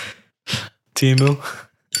 Timu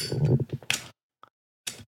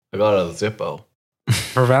I got a Zippo.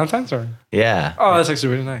 for Valentine's or? Yeah. Oh, that's actually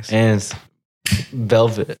really nice. And it's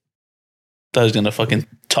velvet. I was gonna fucking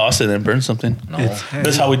toss it and burn something.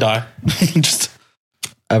 That's how we die. Just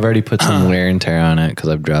I've already put some wear and tear on it because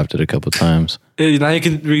I've dropped it a couple times. Now you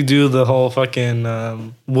can redo the whole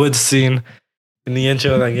fucking woods scene in the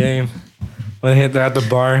intro of that game when they're at the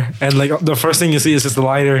bar and like the first thing you see is just the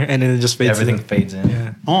lighter and then it just fades. Everything in. fades in.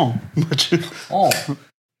 Yeah.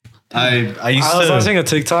 I used I was to. watching a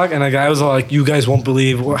TikTok and a guy was all like, "You guys won't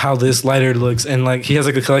believe how this lighter looks," and like he has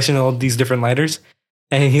like a collection of all these different lighters,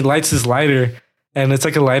 and he lights his lighter, and it's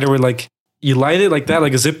like a lighter where like you light it like that,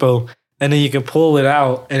 like a Zippo, and then you can pull it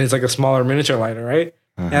out, and it's like a smaller miniature lighter, right?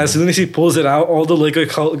 And as soon as he pulls it out, all the liquid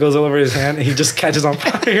goes all over his hand, and he just catches on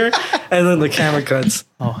fire, and then the camera cuts.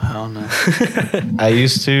 oh hell no. I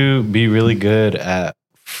used to be really good at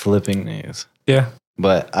flipping these, Yeah,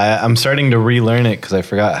 but I'm starting to relearn it because I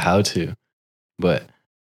forgot how to. But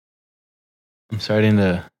I'm starting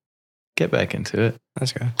to get back into it.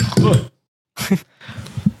 that's good.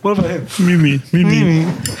 What about him? Mimi.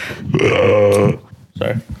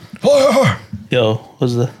 Sorry. Yo,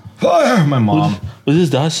 what's the My mom. what does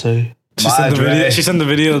that say? She sent the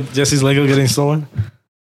video of Jesse's Lego getting stolen.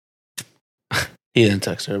 He didn't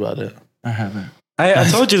text her about it. I haven't. I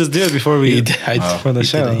told you to do it before He we, for the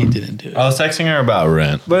show. He didn't do it. I was texting her about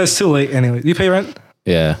rent. but it's too late anyway. You pay rent?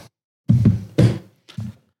 Yeah.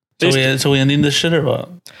 So we ending this shit or what?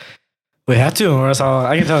 We have to, or else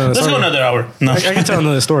I can tell another Let's story. go another hour. No. I can tell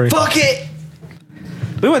another story. Fuck it.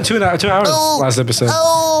 We went 2 hours last episode.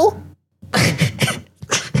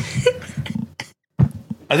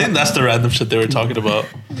 I think that's the random shit they were talking about.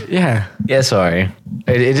 Yeah. Yeah, sorry.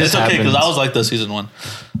 It just It's okay happens. because I was like the season 1.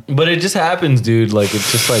 But it just happens, dude. Like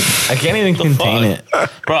it's just like I can't even contain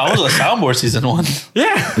fuck? Bro, I was a soundboard season 1.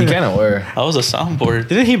 Yeah. it. You kind of were. I was a soundboard.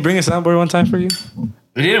 Didn't he bring a soundboard one time for you?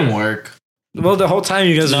 It didn't work. Well, the whole time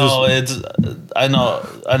you guys No, were it's I know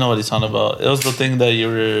what he's talking about. It was the thing that you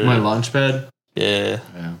were launch pad. yeah.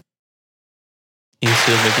 Yeah. He was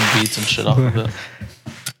still making beats and shit off of it.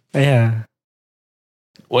 yeah.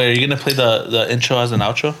 Wait, are you gonna play the intro as an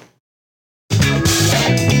outro?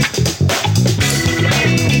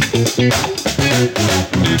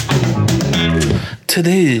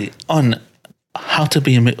 Today on How to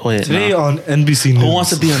Be a Wait, Today no. on NBC News. Who Wants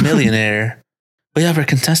to Be a Millionaire? We have our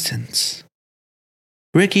contestants,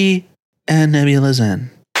 Ricky and Nebula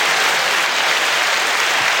Zen.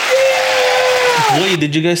 Wait,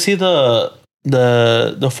 did you guys see the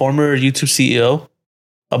former YouTube CEO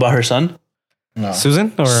about her son, No.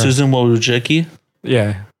 Susan? Or? Susan Wojcicki?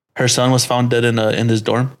 Yeah. Her son was found dead in his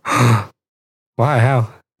dorm. Why?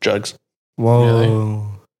 How? Drugs. Whoa. Really?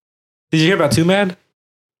 Did you hear about Too Mad?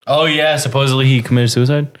 Oh yeah. Supposedly he committed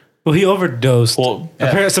suicide. Well, he overdosed. Well,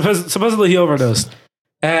 Supposedly he overdosed.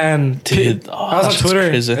 And dude, I was on Twitter.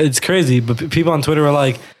 Crazy. It's crazy, but people on Twitter were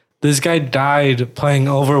like, this guy died playing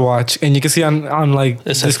Overwatch. And you can see on like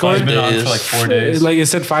It said Discord, 5 days. for like 4 days. like it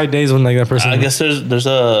said 5 days when like that person. I guess there's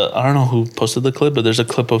a I don't know who posted the clip, but there's a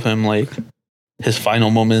clip of him like his final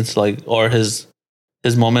moments, like or his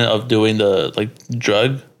moment of doing the like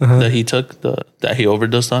drug Uh-huh. that he took, that he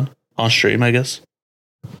overdosed on stream, I guess.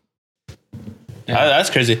 That's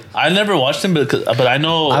crazy. I never watched him, but I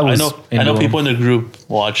know I know people in the group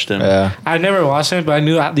watched him. Yeah. I never watched it, but I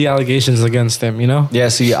knew the allegations against him. You know. Yeah.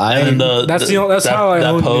 See, And then That's that's how I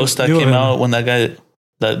that knew- post that knew came him. out when that guy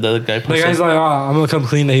the guy The posted. guy's like, oh, I'm gonna come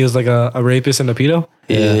clean that he was like a rapist and a pedo.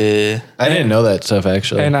 yeah. I didn't know that stuff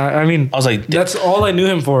actually. And I mean, I was like, that's all I knew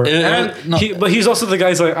him for. no. But he's also the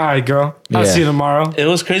guy's like, all right, girl, I'll Yeah. see you tomorrow. it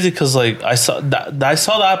was crazy because like I saw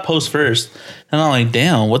that post first, and I'm like,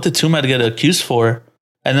 damn, what did Tumad get accused for?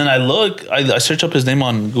 And then I search up his name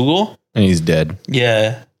on Google. and he's dead.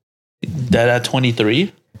 Yeah, dead at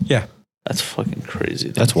 23. Yeah. That's fucking crazy.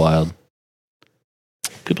 Dude. That's wild.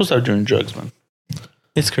 People start doing drugs, man.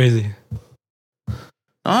 It's crazy.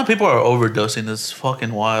 People are overdosing. It's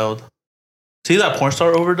fucking wild. See that porn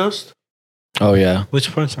star overdosed? Oh yeah,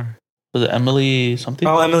 Which porn star? Was it Emily something?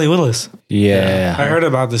 Oh, Emily Willis. yeah. I heard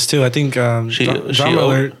about this too. I think she Drama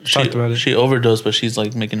Alert talked about it. She overdosed, but she's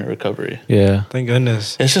like making a recovery. Yeah. Thank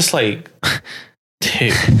goodness. It's just like,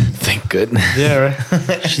 dude, Thank goodness. Yeah,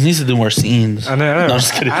 right. she needs to do more scenes. I never, No, I'm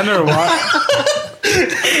just kidding. I never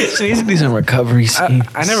watched. She needs to do some recovery scenes.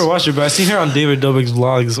 I never watched it, but I seen her on David Dobrik's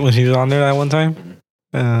vlogs when he was on there that one time.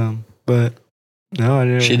 But no, I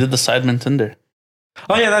didn't. She did the Sidemen Tinder.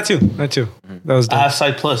 Oh yeah, that too. That was I dope. have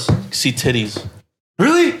Side Plus. See titties.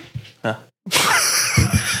 Really? Yeah.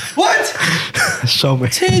 What? Show me.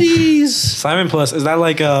 Titties. Simon Plus, is that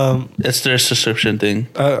like It's their subscription thing.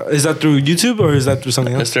 is that through YouTube or is that through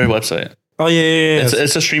something else? It's their website. Oh yeah.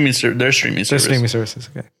 It's a streaming. Their streaming They're service. streaming services.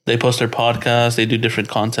 Okay. They post their podcast. They do different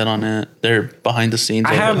content on it. They're behind the scenes.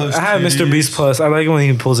 I of have it. Mr. Beast Plus. I like when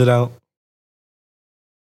he pulls it out.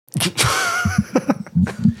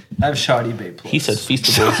 I have Shoddy Bay Plus. He said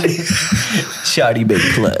Feastables. Shoddy Big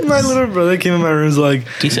Plus. My little brother came in my room. Was like,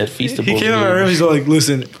 He said Feastables. he came in my room. He's like,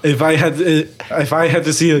 listen, if I had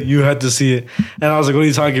to see it, you had to see it. And I was like, what are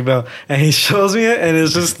you talking about? And he shows me it, and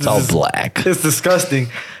it's just It's all black. It's disgusting.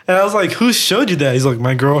 And I was like, who showed you that? He's like,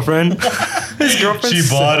 my girlfriend. His girlfriend. She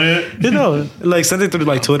bought it. You know, like sent it through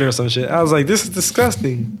like Twitter or some shit. I was like, this is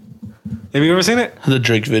disgusting. Have you ever seen it? The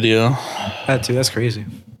Drake video. That too. That's crazy.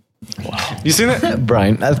 Wow. You seen it?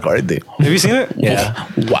 Brian, that's crazy. Have you seen it? Yeah.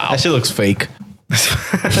 Wow. That shit looks fake. I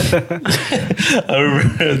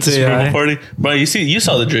remember at the Super AI. Bowl party. Bro, you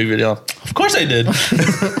saw the Drake video. Of course I did.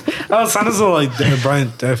 Oh, it sounded so like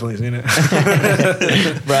Brian definitely seen it.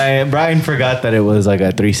 Brian forgot that it was like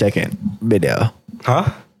a 3-second video. Huh?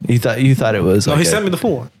 You thought it was. No, Like he sent me the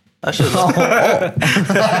full one. That shit.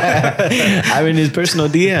 I'm in his personal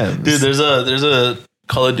DMs. Dude, there's a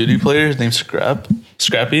Call of Duty player. His name's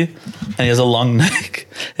Scrappy, and he has a long neck.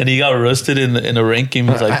 And he got roasted in a rank game.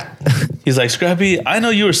 He's like, Scrappy, I know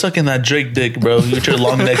you were sucking that Drake dick, bro. You with your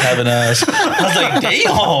long neck having ass. I was like,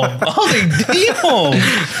 damn.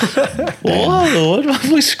 Whoa, what did my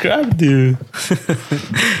boy Scrap do?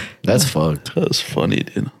 That's fucked. That was funny,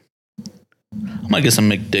 dude. I might get some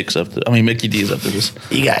Mickey D's after this.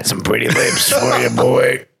 You got some pretty lips for you,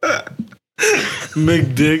 boy.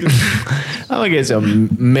 Mick I'm gonna get some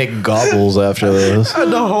Mick Gobbles after this.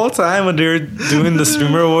 The whole time when they were doing the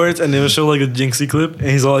streamer awards and they would show like a Jinxie clip and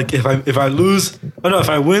he's all like, if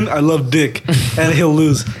I win, I love dick, and he'll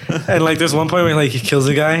lose. And like there's one point where like he kills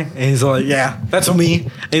a guy and he's all like, yeah, that's me.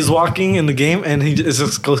 And he's walking in the game and he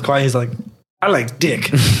just goes quiet. He's like, I like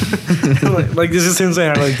dick. like this is him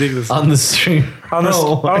saying I like dick. This On the stream. on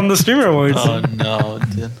the streamer awards. Oh no,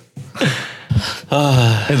 dude.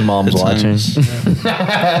 His mom's Good watching. times.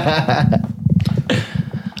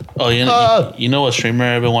 Oh, you know what streamer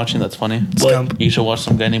I've been watching that's funny? Scump. You should watch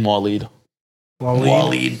some guy named Waleed.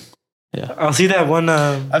 Waleed. Yeah. I'll see that one.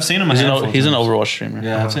 I've seen him. He's an Overwatch streamer.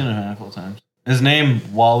 Yeah, I've seen him a handful of times. His name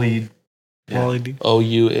Waleed. Yeah. Waleed.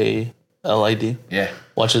 OUALID. Yeah,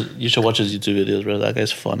 Watch it. You should watch his YouTube videos, bro. That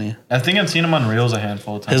guy's funny. I think I've seen him on Reels a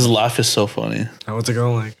handful of times. His laugh is so funny. What's it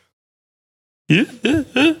going like? Yeah.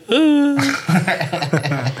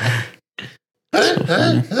 So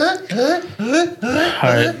funny. All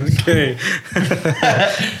right. Okay.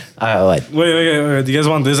 Like, Wait. Do you guys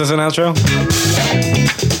want this as an outro?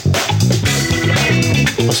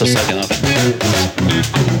 What's the second option?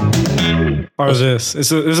 Or is this?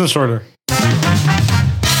 This is shorter.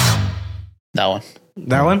 That one.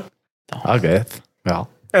 That one? okay. Well,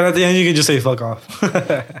 And at the end, you can just say "fuck off."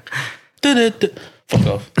 Fuck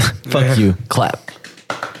off. fuck you. Clap.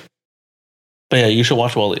 But yeah, you should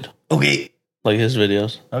watch Waleed. Okay. Like his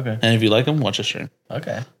videos. Okay. And if you like him, watch his stream.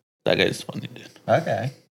 Okay. That guy's funny, dude.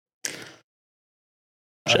 Okay.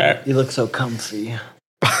 Sure. You look so comfy.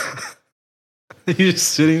 You're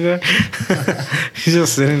just sitting there. He's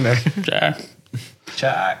just sitting there.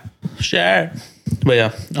 Sure. But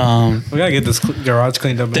yeah, We gotta get this garage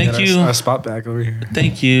cleaned up. And Thank get you. Our spot back over here.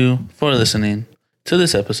 thank you for listening to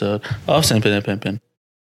this episode of Simpin' and Pimpin'.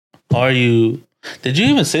 Did you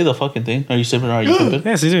even say the fucking thing? Are you simping or are you pimping?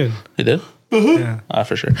 Yes, he did. You did? Yeah.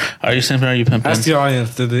 For sure. Are you simping or are you pimping? Ask the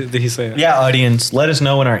audience. Did he say it? Yeah, audience, let us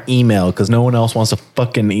know in our email because no one else wants to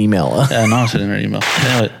fucking email us. Yeah, no, I'm sending her email.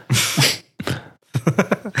 Anyway.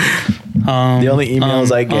 The only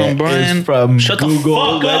emails I get Brian, is from shut the Google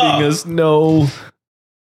fuck letting up. us know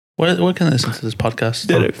Where can I listen to this podcast?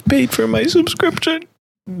 that I've paid for my subscription.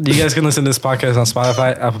 You guys can listen to this podcast on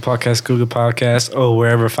Spotify, Apple Podcasts, Google Podcasts, or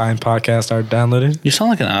wherever fine podcasts are downloaded. You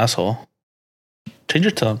sound like an asshole. Change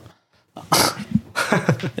your tone.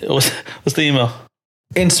 What's the email?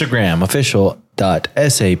 Instagram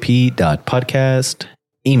official.sap.podcast.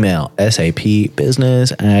 email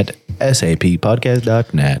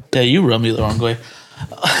sapbusiness@sappodcast.net. Yeah, you rub me the wrong way.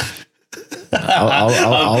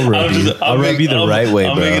 I'll rub you. I'll rub you the right way,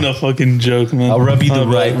 I'm bro. making a fucking joke, man. I'll rub you the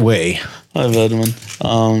My right bad. way. My bad, man.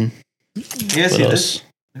 Yes, What yes. else?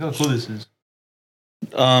 Look how cool this is.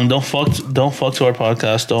 Don't fuck to our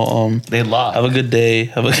podcast. Don't They lost. have a good day.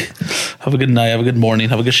 Have a good night. Have a good morning.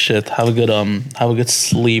 Have a good shit. Have a good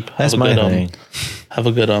sleep. That's have a my good thing. have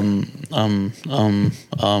a good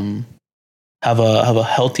have a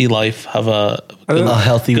healthy life. Have a good, A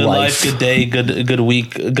healthy good life. life. Good day. Good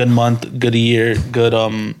week. Good month. Good year. Good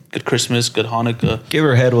Christmas. Good Hanukkah. Give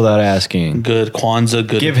her head without asking. Good Kwanzaa.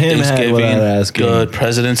 Good Give him head Thanksgiving. without asking. Good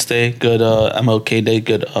President's Day. Good MLK Day.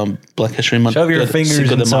 Good Black History Month. Shove your good fingers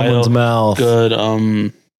Cinco de in someone's Mayo. mouth. Good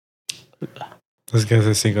This guy's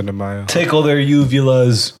a Cinco de Mayo. Tickle their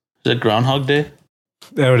uvulas. is it Groundhog Day?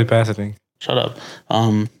 They already passed, I think. Shut up.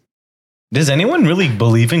 Does anyone really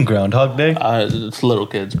believe in Groundhog Day? It's little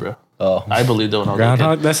kids, bro. Oh. I believed it when I was a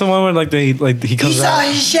Groundhog. That's the one where he comes out.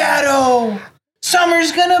 his shadow.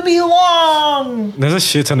 Summer's gonna be long. There's a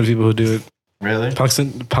shit ton of people who do it. Really? Punks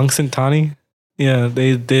and Tani. Yeah,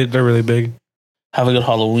 they're really big. kid. Have a good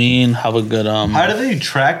Halloween. Have a good How do they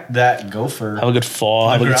track that gopher? Have a good fall.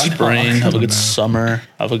 A Have a good groundhog. spring. Have a good summer.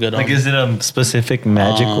 Have a good Like, is it a Specific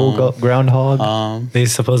magical groundhog. They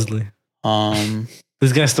supposedly. um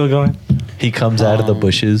This guy's still going. He comes out of the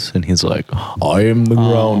bushes and he's like, I am the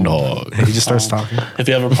groundhog. He just starts talking. if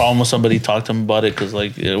you have a problem with somebody, talk to them about it because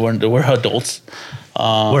like we're adults.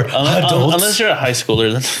 We're adults. Unless you're a high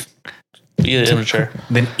schooler, then be immature.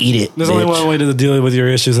 Then eat it. There's only one way to deal with your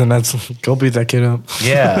issues, and that's go beat that kid up.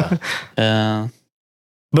 Yeah. Yeah,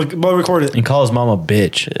 But record it. He calls mom a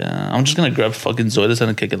bitch. yeah. I'm just gonna grab fucking Zoidus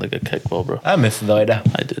and kick it like a kickball, bro. I miss Zoida.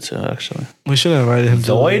 I did too, actually. We should have invited him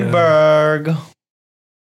to Zoidberg.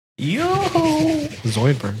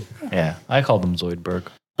 Zoidberg. Yeah, I called him Zoidberg.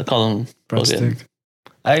 I call him fucking-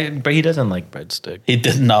 Breadstick. But he doesn't like breadstick. He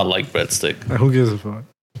did not like breadstick. Who gives a fuck?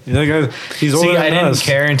 That guy, he's older See, than I didn't us.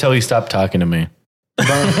 care until he stopped talking to me. Like,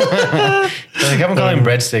 I kept on calling him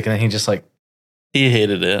breadstick, and then he just like, He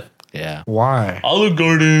hated it. yeah. Why? Olive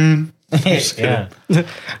Garden. Yeah.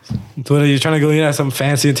 So what, are you trying to go eat at some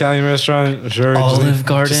fancy Italian restaurant? Sure. Olive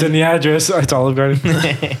Garden? Just send the address. It's Olive Garden.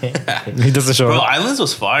 He doesn't show Bro, up. Islands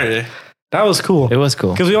was fire. That was cool. It was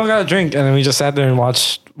cool. Because we all got a drink and then we just sat there and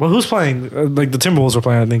watched. Well, who's playing? Like the Timberwolves were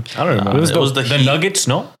playing, I think. I don't remember. It was It was the the Heat. Nuggets,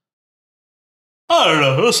 no? I don't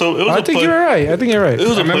know. It was I a think play- you're right. I think you're right. It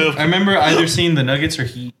was a playoff. I remember either seeing the Nuggets or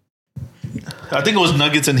Heat. I think it was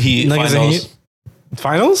Nuggets and Heat. Nuggets and finals. Heat?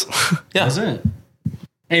 Finals? Yeah. Was it?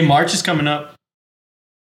 Hey, March is coming up.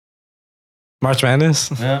 March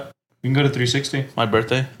Madness Yeah. We can go to 360. My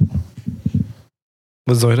birthday.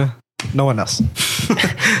 with Zoida. No one else.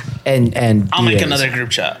 And I'll make Diaz. another group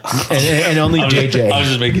chat. And only I was JJ.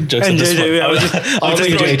 just making jokes. And at this JJ, point. yeah, I was we just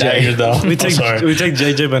only throwing JJ. daggers down. we I'm take sorry. we take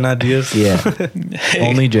JJ, but not Diaz. Yeah. Hey,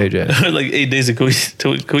 Only JJ. like 8 days ago,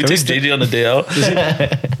 can we take JJ on a day out?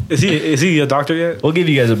 Is he a doctor yet? We'll give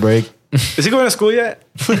you guys a break. Is he going to school yet?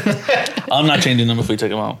 I'm not changing them if we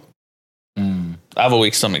take him out. I have a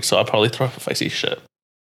weak stomach, so I'll probably throw up if I see shit.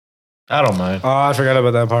 I don't mind. Oh, I forgot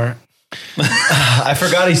about that part. I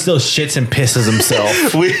forgot he still shits and pisses himself.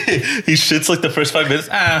 He shits like the first 5 minutes.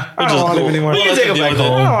 I don't want him anymore. We'll You let take them him deal back with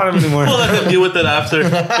it. I don't want him anymore. We'll let them deal with it after.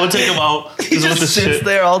 We'll take him out. He With the just sits shit.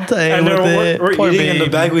 there all day And with then it. we're Poor eating in the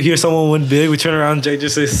baby. bag. We hear someone win big. We turn around. Jay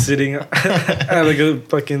just is sitting at like a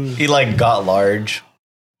fucking. He like got large.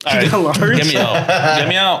 All right. got large. Get me out. Get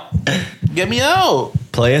me out. Get me out.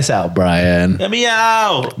 Play us out, Brian. Get me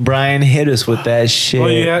out. Brian hit us with that shit.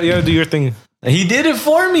 Well, you gotta do your thing. He did it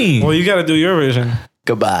for me. Well, you gotta do your version.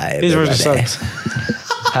 Goodbye. His version everybody.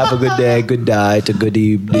 sucks. Have a good day, good night, a good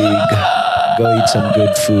evening. Go eat some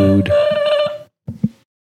good food. That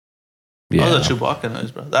Yeah. was a Chewbacca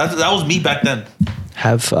noise, bro. That was me back then.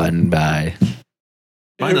 Have fun. Bye.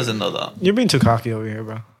 Mine doesn't know that. You're being too cocky over here,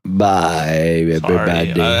 bro. Bye, Sorry.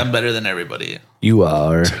 everybody. I'm better than everybody. You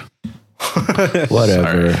are.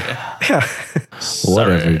 Whatever. Yeah.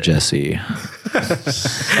 Whatever, Jesse.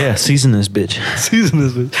 Yeah, season this bitch. Season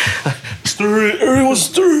this bitch. Stir it. Everyone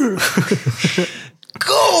stir it.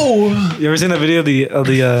 Go! You ever seen that video of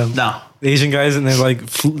the No. Asian guys and they're like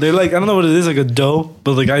I don't know what it is, like a dough,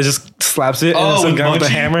 but the guy just slaps it and Oh, it's some with guy with a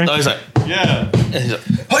mochi? hammer. Oh, he's like, Yeah. and he's like,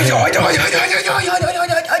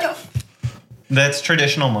 That's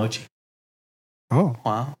traditional mochi. Oh,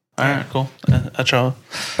 wow. All right, cool. I try. I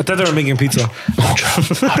thought they were making pizza.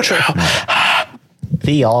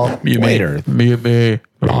 Theo. You Later. Me.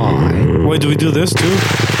 Wait, do we do this too?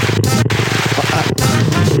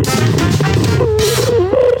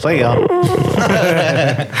 See ya.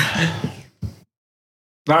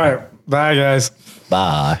 All right. Bye, guys.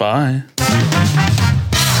 Bye. Bye.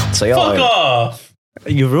 See ya. Fuck later. off.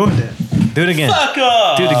 You ruined it. Do it again. Fuck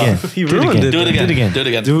off. Do it again. You Do it ruined again. it. Do it again. Do it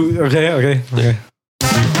again. Do it again. Okay.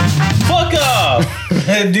 Fuck off.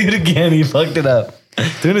 Do it again. You fucked it up.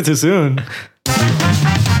 Doing it too soon.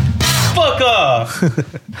 Fuck off.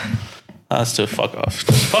 That's too fuck off.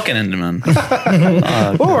 Fucking end it, man.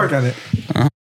 We'll work on it.